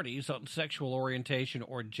third parties on sexual orientation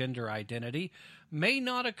or gender identity may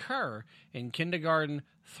not occur in kindergarten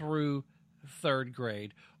through 3rd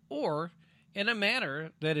grade, or in a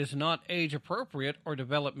manner that is not age appropriate or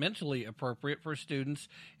developmentally appropriate for students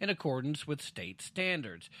in accordance with state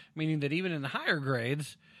standards, meaning that even in the higher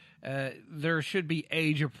grades, there should be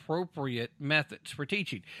age-appropriate methods for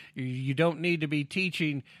teaching. You don't need to be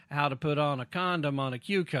teaching how to put on a condom on a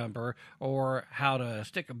cucumber or how to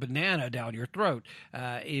stick a banana down your throat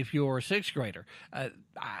if you're a 6th grader.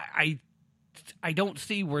 I I don't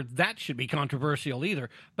see where that should be controversial either.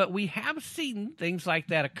 But we have seen things like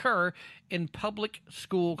that occur in public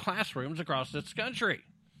school classrooms across this country.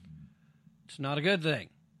 It's not a good thing.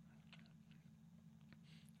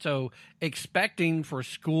 So expecting for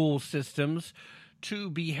school systems to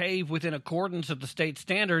behave within accordance with the state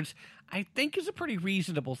standards, I think is a pretty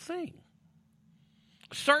reasonable thing.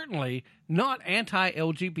 Certainly not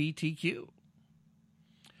anti-LGBTQ.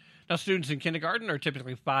 Now, students in kindergarten are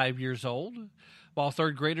typically 5 years old, while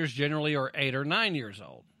third graders generally are 8 or 9 years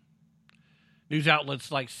old. News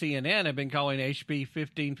outlets like CNN have been calling HB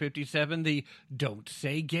 1557 the Don't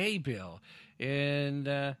Say Gay bill,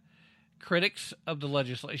 and critics of the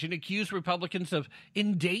legislation accuse Republicans of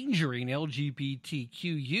endangering LGBTQ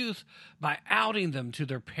youth by outing them to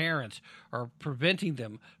their parents or preventing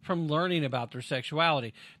them from learning about their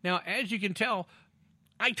sexuality. Now, as you can tell,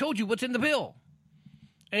 I told you what's in the bill.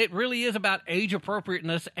 It really is about age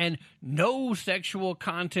appropriateness and no sexual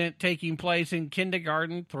content taking place in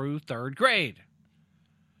kindergarten through third grade.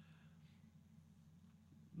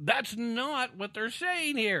 That's not what they're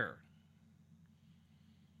saying here.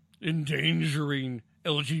 Endangering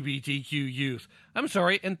LGBTQ youth. I'm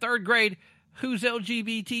sorry, in third grade, who's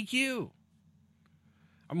LGBTQ?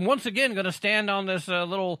 I'm once again going to stand on this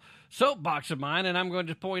little soapbox of mine, and I'm going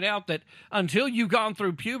to point out that until you've gone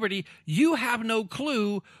through puberty, you have no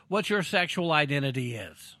clue what your sexual identity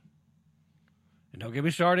is. And don't get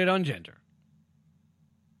me started on gender.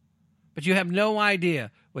 But you have no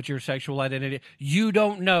idea what your sexual identity is. You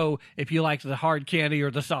don't know if you like the hard candy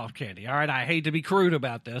or the soft candy. All right, I hate to be crude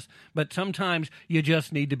about this, but sometimes you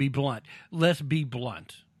just need to be blunt. Let's be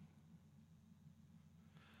blunt.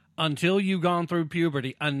 Until you've gone through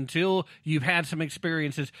puberty, until you've had some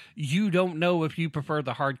experiences, you don't know if you prefer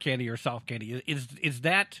the hard candy or soft candy. Is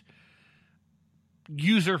that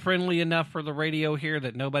user-friendly enough for the radio here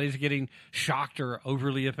that nobody's getting shocked or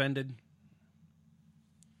overly offended?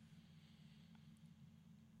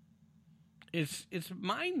 It's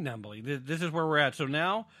mind-numbing. This is where we're at. So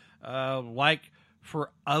now, like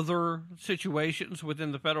for other situations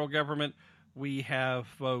within the federal government, we have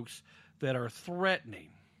folks that are threatening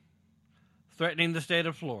the state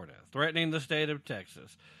of Florida, threatening the state of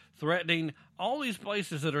Texas, threatening all these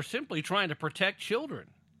places that are simply trying to protect children.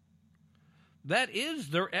 That is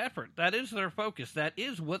their effort. That is their focus. That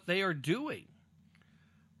is what they are doing.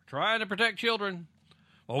 Trying to protect children.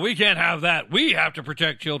 Well, we can't have that. We have to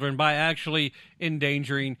protect children by actually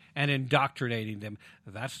endangering and indoctrinating them.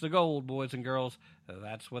 That's the goal, boys and girls.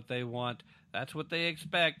 That's what they want. That's what they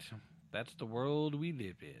expect. That's the world we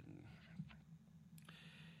live in.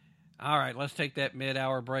 All right, let's take that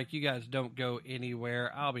mid-hour break. You guys don't go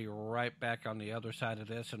anywhere. I'll be right back on the other side of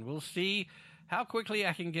this, and we'll see how quickly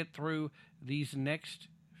I can get through these next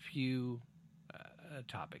few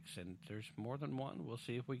topics. And there's more than one. We'll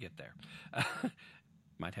see if we get there.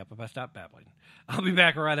 Might help if I stop babbling. I'll be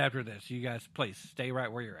back right after this. You guys, please stay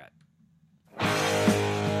right where you're at.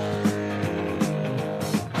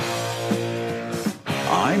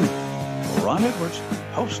 I'm Ron Edwards,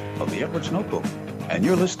 host of the Edwards Notebook, and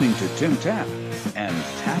you're listening to Tim Tapp and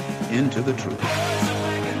Tap into the Truth.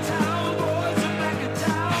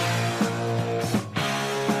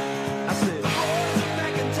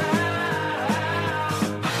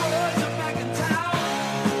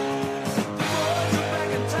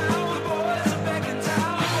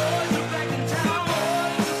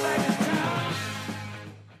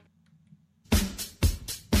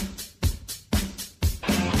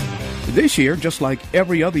 This year, just like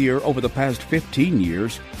every other year over the past 15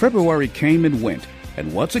 years, February came and went,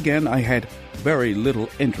 and once again I had very little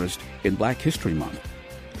interest in Black History Month.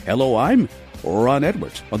 Hello, I'm Ron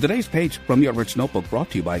Edwards. On today's page from the Edwards Notebook,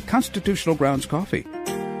 brought to you by Constitutional Grounds Coffee.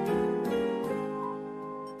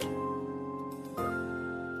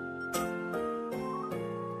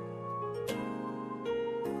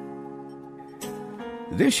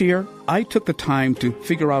 This year, I took the time to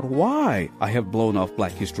figure out why I have blown off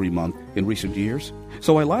Black History Month in recent years.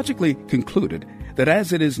 So I logically concluded that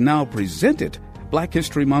as it is now presented, Black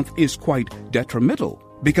History Month is quite detrimental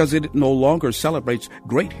because it no longer celebrates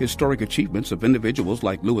great historic achievements of individuals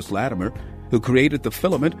like Lewis Latimer, who created the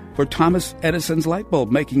filament for Thomas Edison's light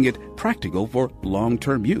bulb, making it practical for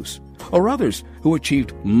long-term use, or others who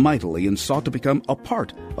achieved mightily and sought to become a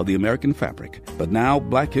part of the American fabric. But now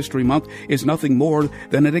Black History Month is nothing more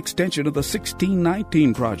than an extension of the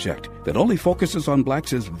 1619 Project that only focuses on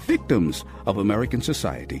blacks as victims of American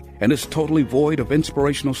society and is totally void of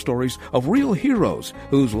inspirational stories of real heroes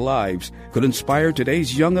whose lives could inspire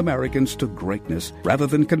today's young Americans to greatness rather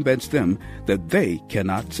than convince them that they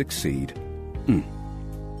cannot succeed.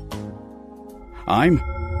 I'm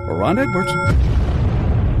Ron Edwards.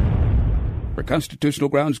 For Constitutional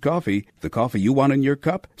Grounds Coffee, the coffee you want in your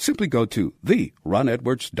cup, simply go to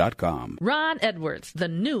theronedwards.com. Ron Edwards, the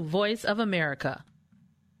new voice of America.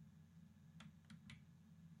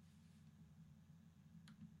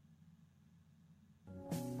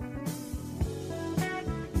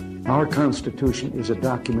 Our Constitution is a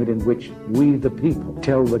document in which we, the people,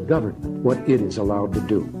 tell the government what it is allowed to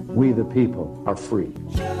do. We, the people, are free.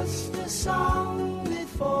 Just a song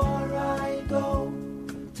before I go,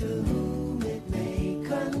 to whom it may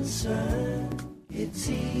concern. It's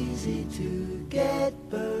easy to get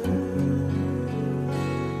burned.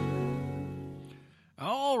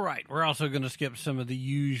 All right, we're also going to skip some of the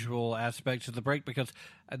usual aspects of the break because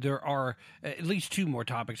there are at least two more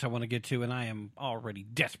topics I want to get to, and I am already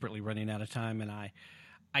desperately running out of time, and I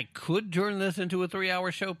could turn this into a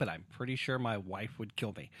 3-hour show, but I'm pretty sure my wife would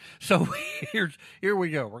kill me. So here we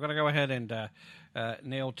go. We're going to go ahead and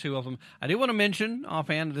nail two of them. I do want to mention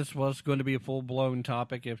offhand this was going to be a full-blown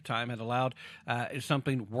topic if time had allowed. It's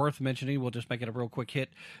something worth mentioning. We'll just make it a real quick hit.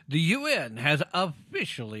 The UN has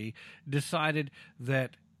officially decided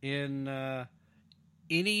that in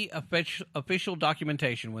any official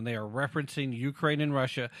documentation, when they are referencing Ukraine and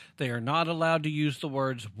Russia, they are not allowed to use the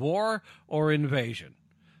words war or invasion.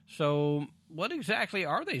 So what exactly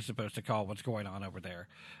are they supposed to call what's going on over there?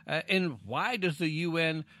 And why does the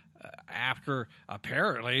UN, after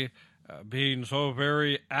apparently being so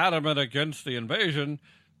very adamant against the invasion,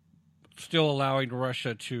 still allowing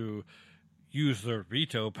Russia to use their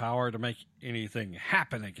veto power to make anything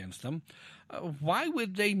happen against them, why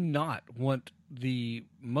would they not want the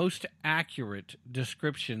most accurate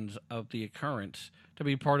descriptions of the occurrence to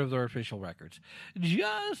be part of their official records?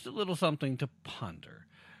 Just a little something to ponder.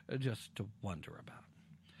 Just to wonder about.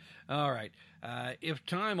 All right. If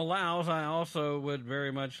time allows, I also would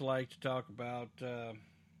very much like to talk about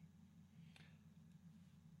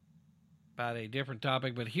a different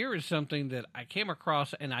topic, but here is something that I came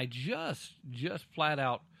across, and I just flat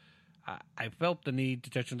out, I felt the need to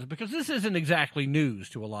touch on this because this isn't exactly news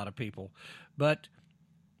to a lot of people, but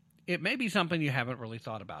it may be something you haven't really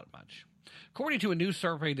thought about much. According to a new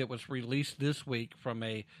survey that was released this week from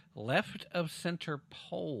a left-of-center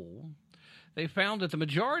poll, they found that the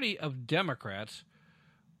majority of Democrats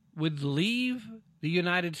would leave the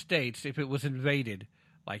United States if it was invaded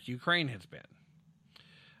like Ukraine has been.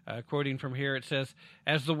 Quoting from here, it says,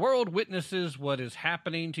 as the world witnesses what is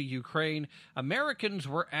happening to Ukraine, Americans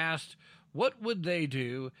were asked what would they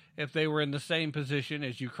do if they were in the same position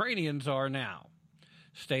as Ukrainians are now?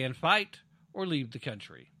 Stay and fight or leave the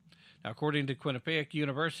country? Now, according to Quinnipiac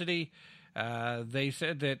University, they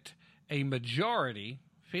said that a majority,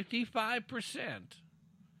 55%,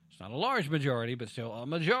 it's not a large majority, but still a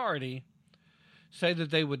majority, say that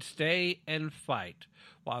they would stay and fight,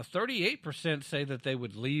 while 38% say that they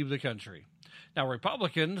would leave the country. Now,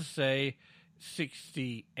 Republicans say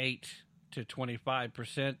 68 to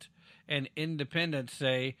 25%, and independents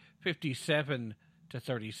say 57 to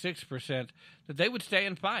 36% that they would stay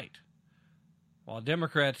and fight, while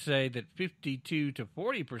Democrats say that 52 to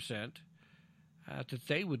 40% that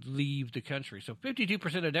they would leave the country. So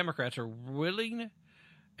 52% of Democrats are willing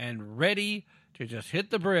and ready to just hit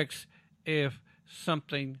the bricks if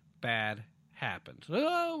something bad happens.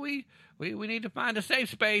 Oh, we need to find a safe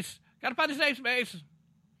space. Got to find a safe space.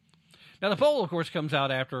 Now, the poll, of course, comes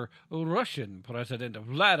out after Russian President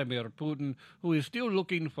Vladimir Putin, who is still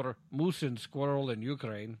looking for moose and squirrel in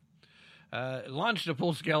Ukraine, launched a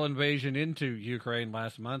full-scale invasion into Ukraine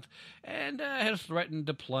last month and has threatened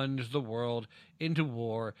to plunge the world into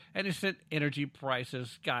war and has sent energy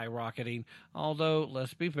prices skyrocketing, although,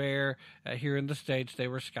 let's be fair, here in the States they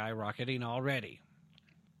were skyrocketing already.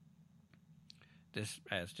 This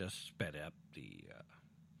has just sped up the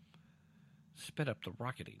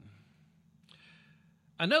rocketing.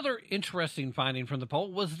 Another interesting finding from the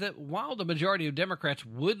poll was that while the majority of Democrats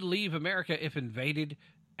would leave America if invaded,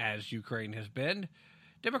 as Ukraine has been,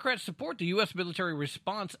 Democrats support the U.S. military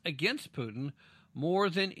response against Putin more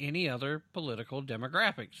than any other political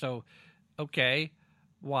demographic. So, okay,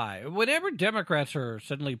 why? Whenever Democrats are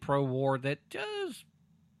suddenly pro-war,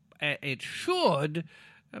 it should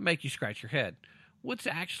make you scratch your head. What's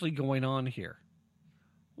actually going on here?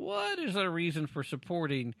 What is the reason for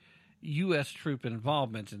supporting U.S. troop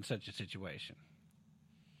involvement in such a situation?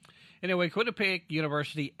 Anyway, Quinnipiac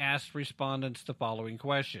University asked respondents the following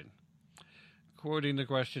question. Quoting the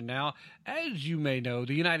question now, as you may know,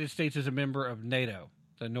 the United States is a member of NATO.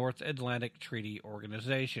 the North Atlantic Treaty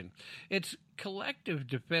Organization. Its collective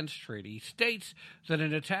defense treaty states that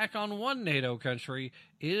an attack on one NATO country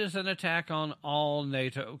is an attack on all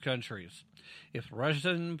NATO countries. If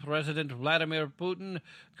Russian President Vladimir Putin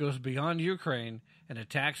goes beyond Ukraine and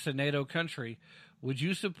attacks a NATO country, would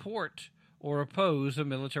you support or oppose a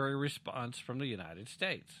military response from the United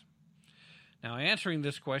States? Now, answering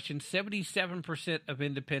this question, 77% of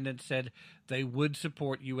independents said they would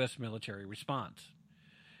support U.S. military response.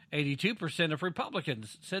 82% of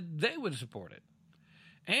Republicans said they would support it.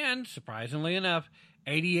 And, surprisingly enough,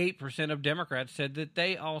 88% of Democrats said that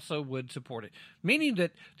they also would support it, meaning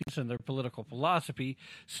that these in their political philosophy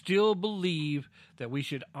still believe that we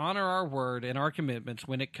should honor our word and our commitments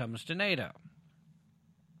when it comes to NATO.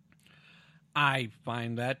 I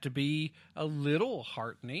find that to be a little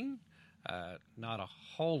heartening. Not a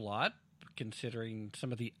whole lot, considering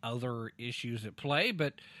some of the other issues at play.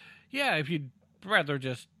 But, yeah, if you'd rather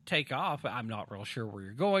just take off, I'm not real sure where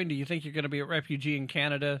you're going. Do you think you're going to be a refugee in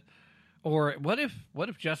Canada? Or what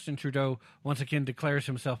if Justin Trudeau once again declares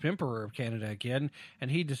himself Emperor of Canada again, and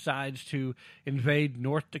he decides to invade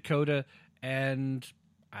North Dakota and,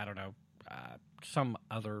 I don't know, some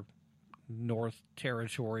other North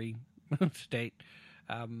Territory state?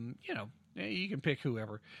 You can pick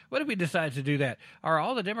whoever. What if he decides to do that? Are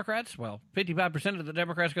all the Democrats, 55% of the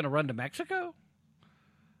Democrats going to run to Mexico?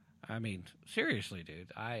 I mean, seriously,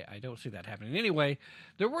 dude, I don't see that happening. Anyway,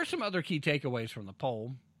 there were some other key takeaways from the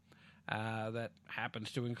poll that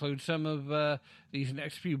happens to include some of these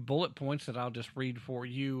next few bullet points that I'll just read for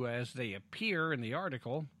you as they appear in the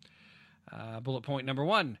article. Bullet point number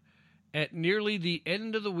 1. At nearly the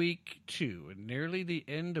end of week 2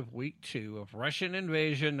 of Russian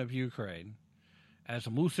invasion of Ukraine, as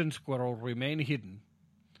moose and squirrel remain hidden,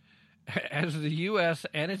 as the U.S.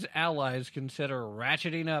 and its allies consider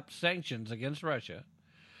ratcheting up sanctions against Russia,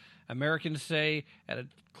 Americans say at a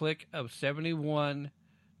click of 71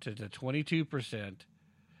 to 22%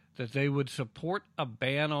 that they would support a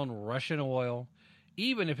ban on Russian oil,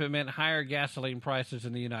 even if it meant higher gasoline prices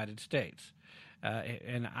in the United States.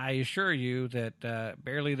 And I assure you that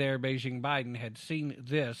barely there Beijing Biden had seen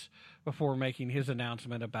this before making his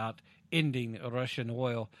announcement about ending Russian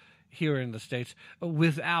oil here in the States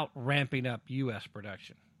without ramping up U.S.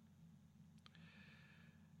 production.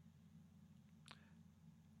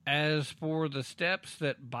 As for the steps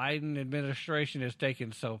that Biden administration has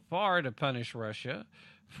taken so far to punish Russia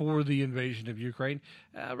for the invasion of Ukraine,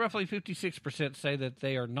 roughly 56% say that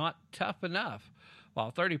they are not tough enough, while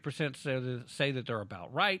 30% say that they're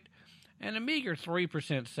about right, and a meager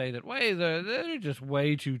 3% say that, they're just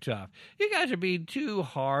way too tough. You guys are being too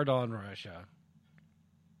hard on Russia.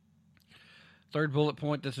 Third bullet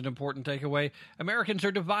point that's an important takeaway. Americans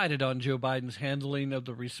are divided on Joe Biden's handling of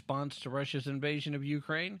the response to Russia's invasion of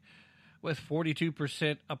Ukraine, with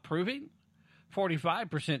 42% approving,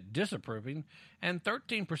 45% disapproving, and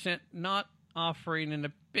 13% not offering an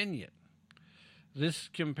opinion. This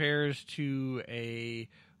compares to a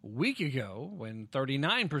week ago when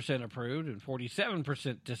 39% approved and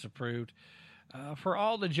 47% disapproved. For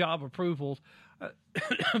all the job approvals,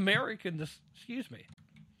 Americans,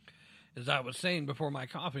 as I was saying before my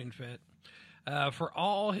coughing fit, for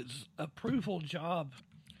all his approval job.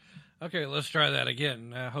 Okay, let's try that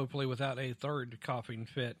again, hopefully without a third coughing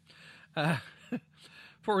fit.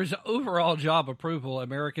 For his overall job approval,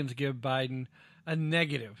 Americans give Biden a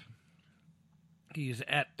negative. He's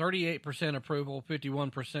at 38% approval,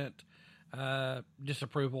 51%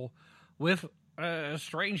 disapproval, with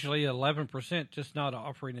strangely 11% just not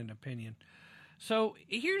offering an opinion. So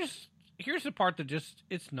here's the part that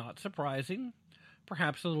it's not surprising,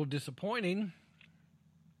 perhaps a little disappointing,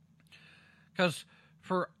 because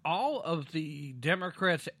for all of the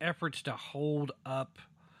Democrats' efforts to hold up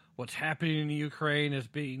what's happening in Ukraine as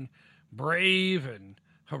being brave and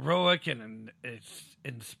heroic and it's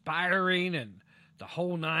inspiring and the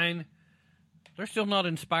whole nine, they're still not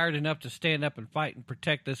inspired enough to stand up and fight and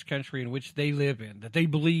protect this country in which they live in, that they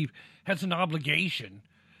believe has an obligation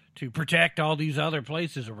to protect all these other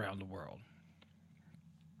places around the world.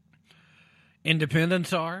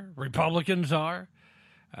 Independents are, Republicans are,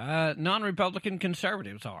 non-Republican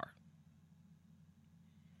conservatives are.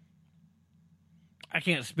 I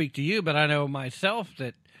can't speak to you, but I know myself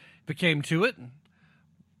that if it came to it,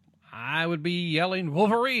 I would be yelling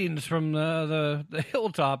Wolverines from the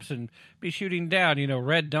hilltops and be shooting down,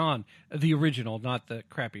 Red Dawn, the original, not the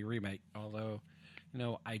crappy remake. Although,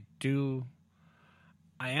 I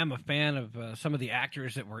am a fan of some of the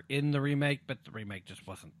actors that were in the remake, but the remake just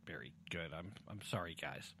wasn't very good. I'm sorry,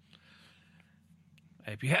 guys.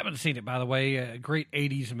 If you haven't seen it, by the way, a great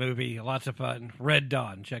 80s movie, lots of fun. Red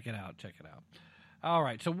Dawn. Check it out. Check it out. All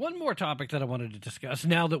right, so one more topic that I wanted to discuss,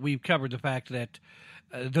 now that we've covered the fact that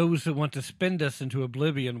those who want to spin us into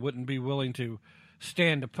oblivion wouldn't be willing to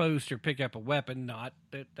stand a post or pick up a weapon. Not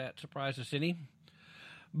that that surprises any.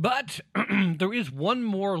 But there is one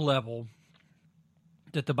more level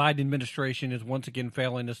that the Biden administration is once again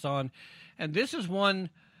failing us on, and this is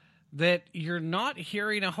one that you're not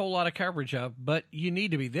hearing a whole lot of coverage of, but you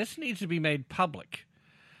need to be. This needs to be made public,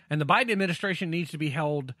 and the Biden administration needs to be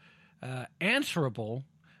held answerable.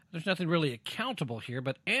 There's nothing really accountable here,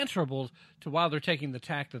 but answerable to why they're taking the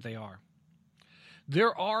tack that they are.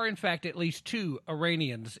 There are, in fact, at least 2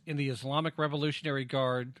 Iranians in the Islamic Revolutionary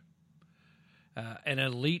Guard, an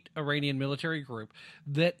elite Iranian military group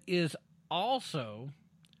that is also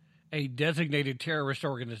a designated terrorist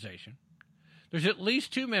organization. There's at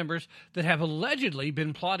least 2 members that have allegedly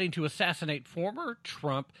been plotting to assassinate former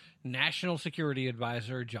Trump National Security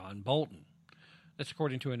Advisor John Bolton. That's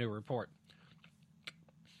according to a new report.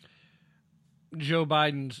 Joe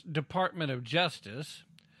Biden's Department of Justice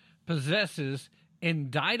possesses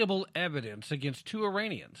indictable evidence against 2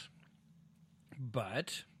 Iranians.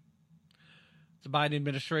 But the Biden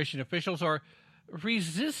administration officials are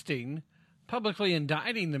resisting publicly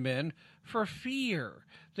indicting the men for fear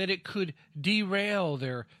that it could derail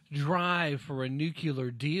their drive for a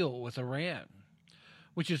nuclear deal with Iran,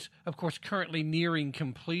 which is, of course, currently nearing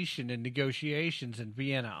completion in negotiations in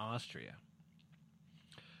Vienna, Austria.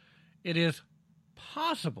 It is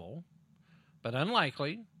possible, but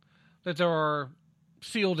unlikely, that there are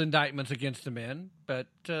sealed indictments against the men, but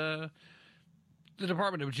the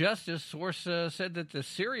Department of Justice source said that the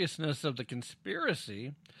seriousness of the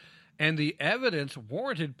conspiracy and the evidence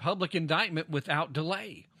warranted public indictment without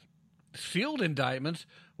delay. Sealed indictments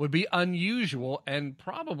would be unusual and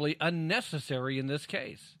probably unnecessary in this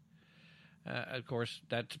case. Of course,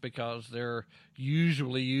 that's because they're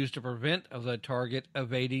usually used to prevent the target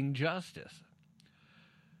evading justice.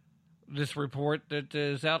 This report that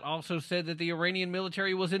is out also said that the Iranian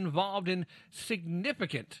military was involved in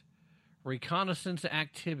significant reconnaissance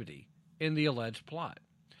activity in the alleged plot,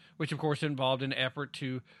 which of course involved an effort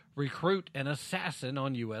to recruit an assassin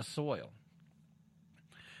on U.S. soil.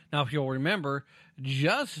 Now, if you'll remember,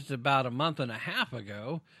 just about a month and a half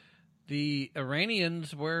ago, the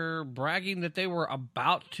Iranians were bragging that they were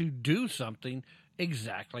about to do something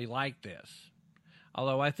exactly like this.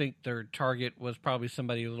 Although I think their target was probably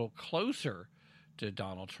somebody a little closer to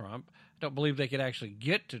Donald Trump. I don't believe they could actually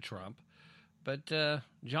get to Trump. But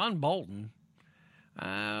John Bolton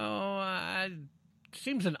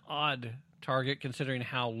seems an odd target considering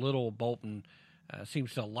how little Bolton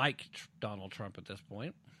seems to like Donald Trump at this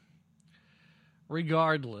point.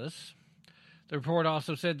 Regardless, the report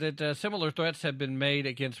also said that similar threats have been made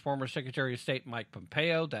against former Secretary of State Mike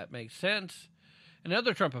Pompeo. That makes sense. And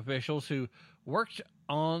other Trump officials who worked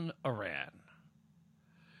on Iran.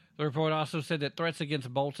 The report also said that threats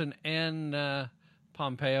against Bolton and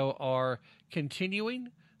Pompeo are continuing,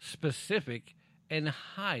 specific, and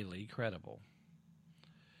highly credible.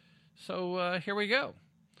 So here we go.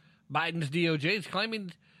 Biden's DOJ is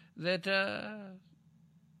claiming that a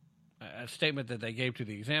statement that they gave to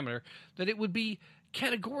the Examiner, that it would be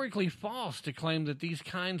categorically false to claim that these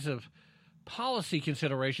kinds of policy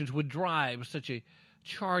considerations would drive such a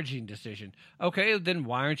charging decision. Okay, then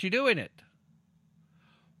why aren't you doing it?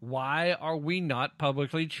 Why are we not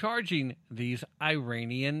publicly charging these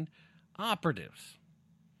Iranian operatives?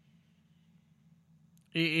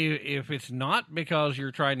 If it's not because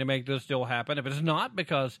you're trying to make this deal happen, if it's not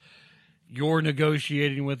because you're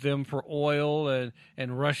negotiating with them for oil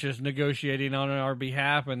and Russia's negotiating on our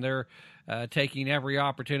behalf and they're taking every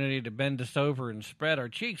opportunity to bend us over and spread our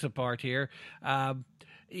cheeks apart here,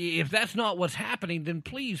 if that's not what's happening, then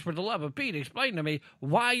please, for the love of Pete, explain to me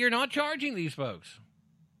why you're not charging these folks.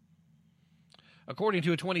 According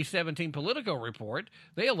to a 2017 Politico report,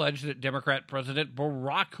 they allege that Democrat President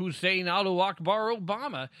Barack Hussein Akbar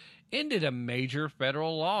Obama ended a major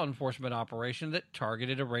federal law enforcement operation that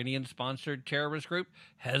targeted Iranian-sponsored terrorist group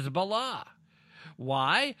Hezbollah.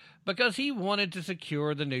 Why? Because he wanted to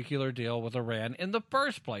secure the nuclear deal with Iran in the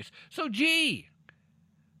first place. So, gee,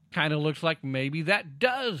 kind of looks like maybe that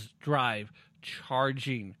does drive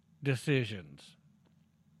charging decisions.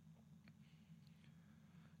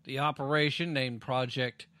 The operation, named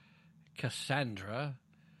Project Cassandra,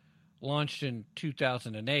 launched in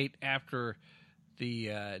 2008 after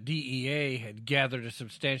the DEA had gathered a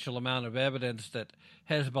substantial amount of evidence that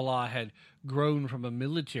Hezbollah had grown from a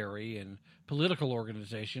military and political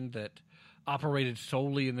organization that operated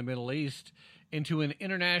solely in the Middle East into an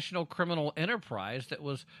international criminal enterprise that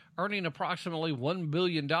was earning approximately $1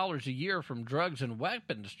 billion a year from drugs and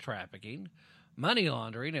weapons trafficking, money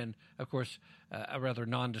laundering, and, of course, a rather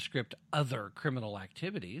nondescript other criminal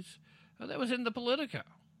activities that was in the Politico.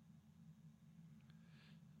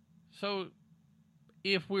 So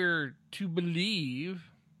if we're to believe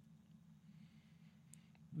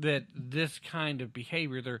that this kind of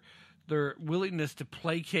behavior, their willingness to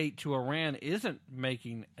placate to Iran isn't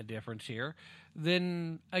making a difference here,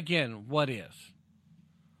 then, again, what is?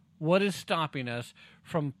 What is stopping us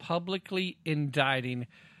from publicly indicting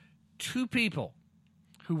two people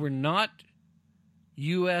who were not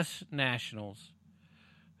U.S. nationals,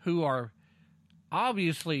 who are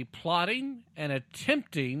obviously plotting and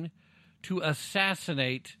attempting to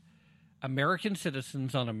assassinate American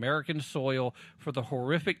citizens on American soil for the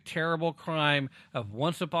horrific, terrible crime of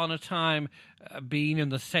once upon a time being in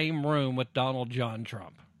the same room with Donald John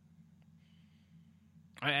Trump?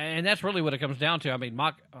 And that's really what it comes down to. I mean,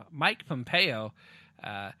 Mike Pompeo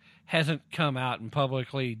hasn't come out and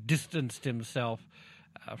publicly distanced himself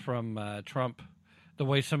from Trump the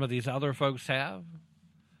way some of these other folks have.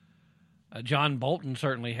 John Bolton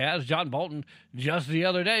certainly has. John Bolton just the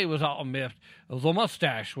other day was all miffed. The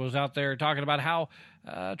mustache was out there talking about how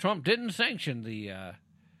Trump didn't sanction the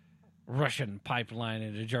Russian pipeline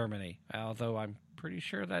into Germany, although I'm pretty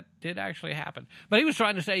sure that did actually happen. But he was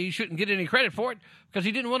trying to say he shouldn't get any credit for it because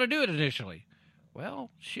he didn't want to do it initially.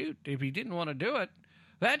 Well, shoot, if he didn't want to do it,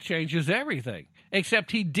 that changes everything,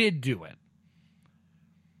 except he did do it.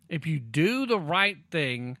 If you do the right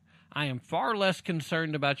thing, I am far less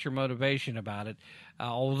concerned about your motivation about it,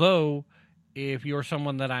 although if you're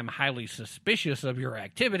someone that I'm highly suspicious of your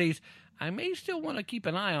activities, I may still want to keep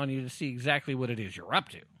an eye on you to see exactly what it is you're up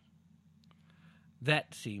to.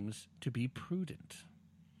 That seems to be prudent.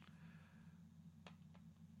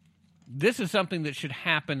 This is something that should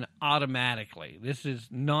happen automatically. This is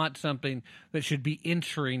not something that should be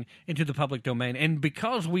entering into the public domain. And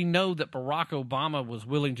because we know that Barack Obama was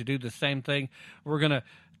willing to do the same thing, we're going to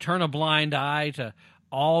turn a blind eye to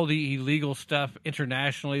all the illegal stuff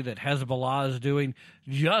internationally that Hezbollah is doing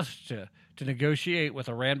just to negotiate with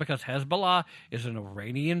Iran, because Hezbollah is an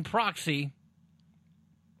Iranian proxy,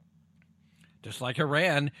 just like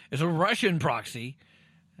Iran is a Russian proxy.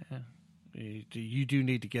 You do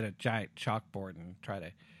need to get a giant chalkboard and try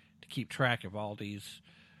to keep track of all these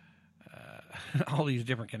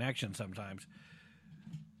different connections sometimes.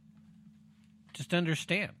 Just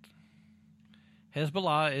understand,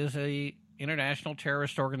 Hezbollah is a international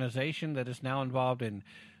terrorist organization that is now involved in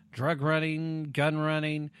drug running, gun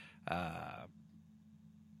running,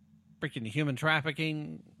 freaking human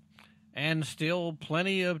trafficking, and still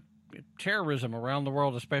plenty of terrorism around the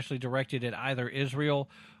world, especially directed at either Israel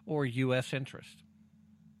or U.S. interest.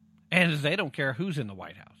 And they don't care who's in the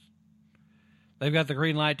White House. They've got the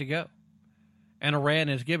green light to go. And Iran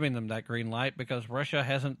is giving them that green light because Russia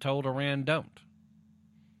hasn't told Iran don't.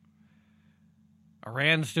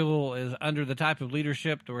 Iran still is under the type of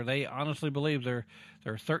leadership where they honestly believe they're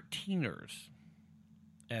 13ers,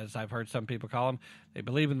 as I've heard some people call them. They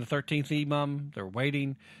believe in the 13th Imam. They're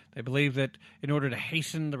waiting. They believe that in order to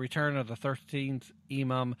hasten the return of the 13th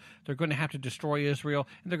Imam, they're going to have to destroy Israel,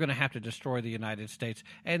 and they're going to have to destroy the United States.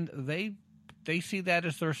 And they see that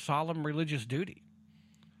as their solemn religious duty.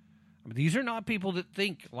 I mean, these are not people that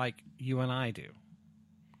think like you and I do.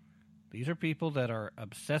 These are people that are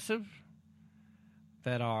obsessive,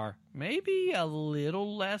 that are maybe a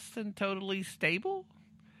little less than totally stable,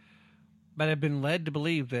 but have been led to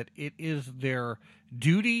believe that it is their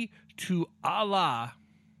duty to Allah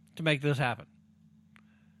to make this happen.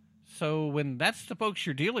 So when that's the folks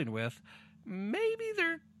you're dealing with, maybe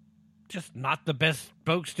they're just not the best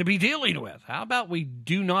folks to be dealing with. How about we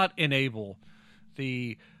do not enable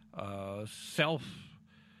the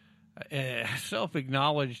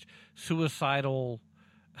self-acknowledged suicidal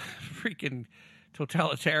freaking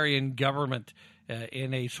totalitarian government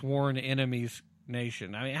in a sworn enemy's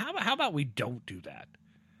nation? I mean, how about we don't do that?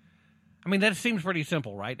 I mean, that seems pretty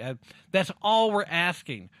simple, right? That's all we're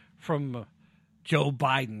asking from Joe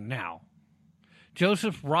Biden now.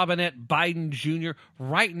 Joseph Robinette Biden Jr.,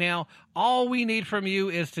 right now, all we need from you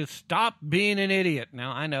is to stop being an idiot.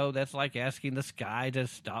 Now, I know that's like asking the sky to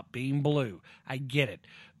stop being blue. I get it.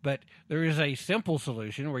 But there is a simple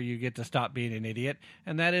solution where you get to stop being an idiot,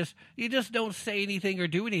 and that is you just don't say anything or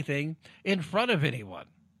do anything in front of anyone.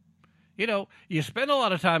 You know, you spend a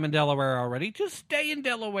lot of time in Delaware already. Just stay in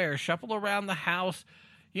Delaware. Shuffle around the house.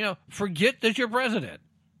 You know, forget that you're president.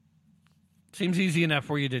 Seems easy enough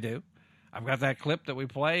for you to do. I've got that clip that we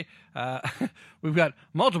play. We've got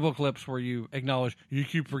multiple clips where you acknowledge you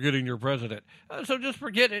keep forgetting your president. So just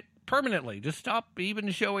forget it permanently. Just stop even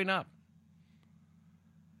showing up.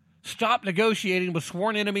 Stop negotiating with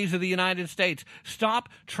sworn enemies of the United States. Stop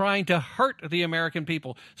trying to hurt the American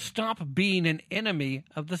people. Stop being an enemy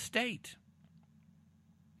of the state.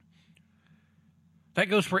 That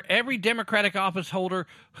goes for every Democratic office holder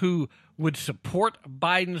who would support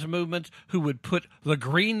Biden's movements, who would put the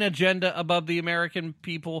green agenda above the American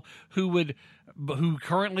people, who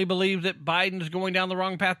currently believe that Biden's going down the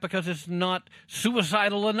wrong path because it's not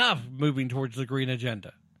suicidal enough moving towards the green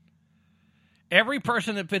agenda. Every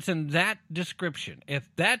person that fits in that description, if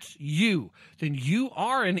that's you, then you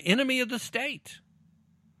are an enemy of the state.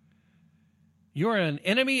 You're an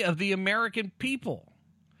enemy of the American people.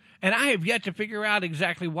 And I have yet to figure out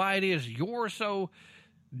exactly why it is you're so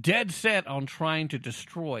dead set on trying to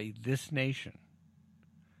destroy this nation.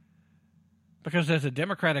 Because as a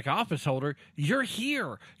Democratic office holder, you're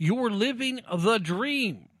here. You're living the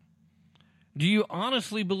dream. Do you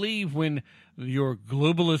honestly believe when your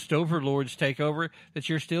globalist overlords take over that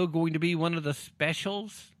you're still going to be one of the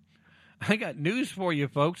specials? I got news for you,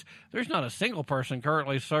 folks. There's not a single person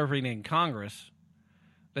currently serving in Congress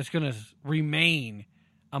that's going to remain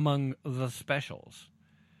among the specials.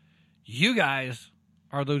 You guys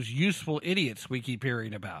are those useful idiots we keep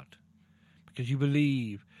hearing about because you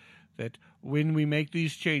believe that when we make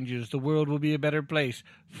these changes, the world will be a better place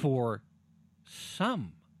for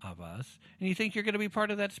some of us, and you think you're going to be part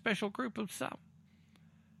of that special group of some.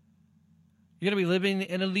 You're going to be living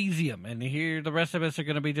in Elysium, and here the rest of us are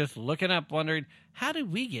going to be just looking up, wondering, how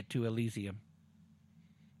did we get to Elysium?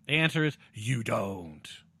 The answer is, you don't.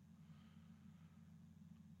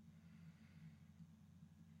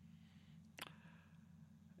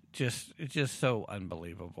 It's just so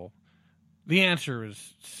unbelievable. The answer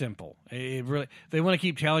is simple. They want to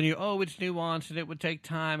keep telling you, oh, it's nuanced and it would take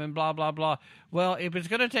time and blah, blah, blah. Well, if it's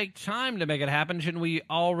going to take time to make it happen, shouldn't we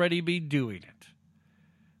already be doing it?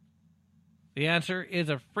 The answer is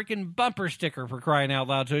a freaking bumper sticker, for crying out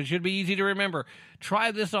loud, so it should be easy to remember.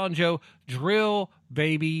 Try this on, Joe. Drill,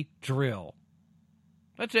 baby, drill.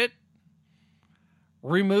 That's it.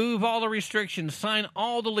 Remove all the restrictions. Sign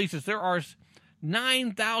all the leases. There are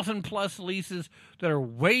 9,000 plus leases that are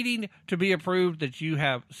waiting to be approved that you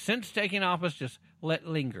have since taking office just let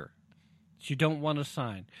linger, that you don't want to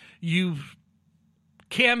sign. You've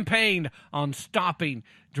campaigned on stopping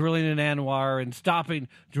drilling in ANWR and stopping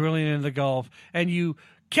drilling in the Gulf, and you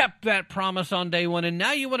kept that promise on day one, and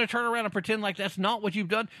now you want to turn around and pretend like that's not what you've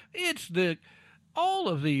done. It's all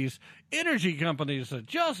of these energy companies that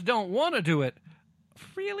just don't want to do it.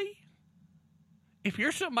 Really? If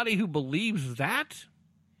you're somebody who believes that,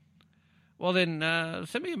 well, then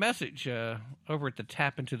send me a message over at the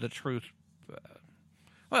Tap Into the Truth.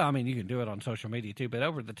 Well, I mean, you can do it on social media too, but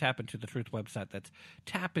over at the Tap Into the Truth website, that's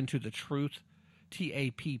Tap Into the Truth,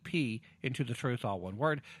 TAPP, Into the Truth, all one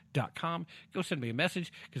word, .com. Go send me a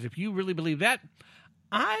message, because if you really believe that,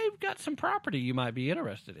 I've got some property you might be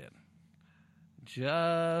interested in.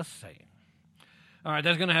 Just saying. All right,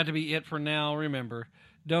 that's going to have to be it for now. Remember,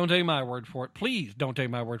 don't take my word for it. Please don't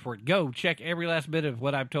take my word for it. Go check every last bit of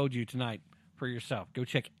what I've told you tonight for yourself. Go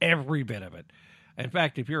check every bit of it. In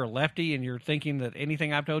fact, if you're a lefty and you're thinking that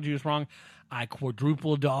anything I've told you is wrong, I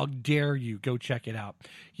quadruple dog dare you. Go check it out.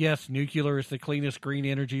 Yes, nuclear is the cleanest green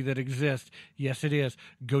energy that exists. Yes, it is.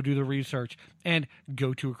 Go do the research and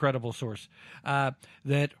go to a credible source.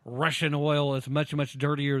 That Russian oil is much, much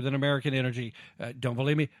dirtier than American energy. Don't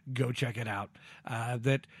believe me? Go check it out.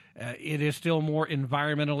 That it is still more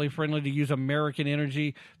environmentally friendly to use American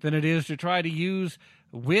energy than it is to try to use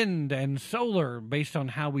wind and solar based on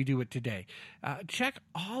how we do it today. Check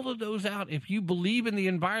all of those out. If you believe in the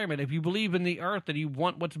environment, if you believe in the earth, and you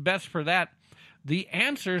want what's best for that, the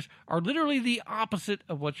answers are literally the opposite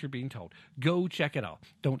of what you're being told. Go check it out.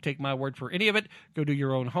 Don't take my word for any of it. Go do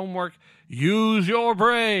your own homework. Use your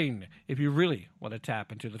brain if you really want to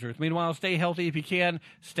tap into the truth. Meanwhile, stay healthy if you can.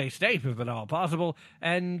 Stay safe if at all possible.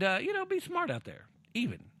 And, be smart out there,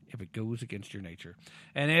 even if it goes against your nature.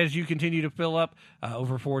 And as you continue to fill up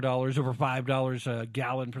over $4, over $5 a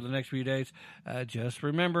gallon for the next few days, just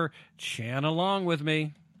remember, chant along with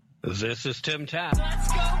me. This is Tim Tapp. Let's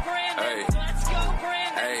go, Brandon. Hey. Let's go,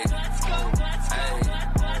 Brandon. Hey. Let's go. Let's go. Hey.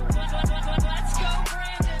 Let's go,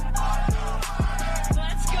 Brandon.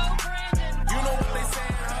 Let's go, Brandon. You know what they say,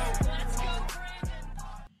 ho. Let's go,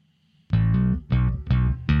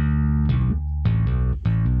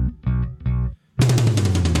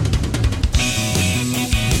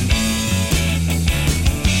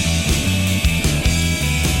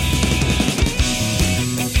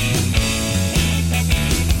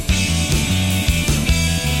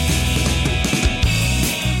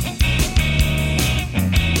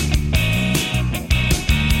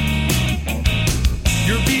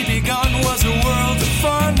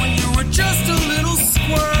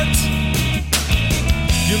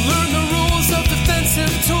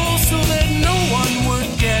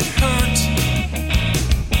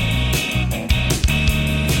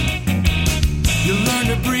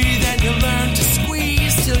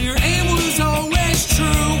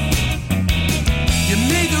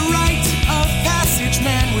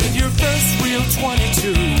 real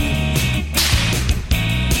 22.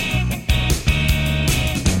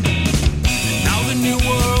 Now the New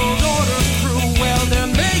World Order crew, well, they're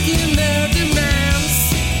making their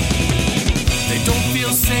demands. They don't feel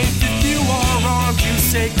safe if you are armed. You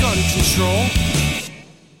say gun control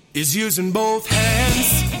is using both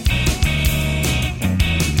hands.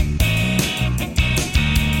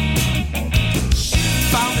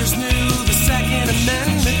 Founders knew the Second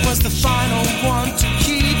Amendment was the final one to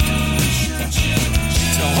keep,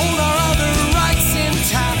 to hold our other rights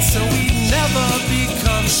intact so we never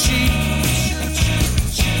become sheep.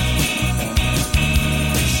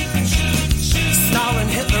 Stalin,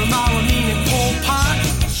 Hitler, Mao, and Pol Pot,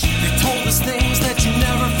 they told us things that you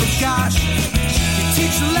never forgot. You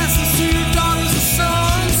teach lessons to your daughters and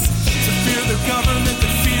sons, to fear the government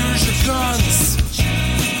that fears your guns.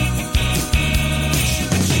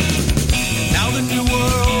 Now the New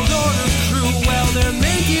World Order crew, well, they're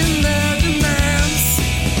making their demands.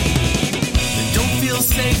 They don't feel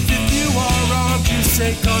safe if you are armed. You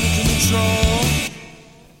say gun control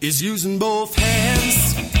is using both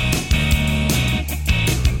hands.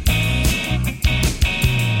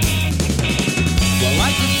 Well,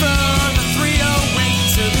 I prefer the 308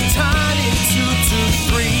 to the tiny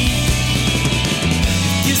 223.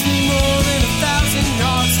 It gives me more than 1,000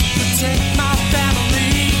 yards to protect my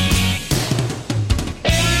family.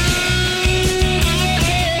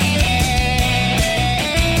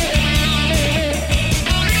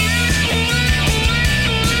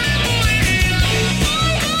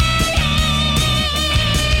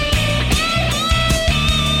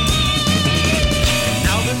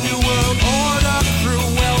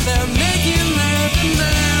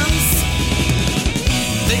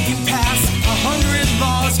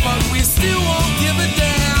 But we still won't give a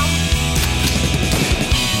damn.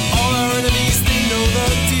 All our enemies, they know the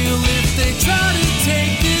deal. If they try to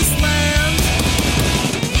take this land,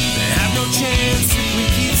 they have no chance if we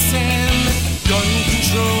keep saying gun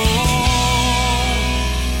control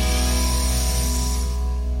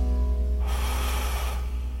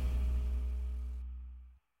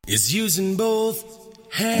is using both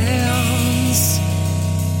hands.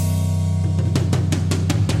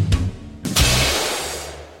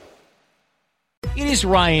 It is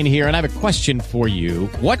Ryan here, and I have a question for you.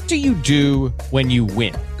 What do you do when you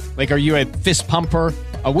win? Like, are you a fist pumper,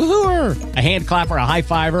 a woo-hooer, a hand clapper, a high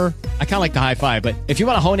fiver? I kind of like the high five, but if you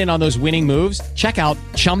want to hone in on those winning moves, check out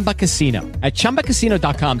Chumba Casino. At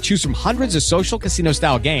ChumbaCasino.com, choose from hundreds of social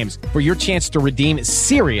casino-style games for your chance to redeem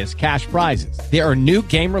serious cash prizes. There are new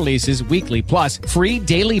game releases weekly, plus free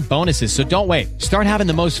daily bonuses. So don't wait. Start having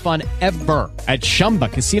the most fun ever at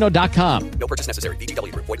ChumbaCasino.com. No purchase necessary.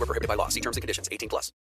 VGW Group. Void where prohibited by law. See terms and conditions. 18+.